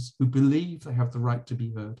realms who believe they have the right to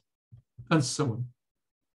be heard, and so on.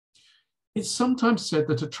 It's sometimes said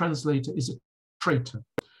that a translator is a traitor,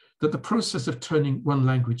 that the process of turning one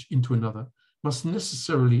language into another must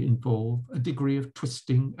necessarily involve a degree of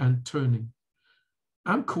twisting and turning.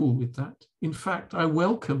 I'm cool with that. In fact, I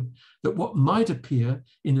welcome that what might appear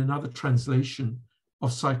in another translation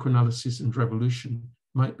of Psychoanalysis and Revolution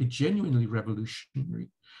might be genuinely revolutionary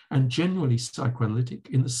and genuinely psychoanalytic,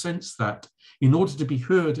 in the sense that in order to be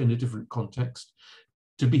heard in a different context,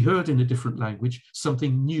 to be heard in a different language,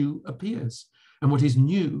 something new appears. And what is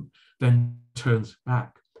new then turns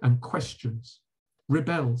back and questions,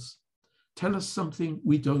 rebels, tell us something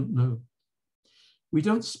we don't know. We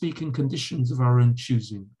don't speak in conditions of our own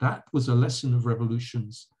choosing. That was a lesson of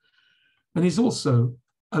revolutions, and is also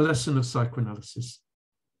a lesson of psychoanalysis.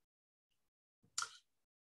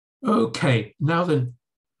 Okay, now then,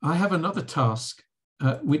 I have another task,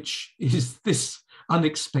 which is this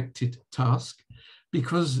unexpected task,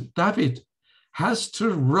 because David has to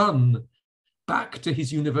run back to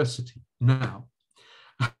his university now.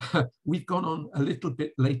 We've gone on a little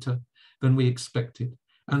bit later than we expected.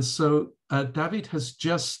 And so David has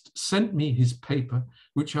just sent me his paper,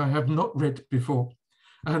 which I have not read before,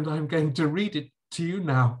 and I'm going to read it to you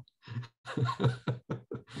now.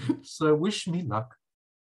 So wish me luck.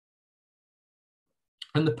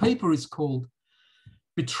 And the paper is called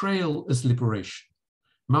Betrayal as Liberation,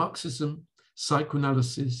 Marxism,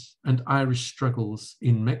 Psychoanalysis, and Irish Struggles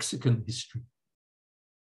in Mexican History.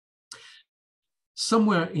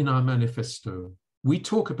 Somewhere in our manifesto, we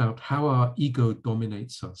talk about how our ego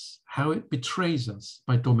dominates us, how it betrays us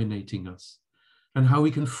by dominating us, and how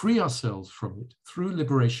we can free ourselves from it through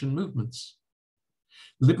liberation movements.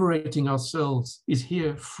 Liberating ourselves is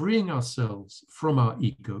here freeing ourselves from our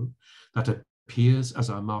ego that appears as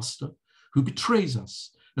our master, who betrays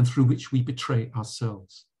us and through which we betray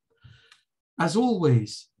ourselves. As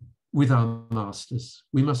always with our masters,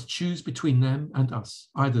 we must choose between them and us.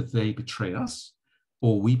 Either they betray us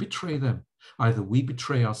or we betray them. Either we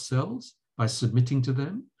betray ourselves by submitting to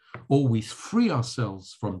them, or we free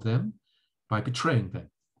ourselves from them by betraying them.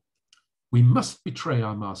 We must betray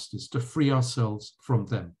our masters to free ourselves from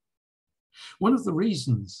them. One of the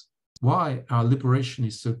reasons why our liberation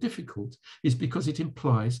is so difficult is because it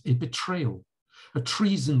implies a betrayal, a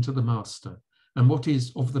treason to the master and what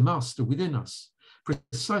is of the master within us,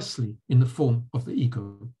 precisely in the form of the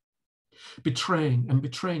ego. Betraying and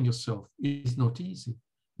betraying yourself is not easy,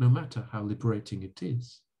 no matter how liberating it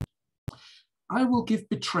is. I will give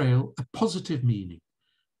betrayal a positive meaning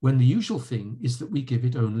when the usual thing is that we give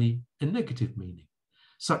it only a negative meaning,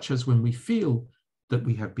 such as when we feel that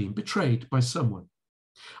we have been betrayed by someone.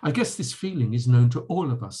 I guess this feeling is known to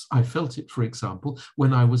all of us. I felt it, for example,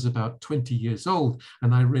 when I was about 20 years old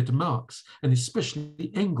and I read Marx, and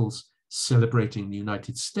especially Engels, celebrating the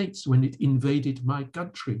United States when it invaded my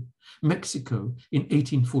country, Mexico, in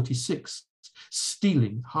 1846,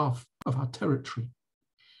 stealing half of our territory.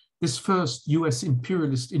 This first US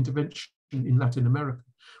imperialist intervention in Latin America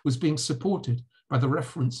was being supported by the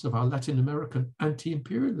reference of our Latin American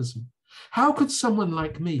anti-imperialism. How could someone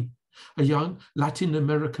like me, a young Latin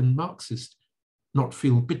American Marxist, not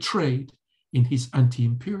feel betrayed in his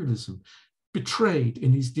anti-imperialism, betrayed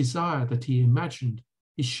in his desire that he imagined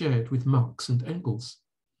he shared with Marx and Engels?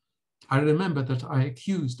 I remember that I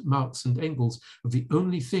accused Marx and Engels of the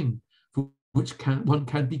only thing for which one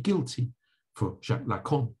can be guilty for Jacques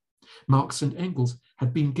Lacan. Marx and Engels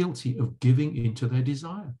had been guilty of giving into their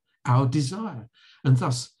desire, our desire, and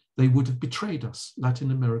thus they would have betrayed us,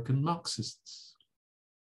 Latin American Marxists.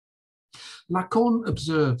 Lacan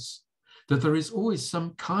observes that there is always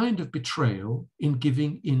some kind of betrayal in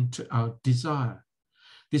giving in to our desire.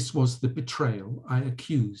 This was the betrayal I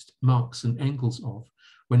accused Marx and Engels of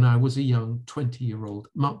when I was a young 20-year-old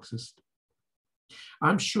Marxist.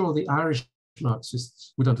 I'm sure the Irish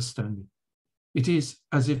Marxists would understand me. It is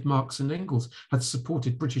as if Marx and Engels had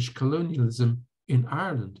supported British colonialism in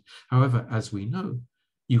Ireland. However, as we know,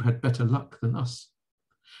 you had better luck than us.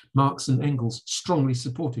 Marx and Engels strongly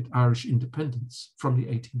supported Irish independence from the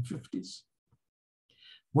 1850s.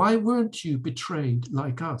 Why weren't you betrayed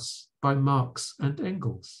like us by Marx and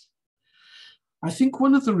Engels? I think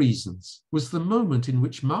one of the reasons was the moment in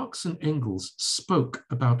which Marx and Engels spoke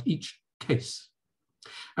about each case.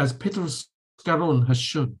 As Peter Scarron has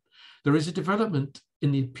shown, there is a development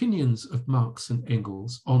in the opinions of Marx and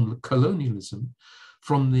Engels on colonialism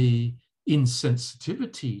from the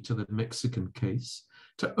insensitivity to the Mexican case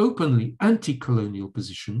to openly anti-colonial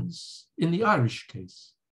positions in the Irish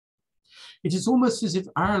case. It is almost as if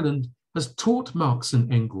Ireland has taught Marx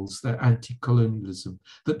and Engels their anti-colonialism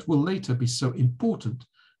that will later be so important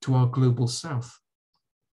to our global South.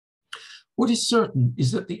 What is certain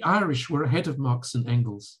is that the Irish were ahead of Marx and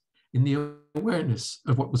Engels in the awareness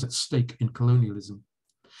of what was at stake in colonialism.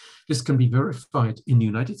 This can be verified in the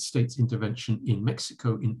United States intervention in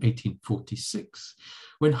Mexico in 1846,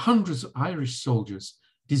 when hundreds of Irish soldiers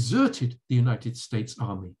deserted the United States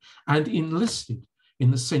Army and enlisted in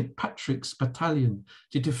the St. Patrick's Battalion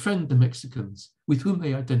to defend the Mexicans with whom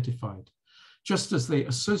they identified, just as they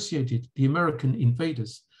associated the American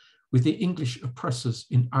invaders with the English oppressors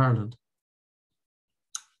in Ireland.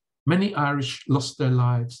 Many Irish lost their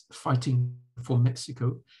lives fighting for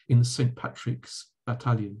Mexico in the St. Patrick's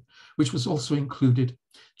Battalion, which was also included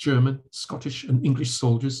German, Scottish, and English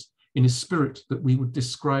soldiers in a spirit that we would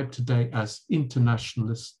describe today as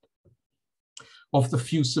internationalist. Of the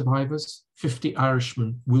few survivors, 50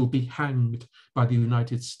 Irishmen will be hanged by the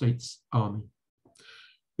United States Army.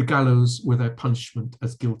 The gallows were their punishment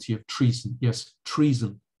as guilty of treason. Yes,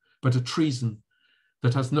 treason, but a treason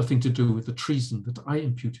that has nothing to do with the treason that I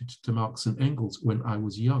imputed to Marx and Engels when I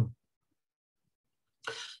was young.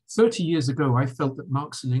 30 years ago, I felt that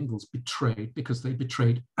Marx and Engels betrayed because they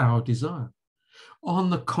betrayed our desire. On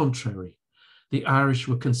the contrary, the Irish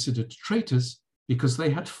were considered traitors because they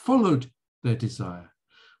had followed their desire,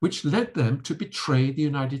 which led them to betray the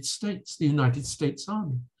United States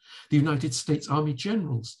Army, the United States Army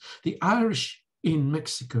generals. The Irish in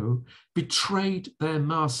Mexico betrayed their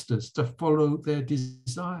masters to follow their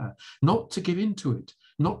desire, not to give in to it,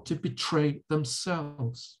 not to betray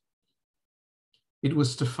themselves. It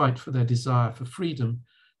was to fight for their desire for freedom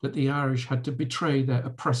that the Irish had to betray their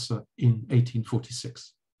oppressor in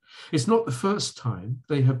 1846. It's not the first time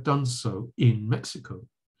they have done so in Mexico.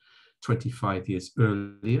 25 years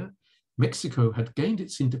earlier, Mexico had gained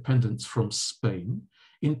its independence from Spain,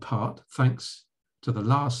 in part thanks to the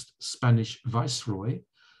last Spanish viceroy,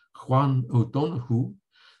 Juan O'Donoghue,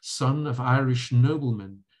 son of Irish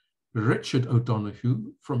noblemen Richard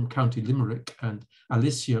O'Donoghue from County Limerick and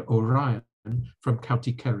Alicia O'Ryan from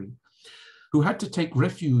County Kerry, who had to take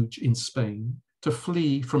refuge in Spain to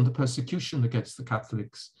flee from the persecution against the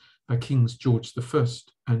Catholics by Kings George I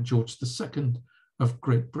and George II of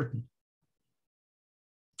Great Britain.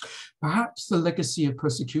 Perhaps the legacy of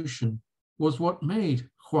persecution was what made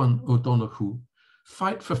Juan O'Donoghue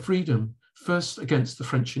fight for freedom, first against the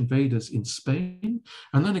French invaders in Spain,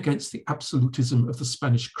 and then against the absolutism of the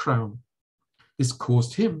Spanish crown. This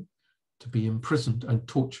caused him to be imprisoned and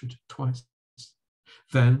tortured twice.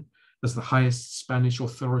 Then, as the highest Spanish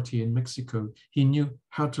authority in Mexico, he knew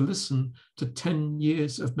how to listen to 10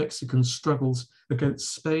 years of Mexican struggles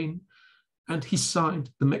against Spain, and he signed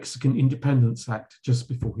the Mexican Independence Act just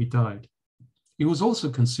before he died. He was also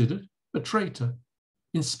considered a traitor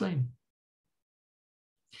in Spain.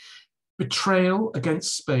 Betrayal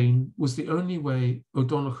against Spain was the only way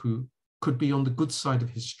O'Donoghue could be on the good side of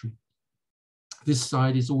history. This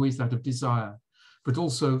side is always that of desire, but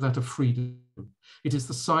also that of freedom. It is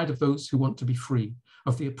the side of those who want to be free,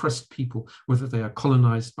 of the oppressed people, whether they are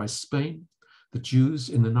colonized by Spain, the Jews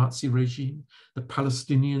in the Nazi regime, the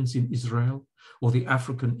Palestinians in Israel, or the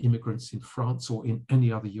African immigrants in France or in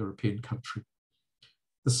any other European country.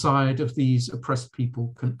 The side of these oppressed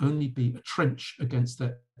people can only be a trench against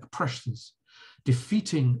their oppressors.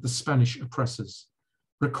 Defeating the Spanish oppressors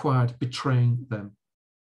required betraying them.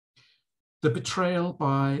 The betrayal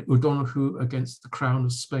by O'Donoghue against the Crown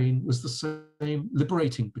of Spain was the same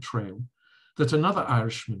liberating betrayal that another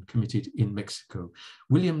Irishman committed in Mexico,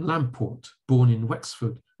 William Lamport, born in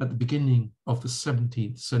Wexford at the beginning of the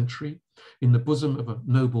 17th century, in the bosom of a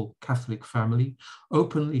noble Catholic family,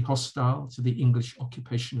 openly hostile to the English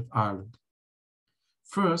occupation of Ireland.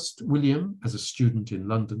 First, William, as a student in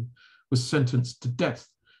London, was sentenced to death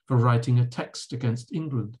for writing a text against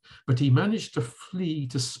England, but he managed to flee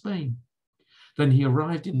to Spain. Then he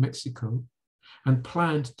arrived in Mexico and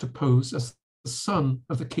planned to pose as the son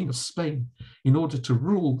of the King of Spain in order to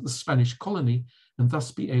rule the Spanish colony and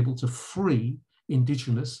thus be able to free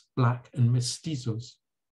indigenous black and mestizos.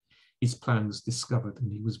 His plan was discovered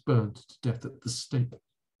and he was burned to death at the stake.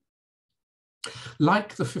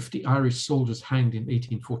 Like the 50 Irish soldiers hanged in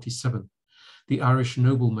 1847, the Irish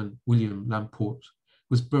nobleman William Lamport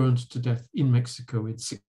was burned to death in Mexico in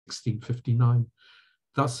 1659.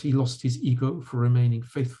 Thus he lost his ego for remaining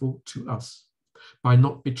faithful to us. By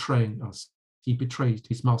not betraying us, he betrayed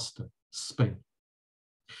his master, Spain.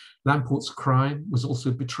 Lamport's crime was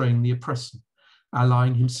also betraying the oppressor,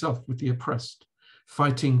 allying himself with the oppressed,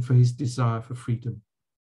 fighting for his desire for freedom.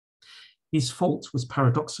 His fault was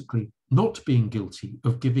paradoxically not being guilty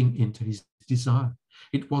of giving in to his desire.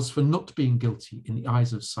 It was for not being guilty in the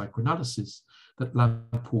eyes of psychoanalysis that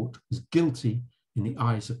Lamport was guilty in the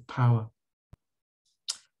eyes of power.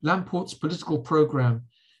 Lamport's political program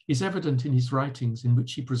is evident in his writings, in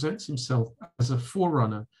which he presents himself as a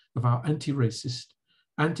forerunner of our anti-racist,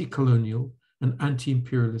 anti-colonial, and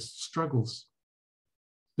anti-imperialist struggles.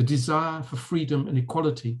 The desire for freedom and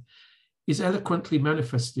equality is eloquently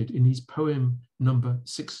manifested in his poem number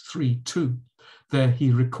 632. There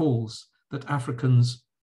he recalls that Africans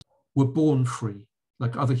were born free,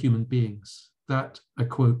 like other human beings, that, I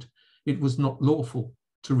quote, "it was not lawful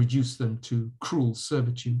to reduce them to cruel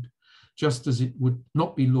servitude, just as it would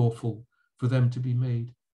not be lawful for them to be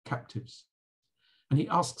made captives." And he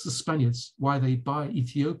asks the Spaniards why they buy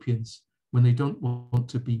Ethiopians when they don't want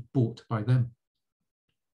to be bought by them.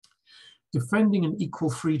 Defending an equal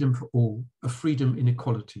freedom for all, a freedom in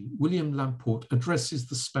equality, William Lamport addresses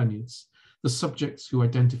the Spaniards, the subjects who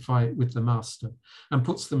identify with the master, and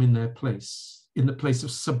puts them in their place, in the place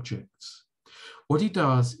of subjects. What he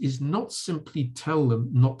does is not simply tell them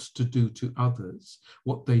not to do to others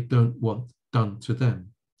what they don't want done to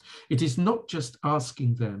them. It is not just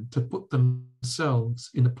asking them to put themselves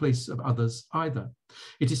in the place of others either.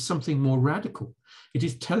 It is something more radical. It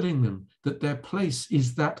is telling them that their place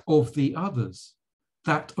is that of the others,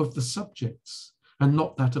 that of the subjects, and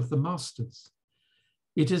not that of the masters.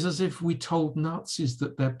 It is as if we told Nazis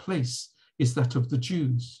that their place is that of the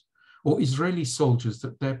Jews, or Israeli soldiers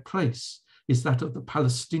that their place is that of the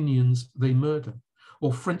Palestinians they murder,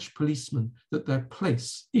 or French policemen that their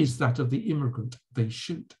place is that of the immigrant they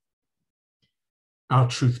shoot. Our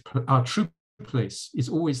true place is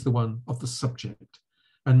always the one of the subject,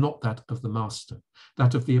 and not that of the master,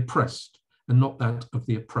 that of the oppressed, and not that of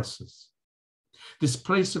the oppressors. This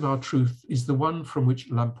place of our truth is the one from which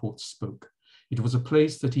Lamport spoke. It was a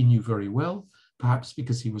place that he knew very well, perhaps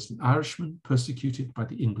because he was an Irishman persecuted by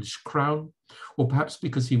the English crown, or perhaps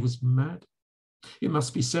because he was mad. It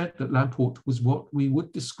must be said that Lamport was what we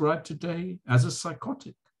would describe today as a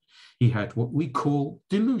psychotic. He had what we call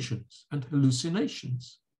delusions and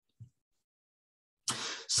hallucinations.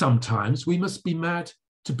 Sometimes we must be mad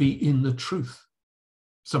to be in the truth.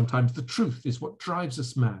 Sometimes the truth is what drives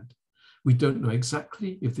us mad. We don't know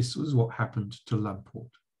exactly if this was what happened to Lamport.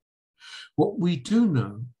 What we do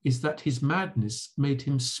know is that his madness made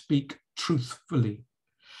him speak truthfully,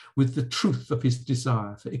 with the truth of his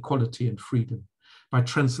desire for equality and freedom, by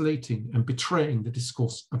translating and betraying the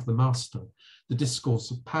discourse of the master, the discourse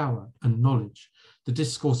of power and knowledge, the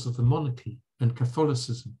discourse of the monarchy and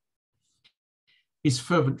Catholicism. His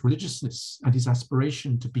fervent religiousness and his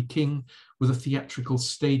aspiration to be king were the theatrical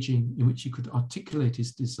staging in which he could articulate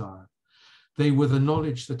his desire. They were the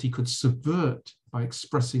knowledge that he could subvert by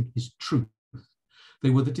expressing his truth.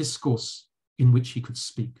 They were the discourse in which he could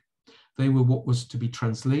speak. They were what was to be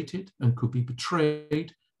translated and could be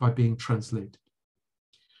betrayed by being translated.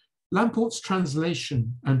 Lamport's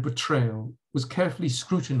translation and betrayal was carefully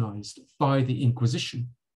scrutinized by the Inquisition.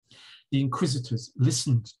 The inquisitors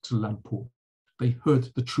listened to Lamport they heard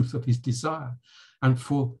the truth of his desire, and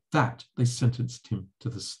for that they sentenced him to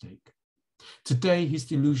the stake. Today, his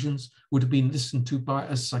delusions would have been listened to by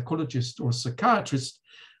a psychologist or a psychiatrist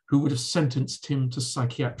who would have sentenced him to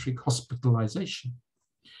psychiatric hospitalization.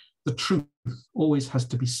 The truth always has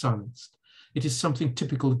to be silenced. It is something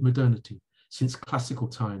typical of modernity since classical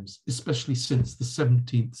times, especially since the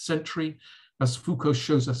 17th century, as Foucault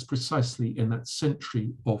shows us precisely in that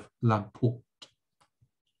century of L'Importe.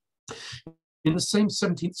 In the same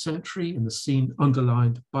 17th century, in the scene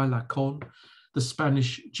underlined by Lacan, the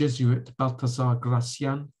Spanish Jesuit Baltasar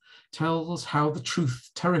Gracian tells how the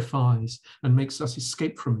truth terrifies and makes us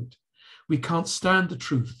escape from it. We can't stand the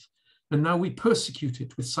truth, and now we persecute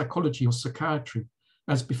it with psychology or psychiatry,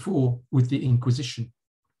 as before with the Inquisition.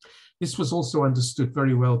 This was also understood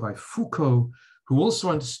very well by Foucault, who also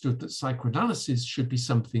understood that psychoanalysis should be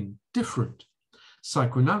something different.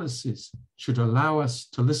 Psychoanalysis should allow us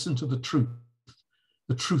to listen to the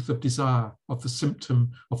truth of desire, of the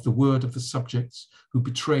symptom, of the word of the subjects who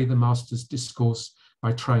betray the master's discourse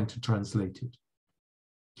by trying to translate it.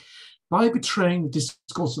 By betraying the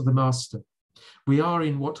discourse of the master, we are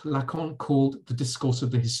in what Lacan called the discourse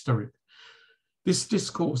of the hysteric. This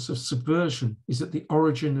discourse of subversion is at the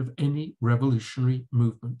origin of any revolutionary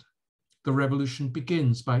movement. The revolution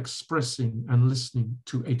begins by expressing and listening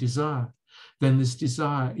to a desire. Then this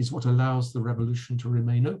desire is what allows the revolution to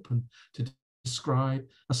remain open, to describe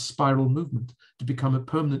a spiral movement, to become a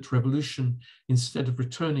permanent revolution instead of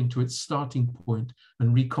returning to its starting point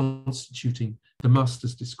and reconstituting the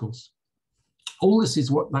master's discourse. All this is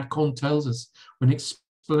what Lacan tells us when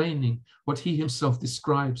explaining what he himself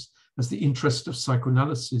describes as the interest of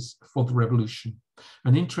psychoanalysis for the revolution,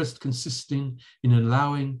 an interest consisting in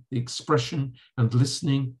allowing the expression and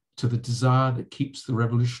listening to the desire that keeps the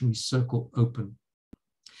revolutionary circle open.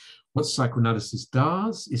 What psychoanalysis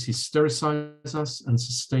does is hystericize us and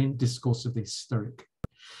sustain discourse of the hysteric.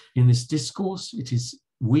 In this discourse, it is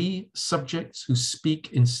we subjects who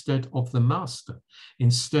speak instead of the master,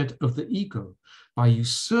 instead of the ego, by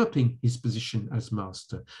usurping his position as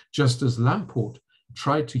master, just as L'Importe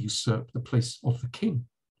tried to usurp the place of the king.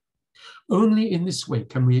 Only in this way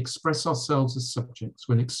can we express ourselves as subjects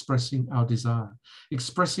when expressing our desire,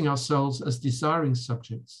 expressing ourselves as desiring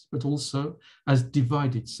subjects, but also as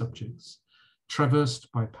divided subjects,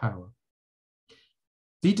 traversed by power.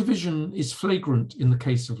 The division is flagrant in the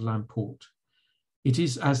case of L'Importe. It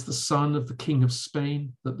is as the son of the King of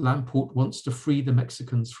Spain that L'Importe wants to free the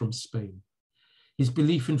Mexicans from Spain. His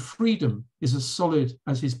belief in freedom is as solid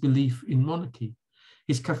as his belief in monarchy.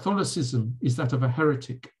 His Catholicism is that of a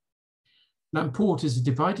heretic. L'Importe is a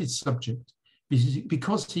divided subject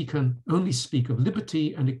because he can only speak of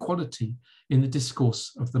liberty and equality in the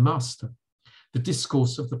discourse of the master, the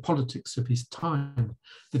discourse of the politics of his time,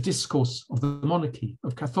 the discourse of the monarchy,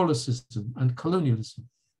 of Catholicism and colonialism.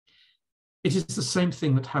 It is the same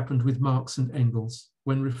thing that happened with Marx and Engels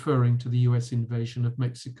when referring to the US invasion of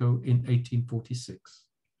Mexico in 1846.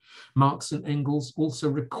 Marx and Engels also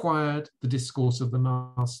required the discourse of the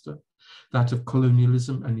master, that of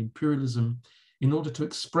colonialism and imperialism, in order to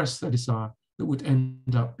express their desire that would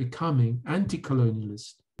end up becoming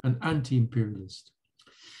anti-colonialist and anti-imperialist.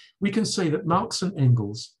 We can say that Marx and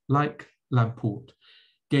Engels, like L'Importe,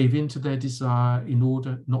 gave in to their desire in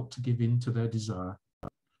order not to give in to their desire.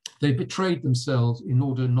 They betrayed themselves in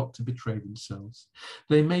order not to betray themselves.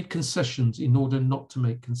 They made concessions in order not to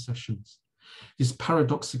make concessions. This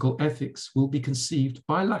paradoxical ethics will be conceived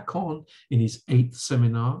by Lacan in his 8th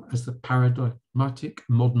seminar as the paradigmatic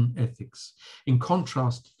modern ethics, in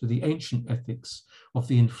contrast to the ancient ethics of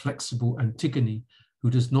the inflexible Antigone, who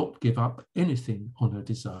does not give up anything on her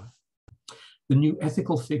desire. The new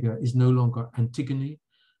ethical figure is no longer Antigone,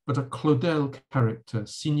 but a Claudel character,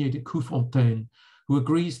 Signée de Coufontaine, who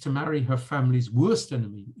agrees to marry her family's worst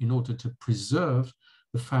enemy in order to preserve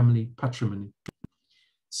the family patrimony.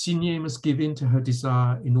 Signée must give in to her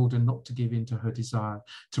desire in order not to give in to her desire,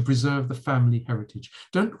 to preserve the family heritage.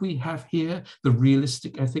 Don't we have here the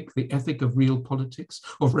realistic ethic, the ethic of real politics,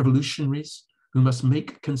 of revolutionaries who must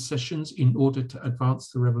make concessions in order to advance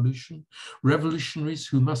the revolution? Revolutionaries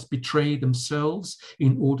who must betray themselves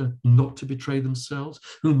in order not to betray themselves,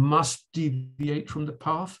 who must deviate from the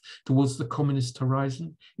path towards the communist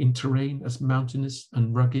horizon in terrain as mountainous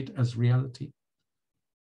and rugged as reality.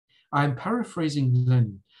 I am paraphrasing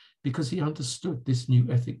Lenin because he understood this new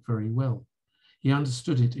ethic very well. He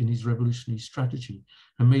understood it in his revolutionary strategy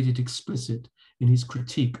and made it explicit in his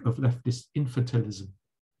critique of leftist infantilism.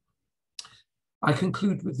 I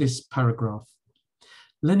conclude with this paragraph.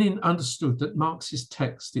 Lenin understood that Marx's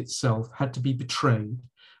text itself had to be betrayed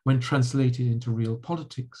when translated into real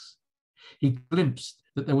politics. He glimpsed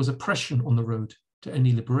that there was oppression on the road to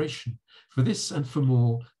any liberation. For this and for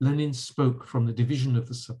more, Lenin spoke from the division of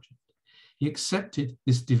the subject. He accepted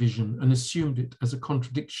this division and assumed it as a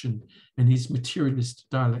contradiction in his materialist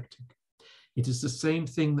dialectic. It is the same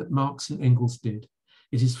thing that Marx and Engels did.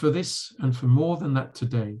 It is for this and for more than that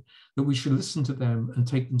today that we should listen to them and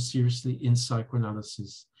take them seriously in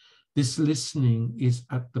psychoanalysis. This listening is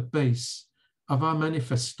at the base of our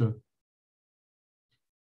manifesto.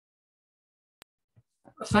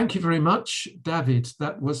 Thank you very much, David.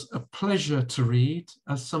 That was a pleasure to read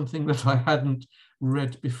as something that I hadn't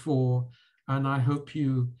read before, and I hope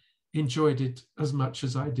you enjoyed it as much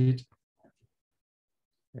as I did.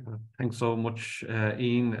 Yeah, thanks so much,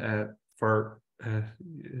 Ian, for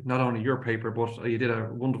not only your paper, but you did a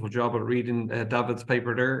wonderful job at reading David's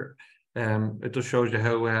paper there. It just shows you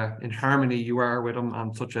how in harmony you are with him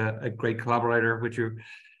and such a great collaborator with you.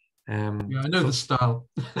 Yeah, I know the style.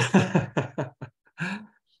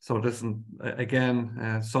 So listen,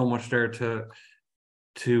 again, so much there to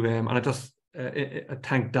and I just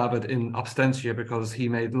thank David in absentia, because he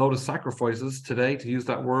made a load of sacrifices today, to use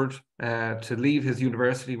that word, to leave his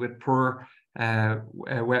university with poor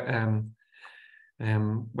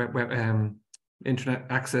internet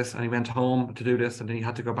access, and he went home to do this, and then he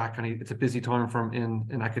had to go back, and it's a busy time for him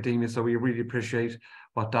in academia. So we really appreciate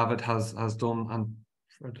what David has done and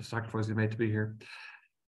for the sacrifice he made to be here.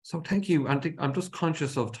 So thank you. And I'm just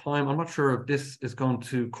conscious of time. I'm not sure if this is going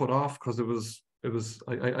to cut off, because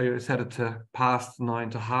I set it to past 9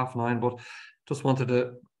 to half 9, but just wanted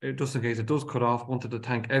to, just in case it does cut off, wanted to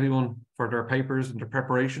thank everyone for their papers and their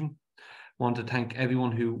preparation. Want to thank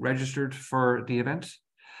everyone who registered for the event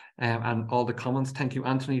and all the comments. Thank you,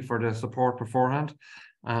 Anthony, for the support beforehand.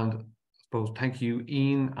 And I suppose thank you,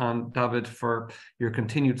 Ian and David, for your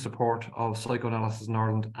continued support of psychoanalysis in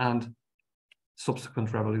Ireland and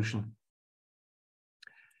subsequent revolution.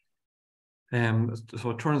 So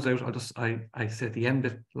it turns out I said the end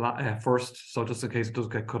bit first, so just in case it does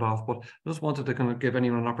get cut off, but I just wanted to kind of give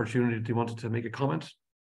anyone an opportunity who wanted to make a comment.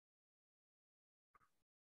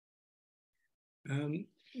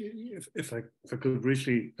 If I could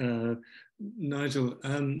briefly, Nigel,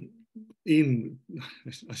 Ian,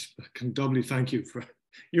 I can doubly thank you for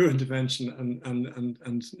your intervention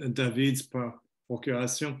and David's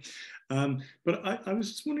procuration. But I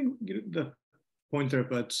was just wondering, the point there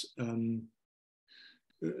about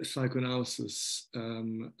psychoanalysis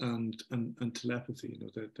and telepathy,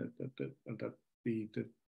 that the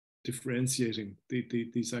differentiating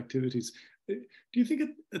these activities. Do you think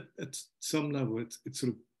at some level it's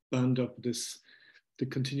sort of bound up with the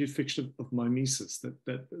continued fiction of mimesis,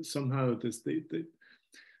 that somehow there's the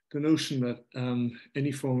notion that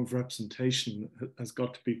any form of representation has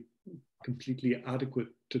got to be completely adequate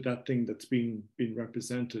to that thing that's being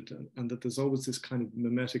represented, and that there's always this kind of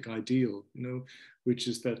mimetic ideal, which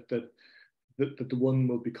is that the one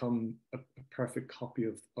will become a perfect copy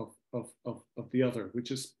of the other,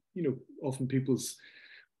 which is often people's,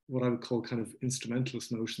 what I would call kind of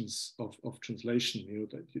instrumentalist notions of translation,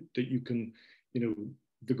 that you can,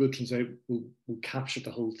 the good translator will capture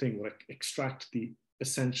the whole thing, will extract the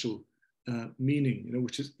essential meaning,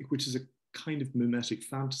 which is a kind of mimetic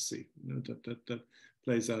fantasy, that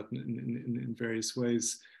plays out in various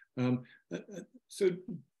ways. So, do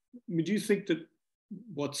you think that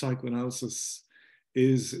what psychoanalysis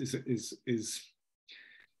is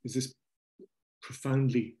this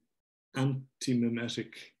profoundly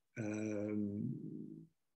anti-mimetic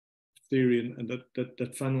theory, and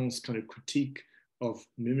that Fanon's kind of critique of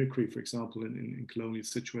mimicry, for example, in colonial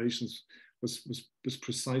situations, was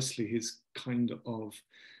precisely his kind of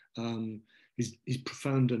his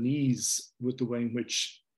profound unease with the way in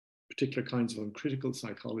which particular kinds of uncritical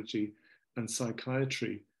psychology and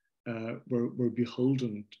psychiatry were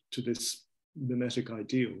beholden to this mimetic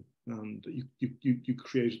ideal, and you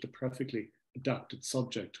created a perfectly adapted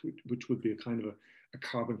subject, which would be a kind of a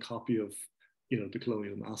carbon copy of the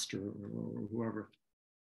colonial master or whoever.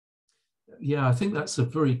 Yeah, I think that's a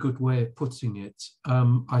very good way of putting it.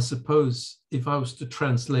 I suppose if I was to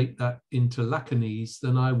translate that into Lacanese,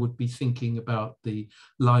 then I would be thinking about the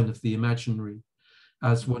line of the imaginary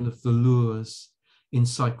as one of the lures in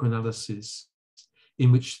psychoanalysis,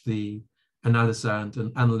 in which the analysand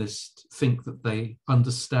and analyst think that they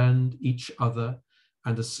understand each other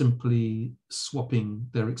and are simply swapping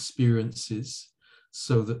their experiences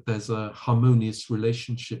so that there's a harmonious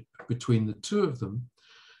relationship between the two of them,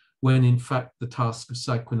 when in fact the task of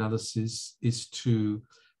psychoanalysis is to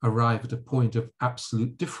arrive at a point of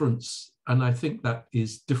absolute difference. And I think that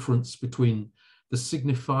is difference between the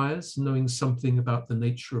signifiers, knowing something about the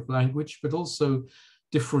nature of language, but also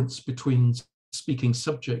difference between speaking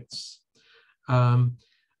subjects. I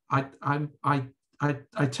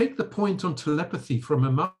take the point on telepathy from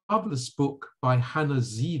a marvelous book by Hannah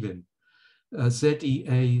Zevin,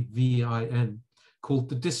 Zeavin, called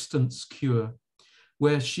The Distance Cure,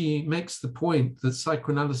 where she makes the point that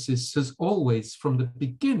psychoanalysis has always, from the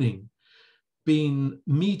beginning, been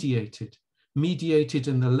mediated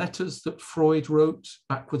in the letters that Freud wrote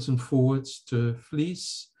backwards and forwards to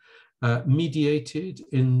Fliess, mediated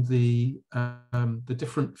in the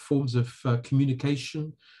different forms of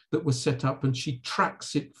communication that were set up, and she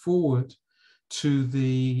tracks it forward to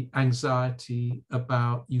the anxiety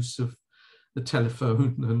about use of the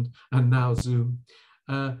telephone and now Zoom.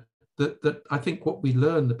 That I think what we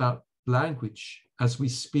learn about language as we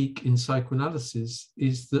speak in psychoanalysis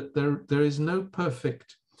is that there is no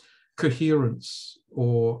perfect coherence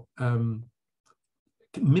or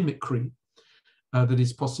mimicry that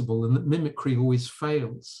is possible, and that mimicry always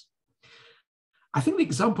fails. I think the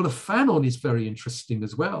example of Fanon is very interesting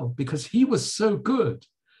as well, because he was so good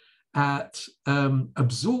at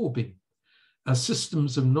absorbing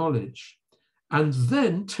systems of knowledge and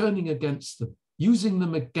then turning against them, using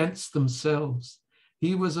them against themselves.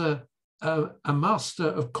 He was a master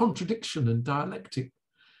of contradiction and dialectic.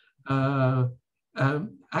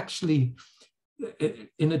 Actually,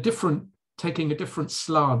 taking a different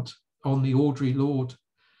slant on the Audre Lorde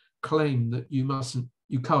claim that you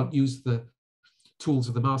can't use the tools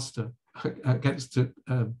of the master against to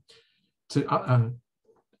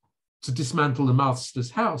dismantle the master's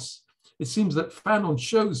house. It seems that Fanon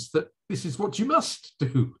shows that this is what you must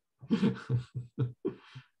do. Yeah,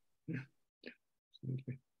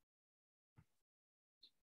 absolutely.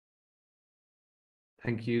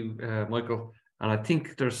 Thank you, Michael. And I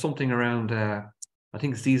think there's something around, I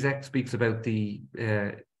think Zizek speaks about you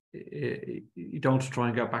don't try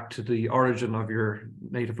and get back to the origin of your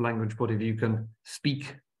native language, but if you can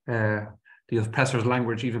speak the oppressor's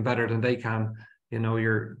language even better than they can, you know,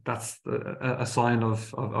 that's a sign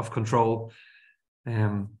of control.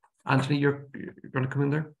 Anthony, you're going to come in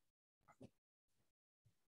there?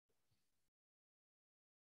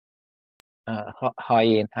 Hi,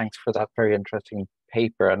 Ian. Thanks for that very interesting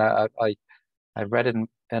paper. And I read in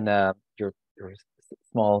your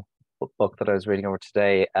small book that I was reading over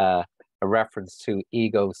today a reference to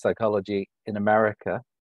ego psychology in America,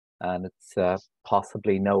 and it's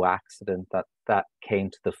possibly no accident that came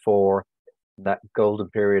to the fore, that golden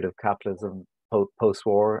period of capitalism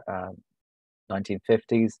post-war,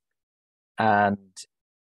 1950s, and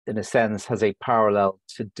in a sense has a parallel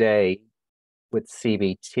today with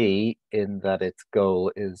CBT, in that its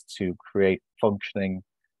goal is to create functioning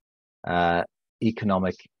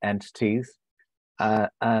economic entities.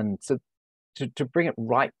 And so to bring it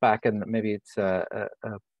right back, and maybe it's a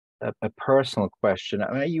personal question,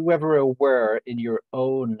 I mean, are you ever aware in your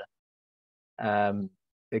own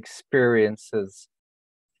experiences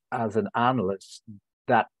as an analyst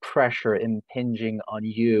that pressure impinging on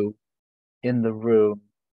you in the room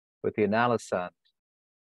with the analysand?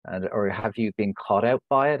 Or have you been caught out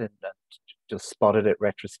by it and just spotted it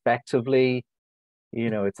retrospectively? You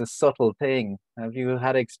know, it's a subtle thing. Have you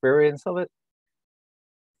had experience of it?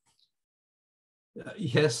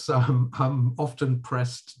 Yes, I'm often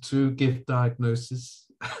pressed to give diagnosis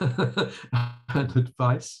and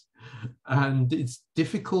advice, and it's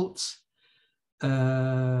difficult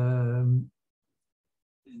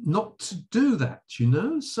not to do that, you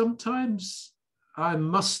know. Sometimes I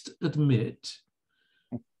must admit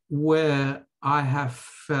where I have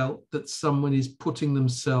felt that someone is putting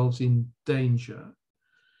themselves in danger,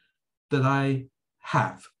 that I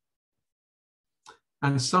have.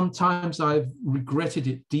 And sometimes I've regretted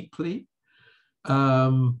it deeply.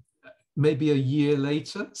 Maybe a year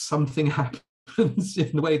later, something happens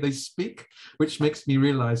in the way they speak, which makes me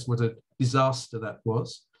realize what a disaster that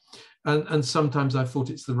was. And sometimes I thought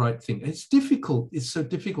it's the right thing. It's difficult. It's so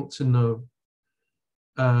difficult to know.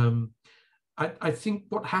 I think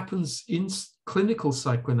what happens in clinical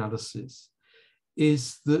psychoanalysis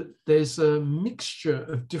is that there's a mixture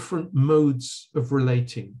of different modes of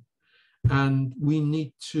relating, and we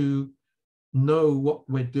need to know what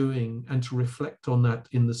we're doing and to reflect on that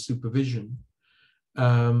in the supervision,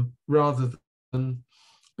 rather than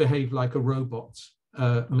behave like a robot,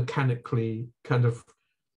 mechanically kind of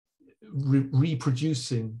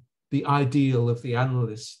reproducing the ideal of the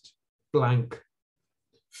analyst, blank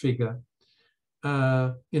figure.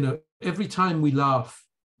 You know, every time we laugh,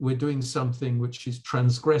 we're doing something which is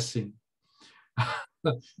transgressing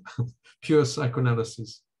pure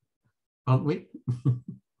psychoanalysis, aren't we?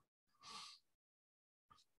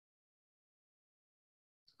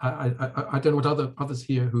 I don't know what others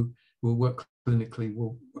here who will work clinically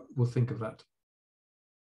will think of that.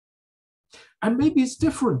 And maybe it's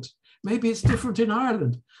different. Maybe it's different in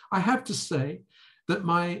Ireland. I have to say that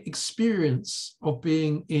my experience of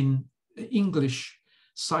being in English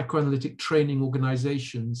psychoanalytic training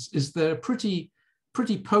organizations is they're pretty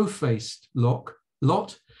po-faced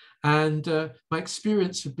lot. And my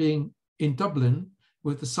experience of being in Dublin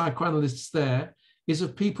with the psychoanalysts there is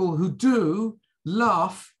of people who do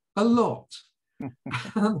laugh a lot.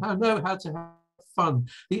 And I know how to have fun.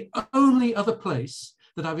 The only other place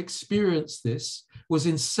that I've experienced this was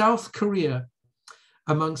in South Korea,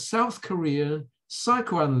 among South Korean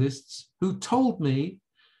psychoanalysts who told me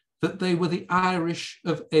that they were the Irish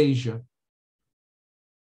of Asia.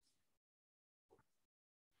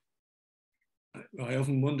 I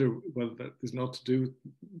often wonder whether that is not to do with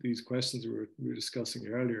these questions we were discussing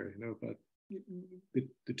earlier, you know, about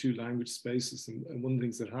the two language spaces. And one of the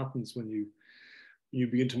things that happens when you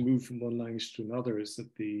begin to move from one language to another is that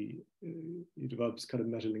you develop this kind of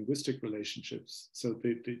metalinguistic relationships. So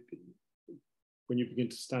when you begin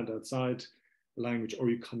to stand outside a language, or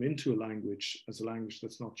you come into a language as a language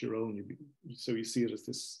that's not your own, so you see it as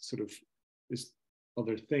this sort of this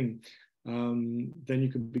other thing, then you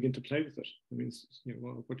can begin to play with it. I mean, you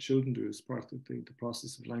know, what children do is part of the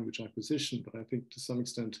process of language acquisition. But I think to some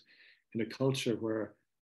extent, in a culture where,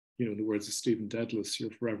 you know, in the words of Stephen Dedalus,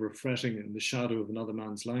 you're forever fretting in the shadow of another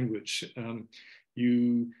man's language, so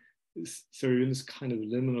you're in this kind of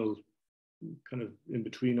liminal, kind of in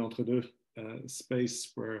between entre deux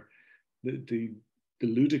space where the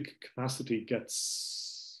ludic capacity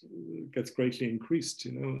gets greatly increased,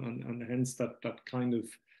 you know, and hence that kind of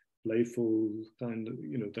playful kind of,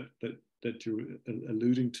 you know, that you're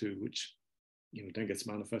alluding to, which, you know, then gets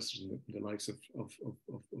manifested in the likes of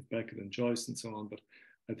Beckett and Joyce and so on. But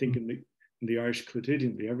I think in the Irish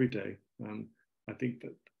quotidian, the everyday, I think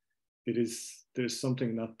that there's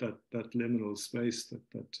something in that liminal space,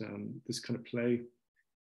 that this kind of play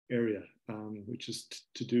area, which is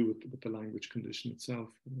to do with the language condition itself.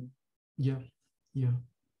 Yeah, yeah.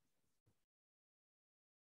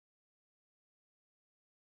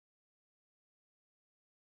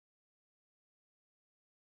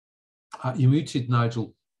 You muted,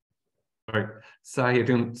 Nigel. Sorry. So how you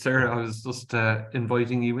doing, Sarah? I was just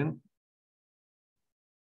inviting you in.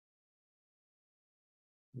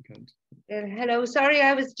 Hello, sorry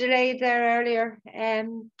I was delayed there earlier.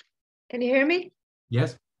 Can you hear me?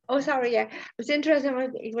 Yes. Oh, sorry, yeah. I was interested in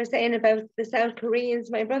what you were saying about the South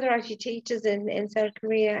Koreans. My brother actually teaches in South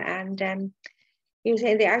Korea, and he was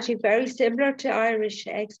saying they're actually very similar to Irish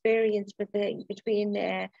experience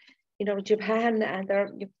between you know, Japan and their,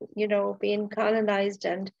 you know, being colonized,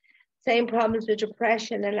 and same problems with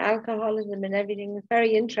depression and alcoholism and everything. It's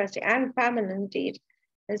very interesting, and famine indeed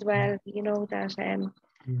as well, you know, that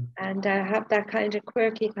and have that kind of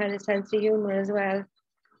quirky kind of sense of humor as well,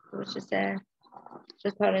 which is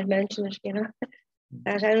just thought I'd mention it, you know.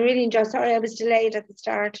 That I really enjoy. Sorry I was delayed at the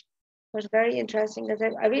start, but very interesting, because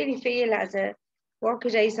I really feel, as a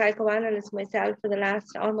workaday psychoanalyst myself for the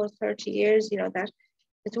last almost 30 years, you know, that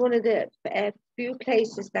it's one of the few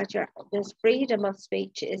places that there's freedom of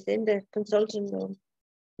speech is in the consulting room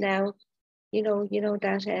now. You know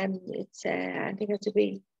that it's I think it's to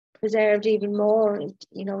be preserved even more,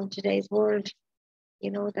 you know, in today's world.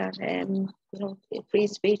 You know that you know, free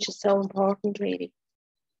speech is so important, really.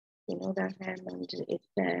 You know that, and it's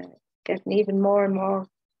getting even more and more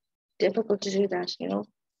difficult to do that. You know.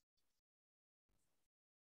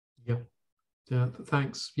 Yeah. Yeah,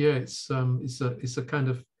 thanks. Yeah, it's a kind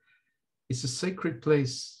of, it's a sacred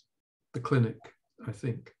place, the clinic, I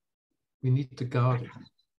think. We need to guard it.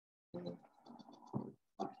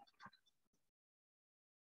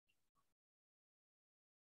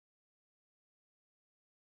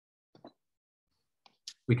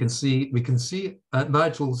 We can see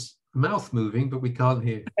Nigel's mouth moving, but we can't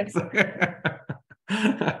hear.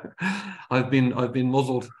 I've been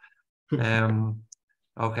muzzled.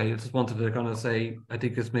 Okay, I just wanted to kind of say, I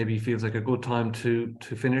think this maybe feels like a good time to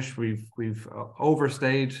finish. We've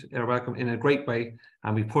overstayed our welcome in a great way,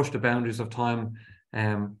 and we pushed the boundaries of time,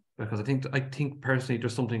 because I think personally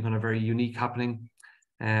there's something kind of very unique happening,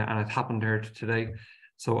 and it happened here today.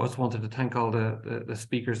 So I just wanted to thank all the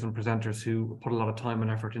speakers and presenters who put a lot of time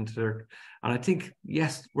and effort into their, and I think,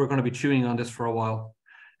 yes, we're going to be chewing on this for a while,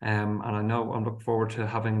 and I know I'm looking forward to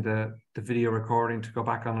having the video recording to go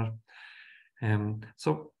back on it.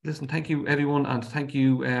 So listen, thank you everyone, and thank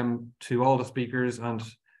you to all the speakers, and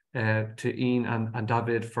to Ian and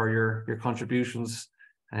David for your contributions,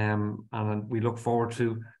 and we look forward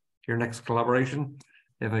to your next collaboration,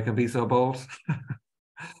 if I can be so bold.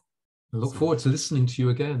 I look forward to listening to you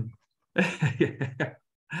again. Yeah.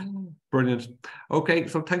 Brilliant. Okay,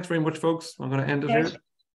 so thanks very much, folks. I'm going to end it here.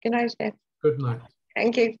 Good night, Jeff. Good night.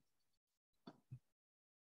 Thank you.